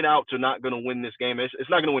 3 and outs are not going to win this game. It's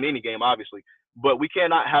not going to win any game, obviously, but we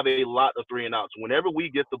cannot have a lot of 3 and outs. Whenever we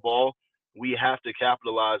get the ball, we have to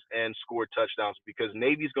capitalize and score touchdowns, because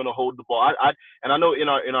Navy's going to hold the ball. I know in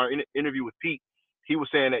our interview with Pete, he was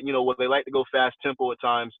saying that they like to go fast tempo at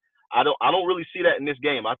times. I don't really see that in this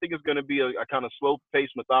game. I think it's going to be a kind of slow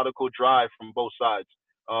paced, methodical drive from both sides.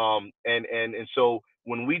 And so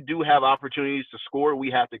when we do have opportunities to score, we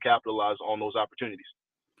have to capitalize on those opportunities.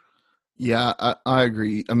 Yeah, I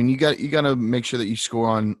agree. I mean, you got to make sure that you score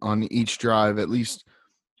on each drive. At least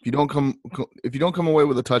if you don't come away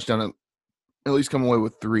with a touchdown, at least come away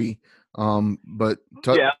with 3. But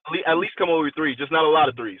at least come away with 3, just not a lot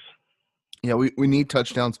of 3s. Yeah, we need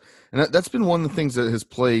touchdowns, and that's been one of the things that has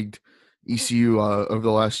plagued ECU over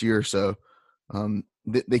the last year or so.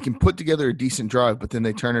 They can put together a decent drive, but then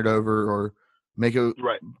they turn it over or make a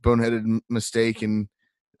boneheaded mistake and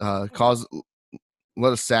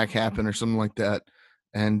let a sack happen or something like that,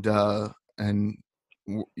 and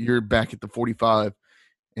you're back at the 45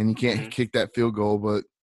 and you can't Mm-hmm. kick that field goal, but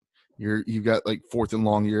you've got like 4th and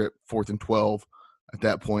long, you're at 4th and 12 at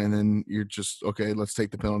that point, and then you're just, okay, let's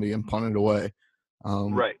take the penalty and punt it away.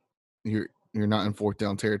 Right. You're not in 4th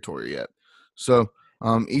down territory yet. So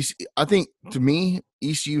I think, to me,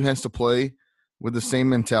 ECU has to play with the same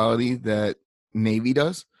mentality that Navy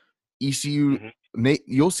does. ECU,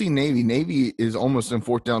 you'll see Navy. Navy is almost in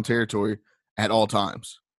 4th down territory at all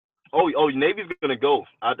times. Oh, Navy's gonna go.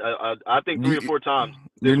 I think 3 or 4 times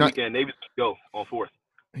this weekend. Navy's gonna go on 4th.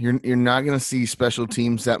 You're not going to see special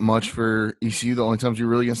teams that much for ECU. The only times you're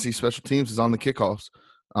really going to see special teams is on the kickoffs.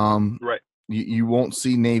 Right. You won't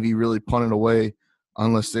see Navy really punt it away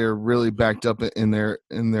unless they're really backed up in their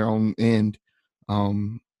own end.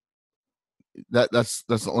 That's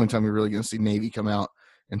the only time you're really going to see Navy come out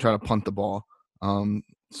and try to punt the ball.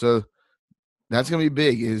 So that's going to be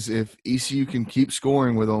big. Is if ECU can keep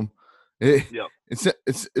scoring with them.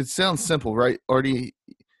 It sounds simple, right? Already,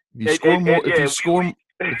 if you score more,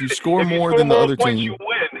 if you score more than the other points, team, you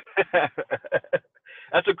win.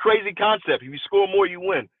 That's a crazy concept. If you score more, you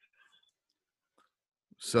win.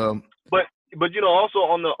 So, but also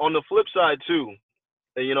on the flip side too,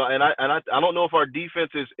 and I don't know if our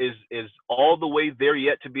defense is all the way there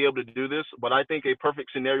yet to be able to do this, but I think a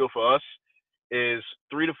perfect scenario for us is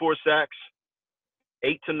 3 to 4 sacks,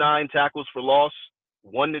 8 to 9 tackles for loss,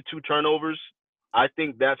 1 to 2 turnovers. I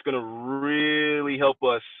think that's going to really help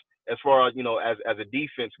us as far as, as a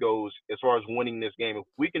defense goes, as far as winning this game. If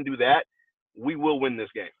we can do that, we will win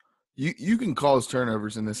this game. You can cause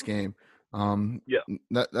turnovers in this game.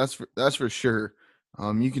 That's for sure.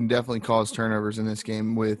 You can definitely cause turnovers in this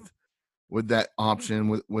game with that option,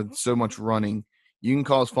 with so much running. You can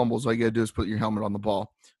cause fumbles. All you got to do is put your helmet on the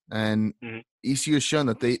ball. And ECU has shown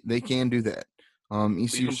that they can do that.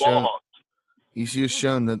 ECU has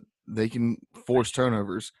shown that they can force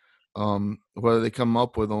turnovers. Whether they come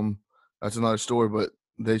up with them, that's another story. But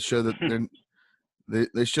they show that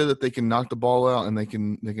they show that they can knock the ball out, and they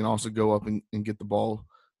can also go up and get the ball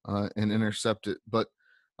and intercept it. But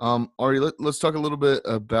Ari, let's talk a little bit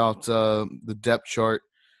about the depth chart.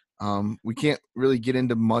 We can't really get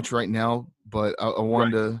into much right now, but I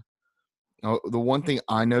wanted to. The one thing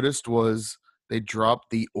I noticed was they dropped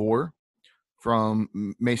the "or"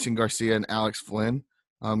 from Mason Garcia and Alex Flynn.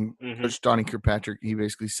 Coach Donnie Kirkpatrick, he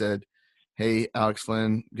basically said, hey, Alex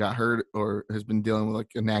Flynn got hurt or has been dealing with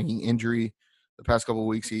like a nagging injury. The past couple of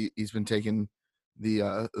weeks, he's been taking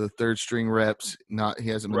the 3rd string reps. He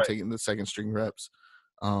hasn't been taking the 2nd string reps,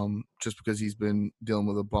 just because he's been dealing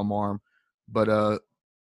with a bum arm. But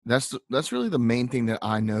that's really the main thing that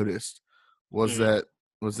I noticed was that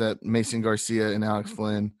Mason Garcia and Alex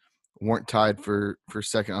Flynn weren't tied for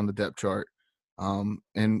 2nd on the depth chart.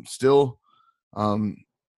 And still,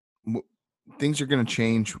 things are going to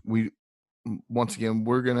change. We're not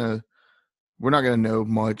going to know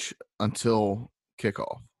much until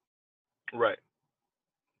kickoff. Right.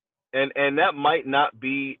 And that might not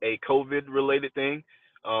be a COVID related thing.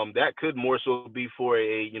 That could more so be for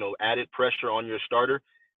a, added pressure on your starter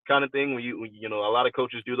kind of thing. When a lot of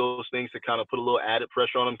coaches do those things to kind of put a little added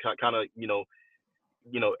pressure on them, kind of,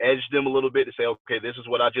 edge them a little bit to say, okay, this is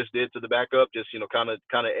what I just did to the backup. Just, kind of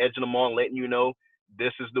edging them on, letting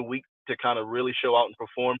this is the week to kind of really show out and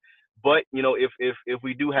perform. But, if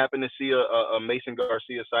we do happen to see a Mason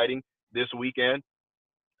Garcia sighting this weekend,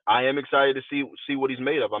 I am excited to see what he's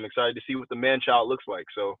made of. I'm excited to see what the man-child looks like.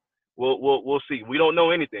 So we'll see. We don't know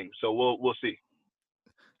anything, so we'll see.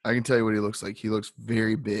 I can tell you what he looks like. He looks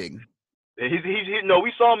very big.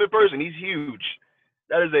 We saw him in person. He's huge.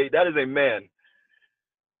 That is a man.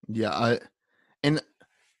 Yeah,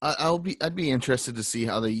 I'd be interested to see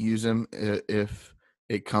how they use him if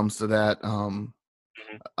it comes to that.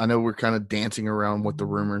 I know we're kind of dancing around what the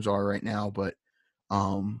rumors are right now, but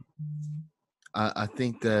I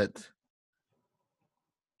think that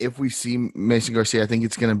if we see Mason Garcia, I think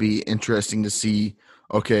it's going to be interesting to see,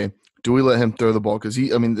 okay, do we let him throw the ball? Because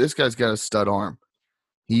this guy's got a stud arm.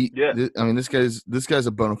 This guy's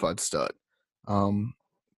a bona fide stud.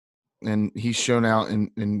 And he's shown out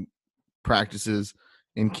in practices,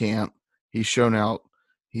 in camp. He's shown out.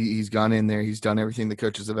 He's gone in there. He's done everything the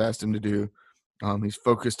coaches have asked him to do. He's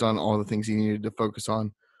focused on all the things he needed to focus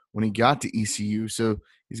on when he got to ECU. So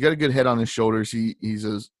he's got a good head on his shoulders. He's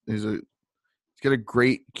got a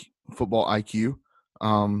great football IQ.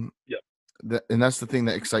 And that's the thing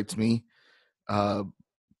that excites me. So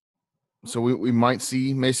we might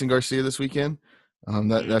see Mason Garcia this weekend.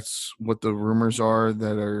 That's what the rumors are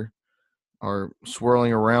that are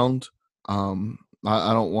swirling around. I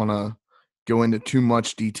don't want to go into too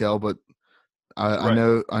much detail, but I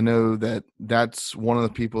know that that's one of the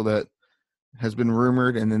people that has been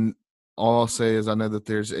rumored, and then all I'll say is I know that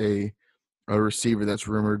there's a receiver that's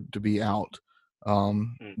rumored to be out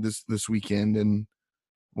this weekend, and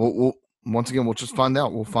we'll once again we'll just find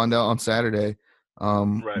out. We'll find out on Saturday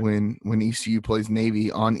when ECU plays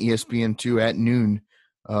Navy on ESPN2 at noon,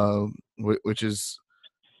 which is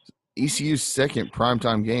ECU's second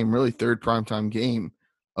primetime game, really third primetime game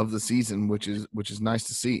of the season, which is nice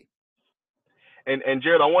to see. And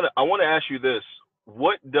Jared, I want to ask you this: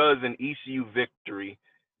 what does an ECU victory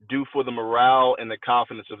do for the morale and the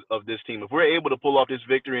confidence of this team? If we're able to pull off this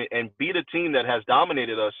victory and beat a team that has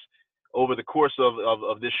dominated us over the course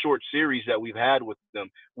of this short series that we've had with them,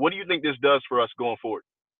 what do you think this does for us going forward?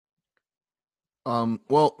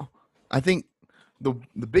 Well, I think the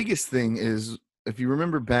biggest thing is, if you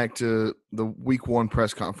remember back to the week 1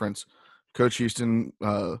 press conference, Coach Houston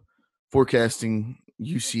forecasting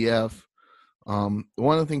UCF. One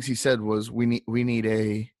of the things he said was we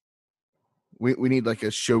need like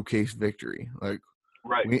a showcase victory. Like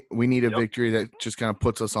we need a victory that just kind of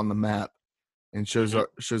puts us on the map and shows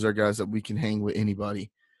our guys that we can hang with anybody.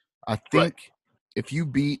 I think if you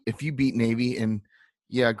beat Navy, and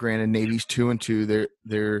yeah, granted Navy's 2-2,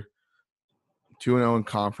 they're 2-0 in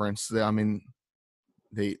conference.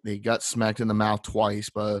 They got smacked in the mouth twice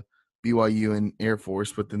by BYU and Air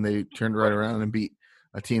Force, but then they turned right around and beat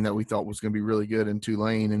a team that we thought was going to be really good in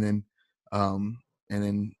Tulane, and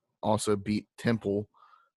then also beat Temple.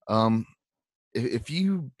 If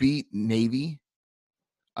you beat Navy,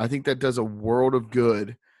 I think that does a world of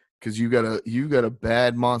good, because you got a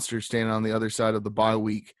bad monster standing on the other side of the bye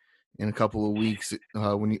week in a couple of weeks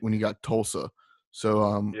when you got Tulsa.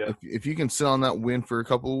 So if you can sit on that win for a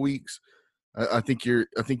couple of weeks, I think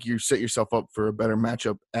you set yourself up for a better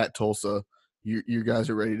matchup at Tulsa. You guys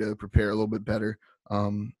are ready to prepare a little bit better.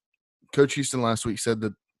 Coach Houston last week said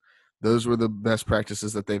that those were the best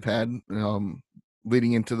practices that they've had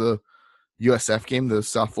leading into the USF game, the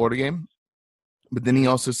South Florida game. But then he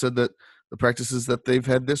also said that the practices that they've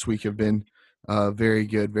had this week have been very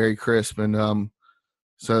good, very crisp. And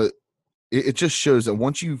so it just shows that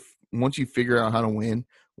once you figure out how to win,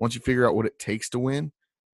 once you figure out what it takes to win,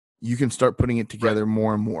 you can start putting it together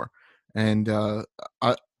more and more. And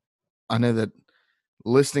I know that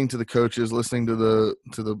listening to the coaches, listening to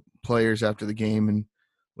the players after the game, and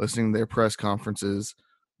listening to their press conferences,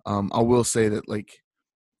 I will say that, like,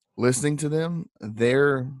 listening to them,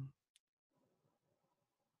 they're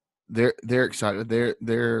excited.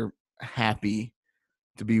 They're happy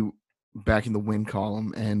to be back in the win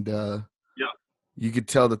column, and you could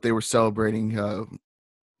tell that they were celebrating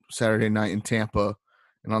Saturday night in Tampa,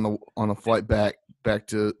 and on the flight back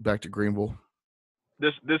to Greenville.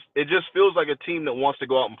 This it just feels like a team that wants to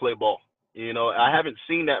go out and play ball. You know, I haven't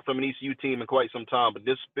seen that from an ECU team in quite some time, but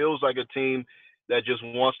this feels like a team that just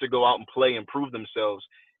wants to go out and play and prove themselves.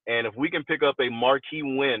 And if we can pick up a marquee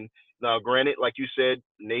win, now granted, like you said,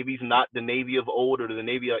 Navy's not the Navy of old or the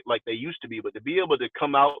Navy like they used to be, but to be able to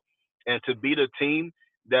come out and to beat a team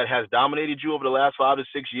that has dominated you over the last 5 to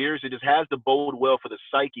 6 years, it just has to bode well for the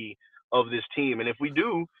psyche of this team. And if we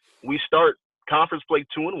do, we start conference play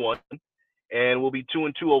 2-1, and we'll be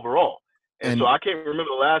 2-2 overall. And so I can't remember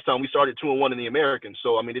the last time we started 2-1 in the American.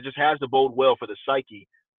 So, I mean, it just has to bode well for the psyche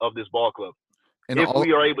of this ball club if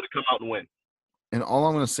we are able to come out and win. And all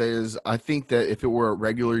I'm going to say is, I think that if it were a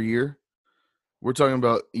regular year, we're talking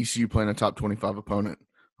about ECU playing a top 25 opponent.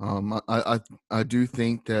 I do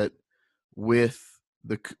think that with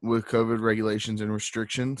COVID regulations and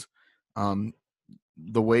restrictions,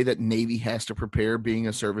 the way that Navy has to prepare being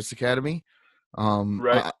a service academy,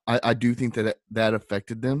 I do think that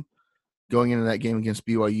affected them going into that game against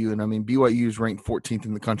BYU. And I mean, BYU is ranked 14th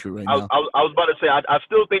in the country right now. I was about to say, I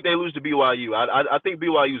still think they lose to BYU. I think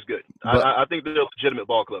BYU is good. I think they're a legitimate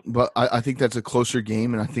ball club. But I think that's a closer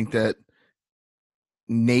game, and I think that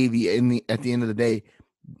Navy, at the end of the day,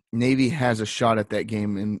 Navy has a shot at that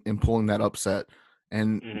game in pulling that upset.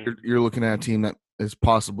 And you're looking at a team that is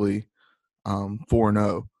possibly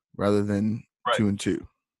 4-0 rather than 2-2.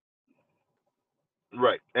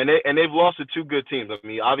 Right, and they've lost to two good teams. I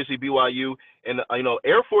mean, obviously BYU, and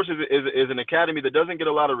Air Force is an academy that doesn't get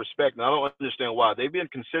a lot of respect, and I don't understand why. They've been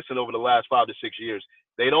consistent over the last 5 to 6 years.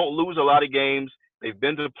 They don't lose a lot of games. They've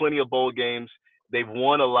been to plenty of bowl games. They've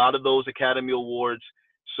won a lot of those academy awards.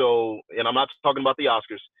 So, and I'm not talking about the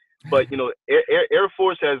Oscars, but Air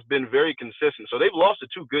Force has been very consistent. So they've lost to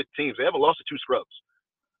two good teams. They haven't lost to two scrubs.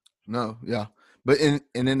 No, yeah, but and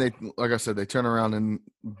then they, like I said, they turn around and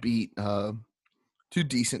beat two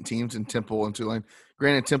decent teams in Temple and Tulane.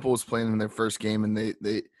 Granted, Temple was playing in their first game, and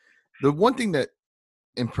they the one thing that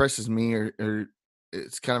impresses me, or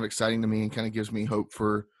it's kind of exciting to me and kind of gives me hope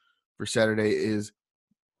for Saturday is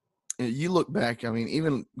you look back. I mean,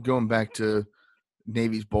 even going back to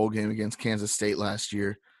Navy's bowl game against Kansas State last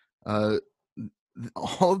year, all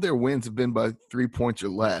of their wins have been by 3 points or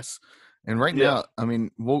less. And right now, I mean,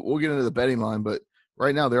 we'll get into the betting line, but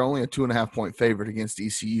right now they're only a 2.5 point favorite against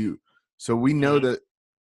ECU. So we know that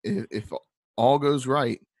if all goes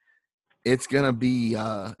right, it's gonna be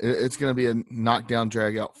a knockdown,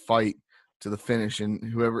 drag out fight to the finish, and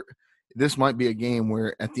this might be a game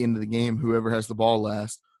where at the end of the game, whoever has the ball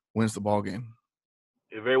last wins the ball game.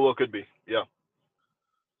 It very well could be. Yeah.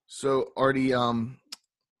 So, Artie,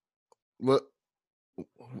 look,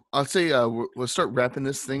 I'll say let's start wrapping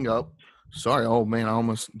this thing up. Sorry, oh man,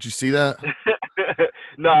 did you see that?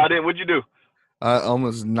 No, I didn't. What'd you do? I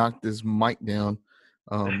almost knocked this mic down.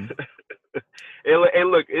 Hey,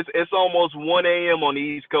 look, it's almost 1 a.m. on the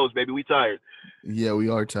East Coast, baby. We tired. Yeah, we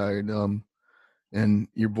are tired. And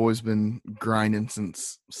your boy's been grinding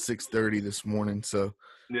since 6:30 this morning. So,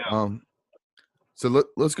 yeah. So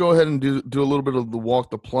let's go ahead and do a little bit of the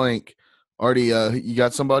walk the plank. Artie, you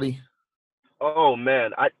got somebody? Oh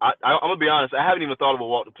man, I'm gonna be honest. I haven't even thought of a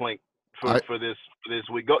walk the plank for this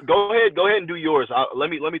week. Go ahead and do yours. Let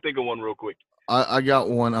me think of one real quick. I got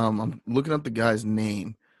one. I'm looking up the guy's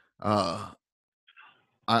name. I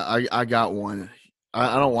got one.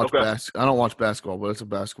 I don't watch I don't watch basketball, but it's a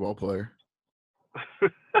basketball player.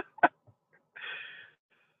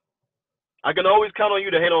 I can always count on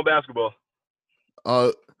you to hate on basketball.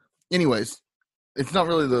 Anyways, it's not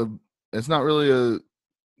really a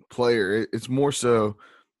player. It's more so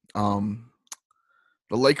the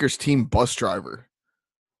Lakers team bus driver.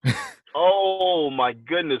 Oh my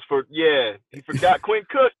goodness! He forgot Quinn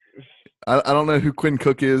Cook. I don't know who Quinn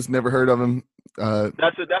Cook is. Never heard of him.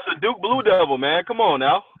 That's a Duke Blue Devil, man. Come on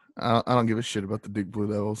now. I don't give a shit about the Duke Blue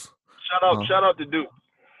Devils. Shout out to Duke.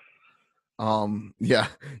 Yeah,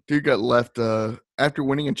 Duke got left after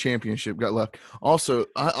winning a championship. Got left. Also,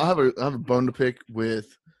 I have a bone to pick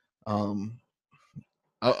with.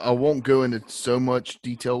 I won't go into so much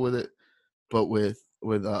detail with it, but with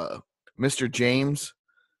Mr. James,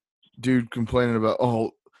 dude complaining about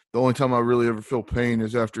the only time I really ever feel pain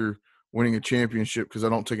is after winning a championship because I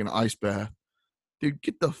don't take an ice bath. Dude,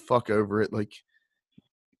 get the fuck over it. Like,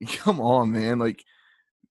 come on, man. Like,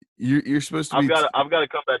 you're supposed to be. I've got to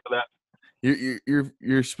come back to that.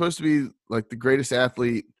 You're supposed to be like the greatest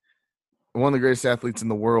athlete, one of the greatest athletes in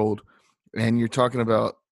the world, and you're talking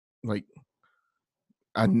about like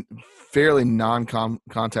a fairly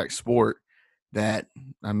non-contact sport. That,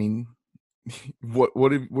 I mean, what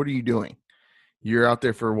are you doing? You're out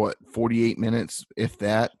there for what, 48 minutes, if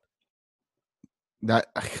that.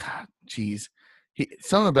 Jeez,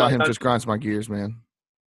 something about him just grinds my gears, man.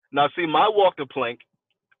 Now, see, my walk the plank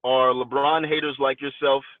are LeBron haters like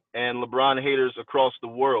yourself and LeBron haters across the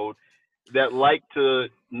world that like to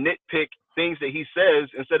nitpick things that he says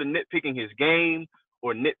instead of nitpicking his game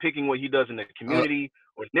or nitpicking what he does in the community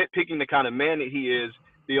or nitpicking the kind of man that he is.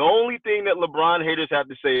 The only thing that LeBron haters have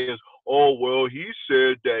to say is, oh, well, he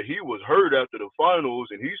said that he was hurt after the finals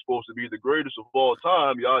and he's supposed to be the greatest of all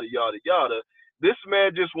time, yada, yada, yada. This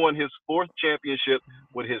man just won his 4th championship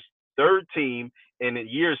with his 3rd team in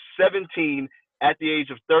year 17 at the age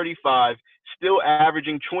of 35, still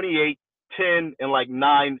averaging 28, 10, and like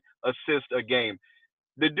 9 assists a game.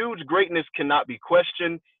 The dude's greatness cannot be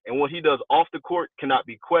questioned, and what he does off the court cannot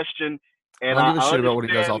be questioned. And I don't give a shit about what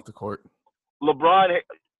he does off the court. LeBron,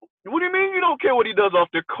 what do you mean you don't care what he does off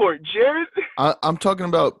the court, Jared? I'm talking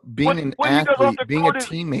about being an athlete, being a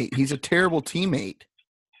teammate. He's a terrible teammate.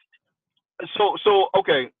 So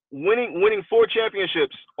okay, winning 4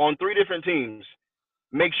 championships on 3 different teams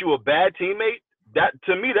makes you a bad teammate. That,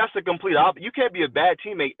 to me, that's the complete opposite. You can't be a bad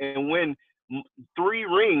teammate and win 3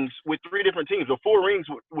 rings with 3 different teams or 4 rings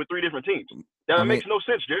with 3 different teams. That makes no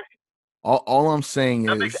sense, Jerry. All I'm saying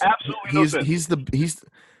that is makes absolutely no sense.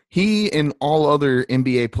 He and all other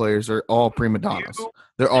NBA players are all prima donnas.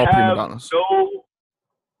 They're all prima donnas. No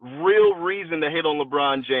real reason to hate on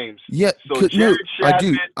LeBron James. Yeah, so Jared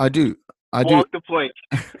I do. Walk the plank.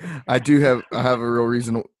 I have a real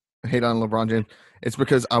reason to hate on LeBron James. It's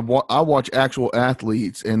because I watch actual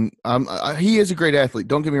athletes, and he is a great athlete.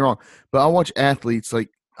 Don't get me wrong, but I watch athletes like.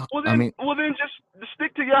 Well, then just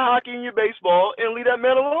stick to your hockey and your baseball and leave that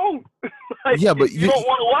man alone. Yeah, but you don't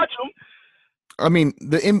want to watch him. I mean,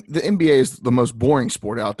 the NBA is the most boring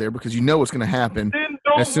sport out there because you know what's going to happen. Then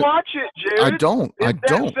don't watch it, Jared. I don't.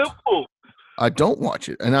 Simple. I don't watch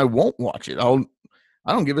it, and I won't watch it. I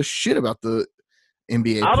don't give a shit about the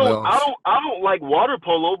NBA I playoffs. don't like water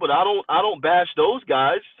polo, but I don't bash those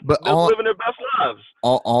guys. But They're living their best lives.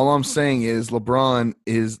 All I'm saying is LeBron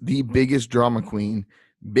is the biggest drama queen,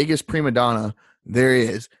 biggest prima donna there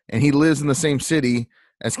is, and he lives in the same city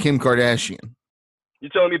as Kim Kardashian. You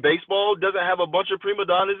telling me baseball doesn't have a bunch of prima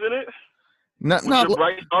donnas in it? Not your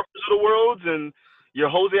Bryce Harpers of the world and your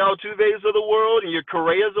Jose Altuve's of the world and your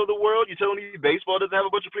Correas of the world. You telling me baseball doesn't have a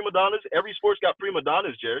bunch of prima donnas? Every sport's got prima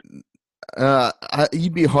donnas, Jared.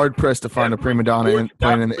 You'd be hard pressed to find a prima donna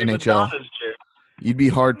playing in the NHL. You'd be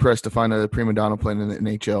hard pressed to find a prima donna playing in the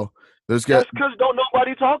NHL. Those guys. That's because don't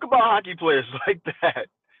nobody talk about hockey players like that.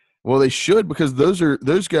 Well, they should, because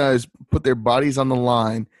those guys put their bodies on the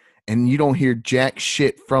line, and you don't hear jack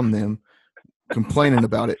shit from them complaining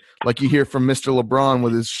about it, like you hear from Mr. LeBron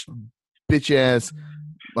with his bitch ass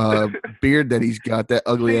beard that he's got, that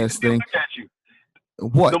ugly ass thing. Look at you.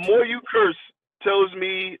 What? The more you curse tells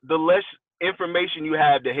me the less information you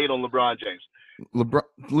have to hate on LeBron James. LeBron,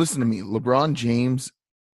 listen to me. LeBron James,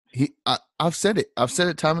 I've said it. I've said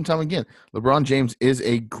it time and time again. LeBron James is he's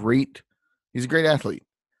a great athlete.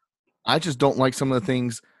 I just don't like some of the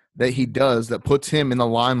things that he does that puts him in the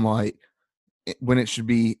limelight when it should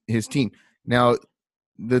be his team. Now,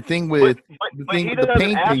 the thing with but he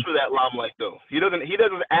doesn't ask for that limelight, though. He doesn't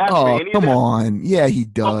ask oh, for any come of that. on. Yeah, he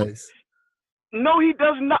does. No, he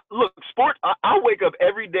does not. Look, sports, I wake up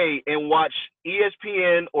every day and watch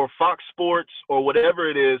ESPN or Fox Sports or whatever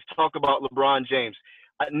it is talk about LeBron James.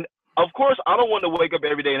 Of course, I don't want to wake up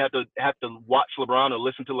every day and have to watch LeBron or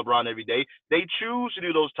listen to LeBron every day. They choose to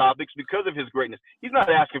do those topics because of his greatness. He's not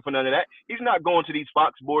asking for none of that. He's not going to these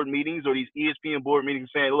Fox board meetings or these ESPN board meetings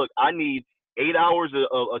saying, look, I need 8 hours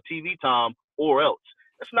of TV time or else.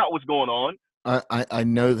 That's not what's going on. I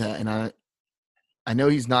know that, and I know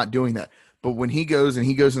he's not doing that. But when he goes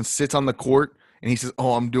and sits on the court and he says,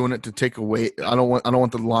 "Oh, I'm doing it to take away. I don't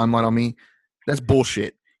want the limelight on me." That's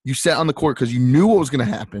bullshit. You sat on the court because you knew what was going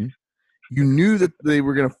to happen. You knew that they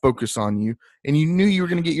were going to focus on you, and you knew you were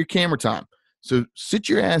going to get your camera time. So sit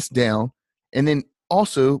your ass down. And then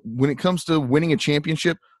also, when it comes to winning a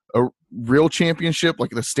championship, a real championship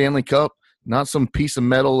like the Stanley Cup, not some piece of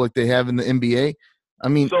metal like they have in the NBA. I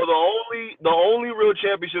mean, so the only real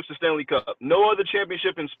championship is the Stanley Cup. No other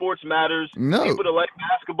championship in sports matters. No. People that like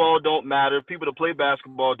basketball don't matter. People that play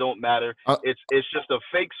basketball don't matter. It's just a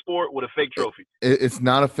fake sport with a fake trophy. It's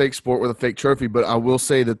not a fake sport with a fake trophy, but I will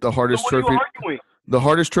say that the hardest so trophy, the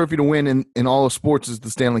hardest trophy to win in all of sports is the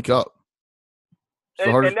Stanley Cup.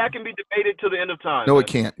 And that can be debated to the end of time. No, it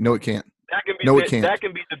can't. No, it can't. That can be no, it can't. That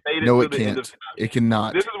can be debated no, to it the can't. end of time. It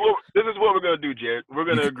cannot. This is what we're gonna do, Jared. We're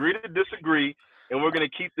gonna agree to disagree, and we're gonna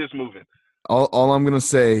keep this moving. All I'm gonna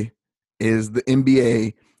say is the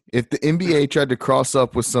NBA. If the NBA tried to cross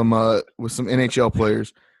up with some NHL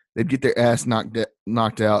players, they'd get their ass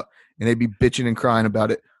knocked out, and they'd be bitching and crying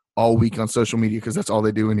about it all week on social media because that's all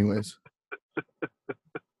they do anyways.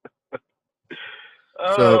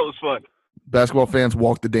 So, that was fun. Basketball fans,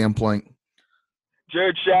 walk the damn plank.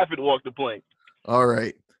 Jared Shafford walked the plank. All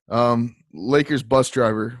right. Lakers bus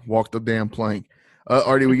driver walked the damn plank.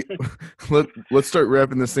 Artie, let's start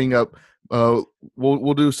wrapping this thing up.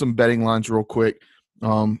 We'll do some betting lines real quick.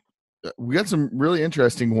 We got some really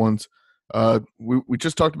interesting ones. We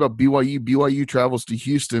just talked about BYU. BYU travels to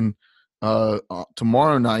Houston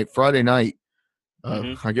tomorrow night, Friday night.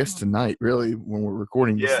 I guess tonight, really, when we're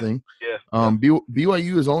recording this thing. Yeah.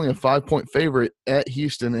 BYU is only a 5-point favorite at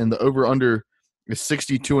Houston, and the over/under is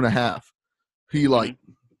 62.5. Who you like?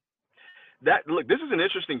 Look, this is an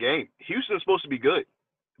interesting game. Houston's supposed to be good,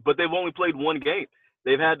 but they've only played one game.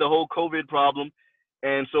 They've had the whole COVID problem,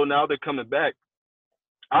 and so now they're coming back.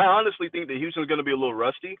 I honestly think that Houston's going to be a little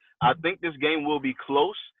rusty. I think this game will be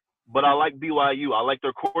close, but I like BYU. I like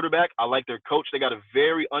their quarterback. I like their coach. They got a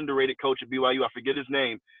very underrated coach at BYU. I forget his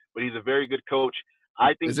name, but he's a very good coach.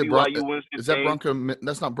 I think BYU wins this game. Is that Bronco?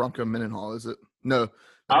 That's not Bronco Mendenhall, is it? No.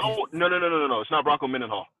 No. It's not Bronco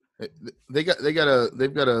Mendenhall. They've got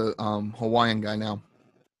a Hawaiian guy now.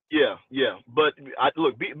 Yeah. But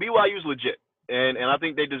look, BYU's legit, and I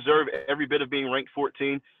think they deserve every bit of being ranked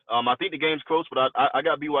 14. I think the game's close, but I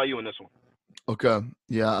got BYU in this one. Okay.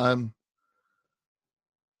 Yeah.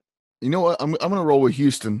 You know what? I'm gonna roll with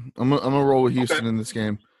Houston. I'm gonna roll with Houston in this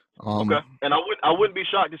game. Okay. And I wouldn't be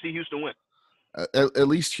shocked to see Houston win. At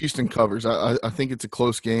least Houston covers. I think it's a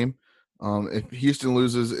close game. If Houston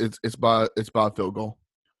loses, it's by a field goal.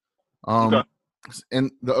 Okay.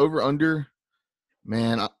 And the over under,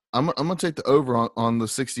 man, I'm gonna take the over on the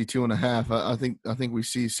 62.5. I think we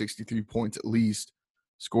see 63 points at least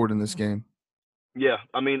scored in this game. Yeah,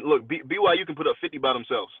 I mean, look, BYU can put up 50 by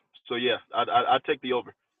themselves. So yeah, I'd take the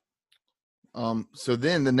over. So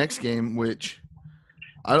then the next game, which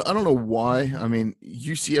I don't know why. I mean,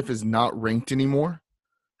 UCF is not ranked anymore,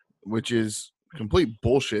 which is complete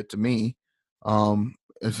bullshit to me.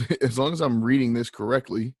 As long as I'm reading this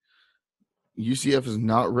correctly, UCF is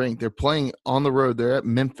not ranked. They're playing on the road. They're at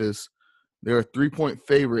Memphis. They're a 3-point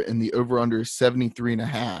favorite, and the over/under is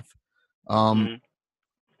 73.5.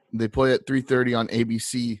 They play at 3:30 on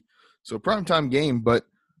ABC, so primetime game. But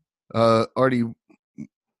Artie,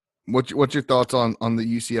 what's your thoughts on the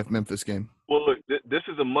UCF Memphis game? Well, look, this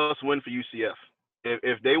is a must-win for UCF.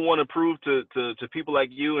 If they want to prove to people like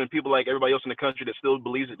you and people like everybody else in the country that still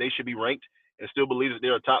believes that they should be ranked and still believes that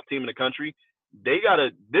they're a top team in the country, they gotta.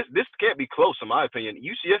 This can't be close, in my opinion.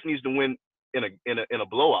 UCF needs to win in a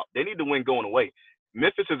blowout. They need to win going away.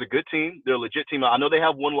 Memphis is a good team. They're a legit team. I know they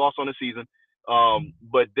have one loss on the season,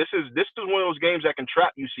 but this is one of those games that can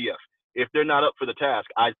trap UCF if they're not up for the task.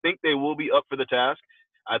 I think they will be up for the task.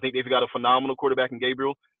 I think they've got a phenomenal quarterback in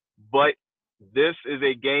Gabriel, but this is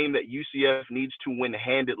a game that UCF needs to win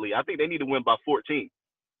handedly. I think they need to win by 14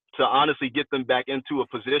 to honestly get them back into a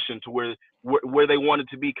position to where they wanted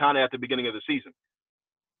to be kind of at the beginning of the season.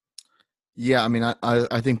 Yeah, I mean,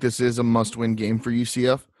 I think this is a must-win game for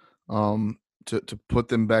UCF to put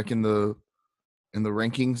them back in the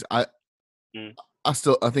rankings. I think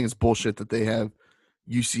it's bullshit that they have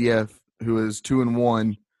UCF, who is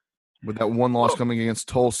 2-1, with that one loss coming against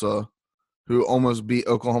Tulsa, who almost beat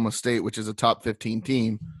Oklahoma State, which is a top 15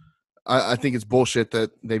 team. I think it's bullshit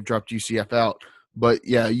that they've dropped UCF out. But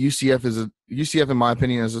yeah, UCF in my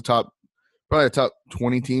opinion is probably a top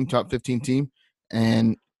 20 team, top 15 team,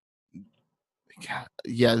 and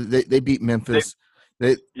yeah, they beat Memphis.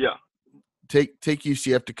 Take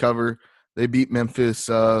UCF to cover. They beat Memphis.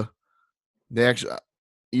 They actually,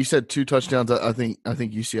 you said 2 touchdowns. I think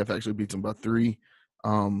UCF actually beats them by 3.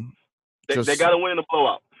 They got to win in a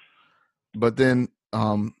blowout. But then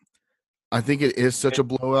I think it is such a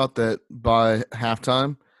blowout that by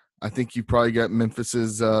halftime, I think you probably got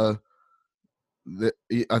Memphis's. I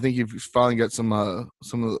think you've finally got some of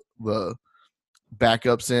the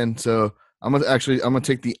backups in. So I'm gonna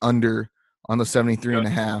take the under on the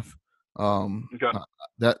 73.5.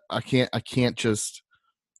 That I can't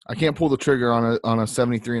pull the trigger on a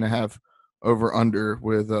 73.5 over under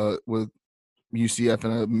with UCF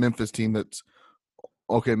and a Memphis team that's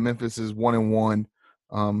okay. Memphis is 1-1,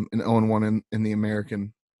 and 0-1 in the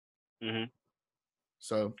American. Mm-hmm.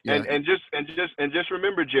 So yeah. and just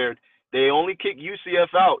remember, Jared, they only kicked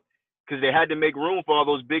UCF out because they had to make room for all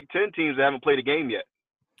those Big Ten teams that haven't played a game yet.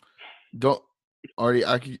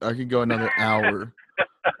 I could go another hour.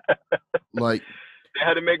 Like, they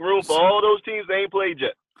had to make room for all those teams they ain't played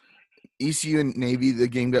yet. ECU and Navy, the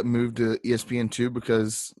game got moved to ESPN2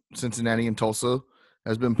 because Cincinnati and Tulsa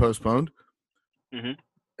has been postponed. Mm-hmm.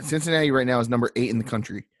 Cincinnati right now is number 8 in the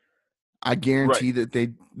country. I guarantee that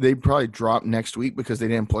they probably drop next week because they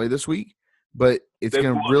didn't play this week. But it's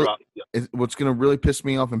going to really what's going to really piss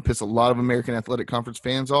me off and piss a lot of American Athletic Conference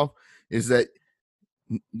fans off is that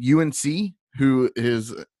UNC, who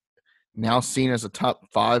is now seen as a top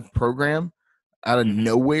 5 program out of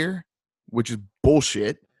nowhere, which is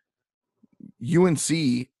bullshit.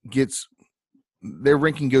 UNC gets their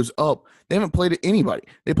ranking goes up. They haven't played anybody.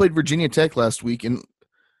 They played Virginia Tech last week, and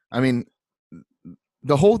I mean,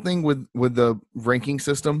 the whole thing with the ranking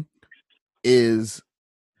system is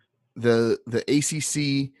the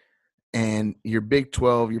ACC and your Big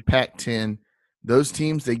 12, your Pac-10. Those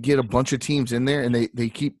teams, they get a bunch of teams in there, and they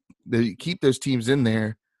keep those teams in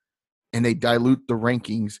there, and they dilute the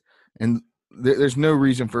rankings. And there's no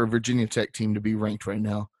reason for a Virginia Tech team to be ranked right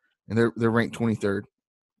now, and they're ranked 23rd.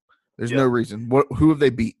 There's no reason. Who have they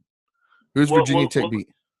beat? Who's Virginia Tech beat?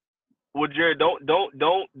 Well, Jared,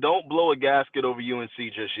 don't blow a gasket over UNC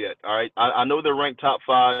just yet. All right, I know they're ranked top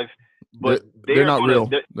 5, but they're not real.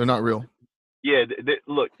 They're not real. Yeah,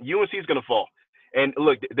 look, UNC is going to fall, and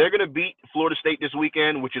look, they're going to beat Florida State this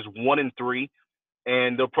weekend, which is 1-3,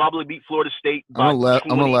 and they'll probably beat Florida State by 20.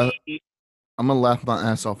 I'm gonna laugh my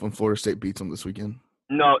ass off when Florida State beats them this weekend.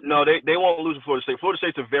 No, they won't lose to Florida State. Florida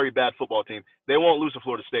State's a very bad football team. They won't lose to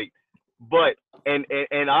Florida State. But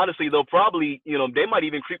and honestly, they'll probably, they might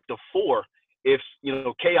even creep to 4 if,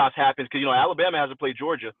 chaos happens, because, Alabama hasn't played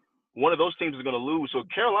Georgia. One of those teams is going to lose. So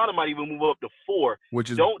Carolina might even move up to 4.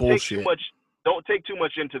 Which is bullshit. Don't take too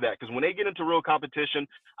much into that, because when they get into real competition,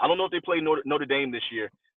 I don't know if they play Notre Dame this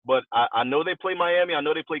year, but I know they play Miami. I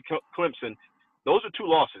know they play Clemson. Those are 2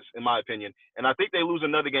 losses, in my opinion. And I think they lose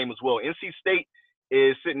another game as well. NC State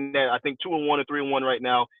is sitting at, I think, 2-1 or 3-1 right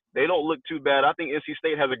now. They don't look too bad. I think NC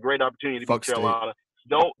State has a great opportunity to beat Carolina.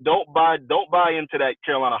 Don't buy into that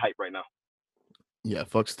Carolina hype right now. Yeah,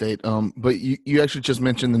 fuck State. But you actually just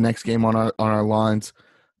mentioned the next game on our lines.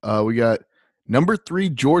 We got number 3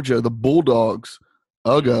 Georgia, the Bulldogs,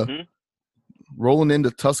 UGA, rolling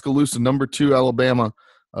into Tuscaloosa, number 2 Alabama.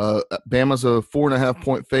 Bama's a 4.5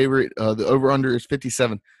 point favorite. The over under is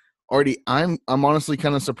 57. Artie, I'm honestly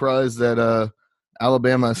kind of surprised that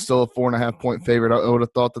Alabama is still a 4.5 point favorite. I would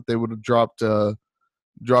have thought that they would have dropped the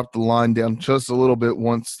line down just a little bit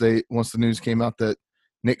once the news came out that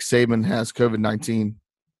Nick Saban has COVID-19.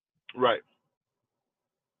 Right.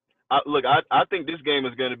 Look, I think this game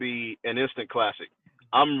is going to be an instant classic.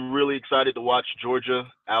 I'm really excited to watch Georgia,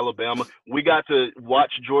 Alabama. We got to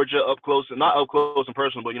watch Georgia up close, not up close and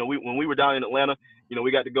personal, but when we were down in Atlanta,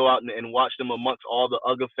 we got to go out and watch them amongst all the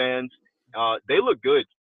UGA fans. They look good.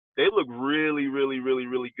 They look really, really, really,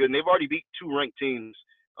 really good, and they've already beat 2 ranked teams.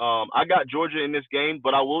 I got Georgia in this game,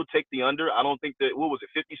 but I will take the under. I don't think that. What was it?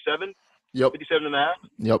 57. Yep. 57.5.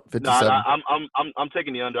 Yep. 57. No, I'm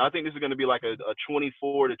taking the under. I think this is going to be like a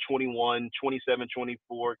 24-21,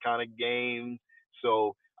 27-24 kind of game.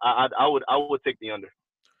 So I would take the under.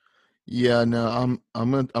 Yeah, no,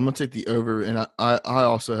 I'm gonna take the over, and I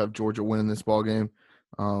also have Georgia winning this ball game.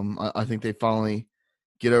 I think they finally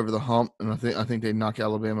get over the hump, and I think they knock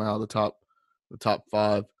Alabama out of the top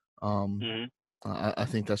 5. I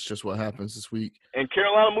think that's just what happens this week. And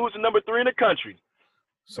Carolina moves to number 3 in the country.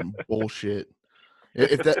 Some bullshit.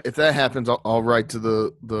 If that happens, I'll write to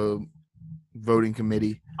the voting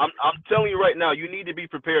committee. I'm telling you right now, you need to be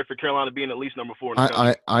prepared for Carolina being at least number 4 in the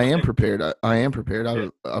country. I am prepared. I am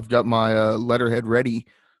prepared. I've got my letterhead ready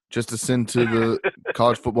just to send to the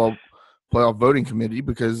college football playoff voting committee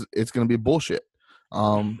because it's going to be bullshit.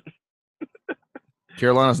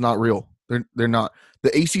 Carolina's not real. They're not. The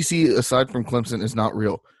ACC, aside from Clemson, is not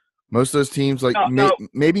real. Most of those teams, like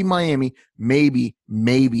maybe Miami, maybe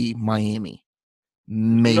Miami,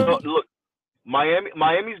 maybe. No, look,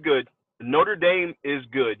 Miami's good. Notre Dame is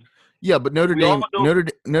good. Yeah, but Notre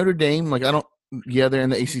Dame, like I don't. Yeah, they're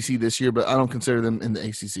in the ACC this year, but I don't consider them in the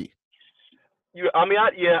ACC.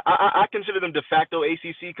 I consider them de facto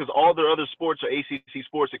ACC because all their other sports are ACC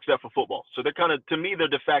sports except for football. So they're kind of, to me, they're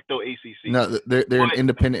de facto ACC. No, they're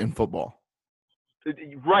independent in football.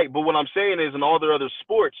 Right, but what I'm saying is, in all their other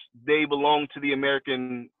sports, they belong to the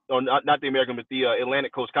American, or not the American, but the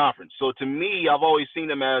Atlantic Coast Conference. So to me, I've always seen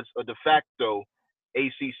them as a de facto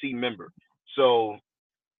ACC member. So,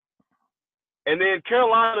 and then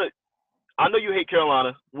Carolina, I know you hate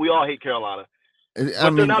Carolina. We all hate Carolina.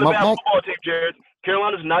 But they're not a bad football team, Jared.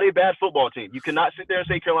 Carolina's not a bad football team. You cannot sit there and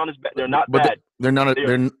say Carolina's bad. They're not bad. They're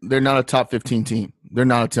not a top 15 team. They're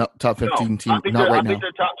not a top 15 team. Not right now. I think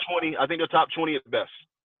they're top 20. I think they're top 20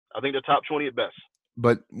 at best.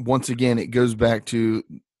 But once again, it goes back to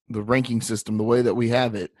the ranking system, the way that we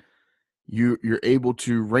have it. You're able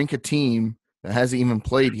to rank a team that hasn't even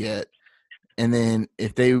played yet, and then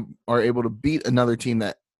if they are able to beat another team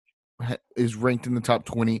that is ranked in the top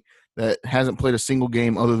 20 that hasn't played a single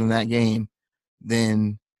game other than that game,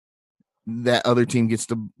 then that other team gets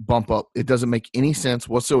to bump up. It doesn't make any sense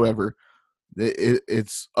whatsoever.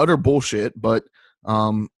 It's utter bullshit, but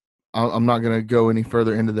I'm not going to go any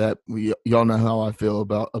further into that. Y'all know how I feel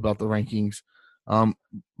about the rankings.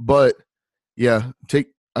 But yeah,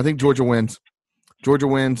 I think Georgia wins. Georgia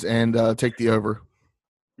wins and take the over.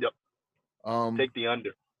 Yep. Take the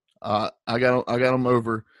under. I got them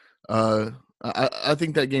over. I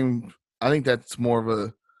think that game. I think that's more of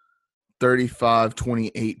a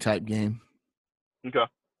 35-28 type game. Okay.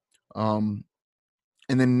 And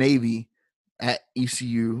then Navy at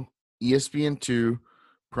ECU, ESPN2,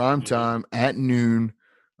 prime time at noon.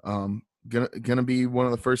 Gonna be one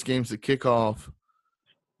of the first games to kick off.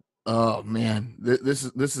 Oh man, this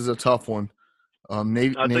is a tough one.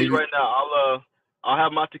 Navy. I'll tell you right now. I'll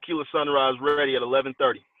have my tequila sunrise ready at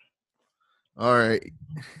 11:30. All right.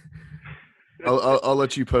 I'll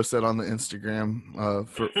let you post that on the Instagram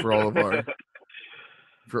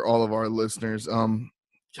for all of our listeners.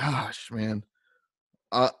 Gosh, man,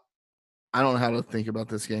 I don't know how to think about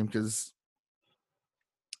this game because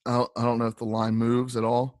I don't know if the line moves at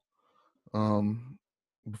all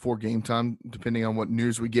before game time, depending on what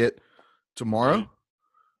news we get tomorrow.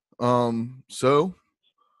 So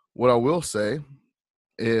what I will say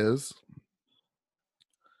is,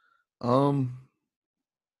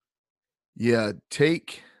 yeah,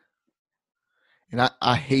 take, and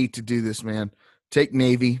I hate to do this, man. Take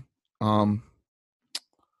Navy, and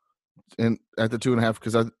at the 2.5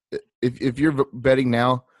 because if you're betting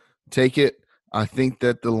now, take it. I think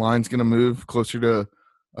that the line's going to move closer to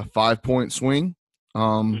a 5-point swing.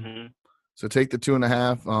 So take the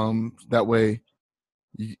 2.5. That way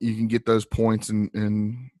you can get those points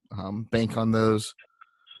and bank on those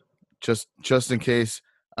just in case.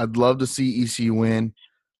 I'd love to see ECU win.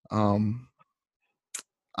 Man,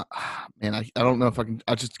 I don't know if I can.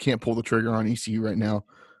 I just can't pull the trigger on ECU right now.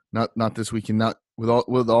 Not this weekend. Not with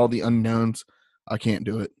all the unknowns. I can't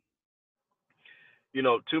do it.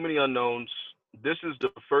 Too many unknowns. This is the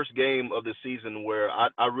first game of the season where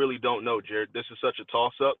I really don't know, Jared. This is such a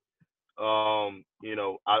toss-up.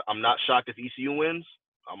 I'm not shocked if ECU wins.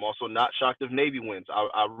 I'm also not shocked if Navy wins.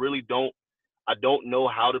 I really don't. I don't know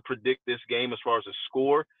how to predict this game as far as the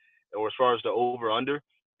score or as far as the over/under.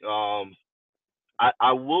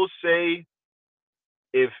 I will say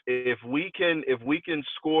if we can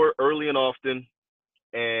score early and often,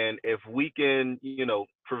 and if we can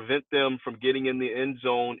prevent them from getting in the end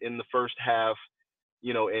zone in the first half,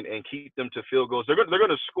 and keep them to field goals, they're going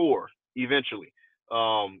to score eventually.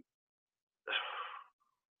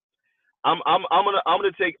 I'm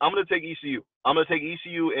gonna take ECU. I'm gonna take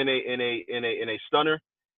ECU in a stunner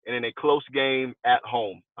and in a close game at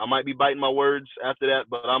home. I might be biting my words after that,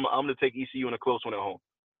 but I'm gonna take ECU in a close one at home.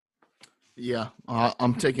 Yeah,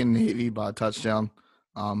 I'm taking Navy by a touchdown,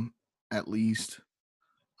 at least.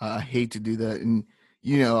 I hate to do that, and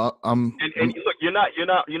I'm. And look, you're not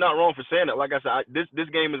wrong for saying that. Like I said, this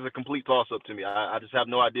game is a complete toss up to me. I just have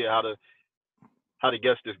no idea how to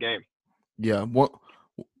guess this game. Yeah.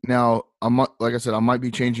 Now, like I said, I might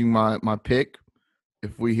be changing my pick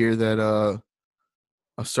if we hear that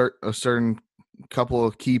a certain couple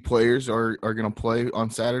of key players are going to play on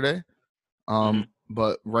Saturday.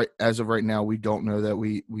 But as of right now, we don't know that.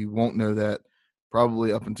 We won't know that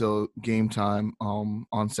probably up until game time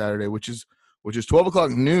on Saturday, which is 12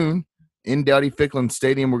 o'clock noon in Dowdy-Ficklen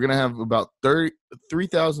Stadium. We're going to have about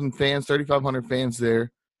 3,000 fans, 3,500 fans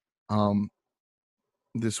there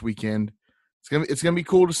this weekend. It's gonna be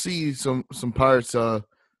cool to see some Pirates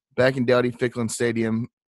back in Dowdy-Ficklen Stadium.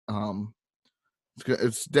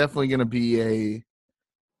 It's definitely gonna be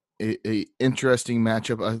a interesting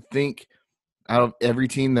matchup. I think out of every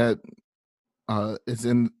team that is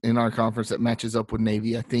in our conference that matches up with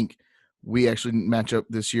Navy, I think we actually match up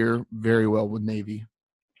this year very well with Navy.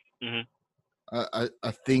 Mm-hmm.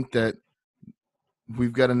 I think that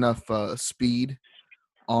we've got enough speed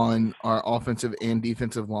on our offensive and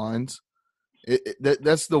defensive lines.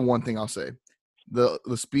 That's the one thing I'll say. The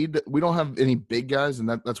speed that we don't have any big guys, and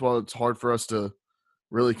that's why it's hard for us to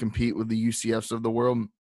really compete with the UCFs of the world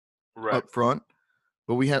up front.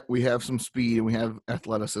 But we have some speed and we have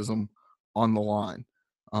athleticism on the line.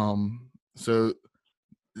 So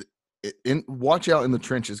watch out in the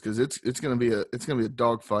trenches because it's gonna be a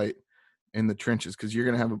dogfight in the trenches because you're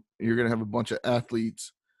gonna have a bunch of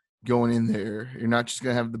athletes going in there. You're not just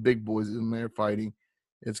gonna have the big boys in there fighting.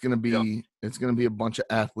 It's gonna be a bunch of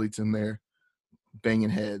athletes in there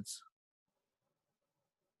banging heads.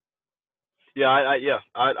 Yeah, I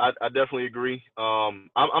definitely agree.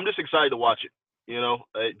 I'm just excited to watch it.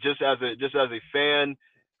 Just as a fan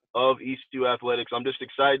of ECU athletics, I'm just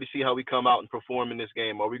excited to see how we come out and perform in this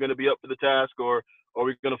game. Are we going to be up for the task, or are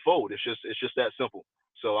we going to fold? It's just that simple.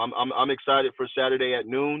 So I'm excited for Saturday at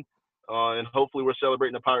noon, and hopefully we're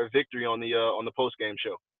celebrating a Pirate victory on the post game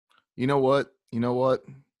show. You know what,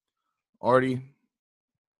 Artie?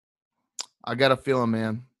 I got a feeling,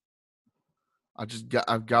 man.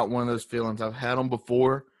 I've got one of those feelings. I've had them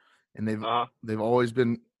before, and they've always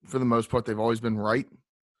been, for the most part, they've always been right.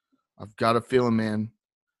 I've got a feeling, man.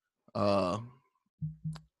 I'm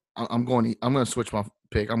going to switch my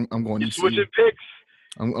pick. I'm going ECU. Switching picks.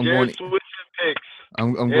 I'm going switching picks.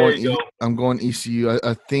 I'm going ECU.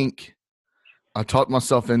 I think I talked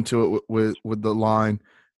myself into it with the line.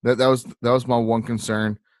 That was my one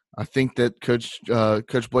concern. I think that Coach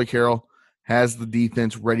Blake Harrell has the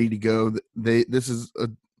defense ready to go.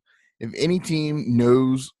 If any team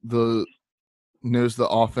knows the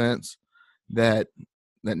offense that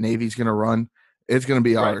Navy's going to run, it's going to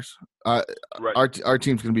be ours. Our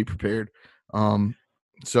team's going to be prepared.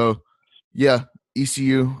 So yeah,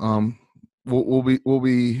 ECU. We'll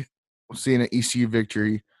be seeing an ECU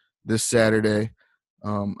victory this Saturday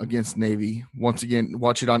against Navy. Once again,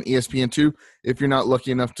 watch it on ESPN2 if you're not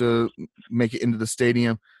lucky enough to make it into the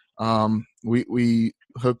stadium. We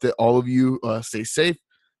hope that all of you stay safe,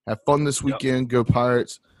 have fun this weekend. Go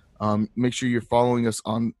Pirates. Make sure you're following us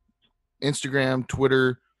on Instagram,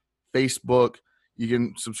 Twitter, Facebook. You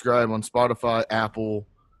can subscribe on Spotify, Apple,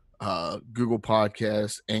 Google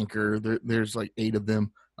Podcasts, Anchor. There's like 8 of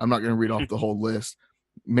them. I'm not going to read off the whole list.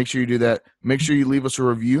 Make sure you do that. Make sure you leave us a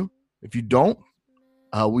review. If you don't,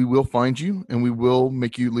 we will find you and we will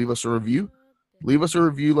make you leave us a review. Leave us a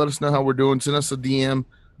review. Let us know how we're doing. Send us a DM.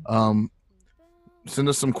 Send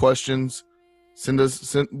us some questions.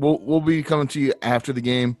 We'll be coming to you after the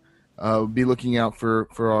game. Be looking out for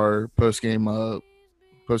our post game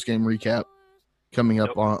recap coming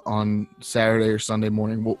up on Saturday or Sunday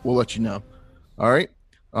morning. We'll let you know. All right.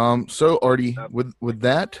 So Artie, with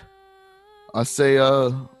that, I say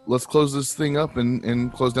let's close this thing up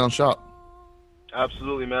and close down shop.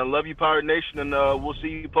 Absolutely, man. Love you, Pirate Nation, and we'll see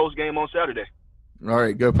you post game on Saturday. All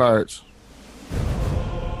right, go Pirates.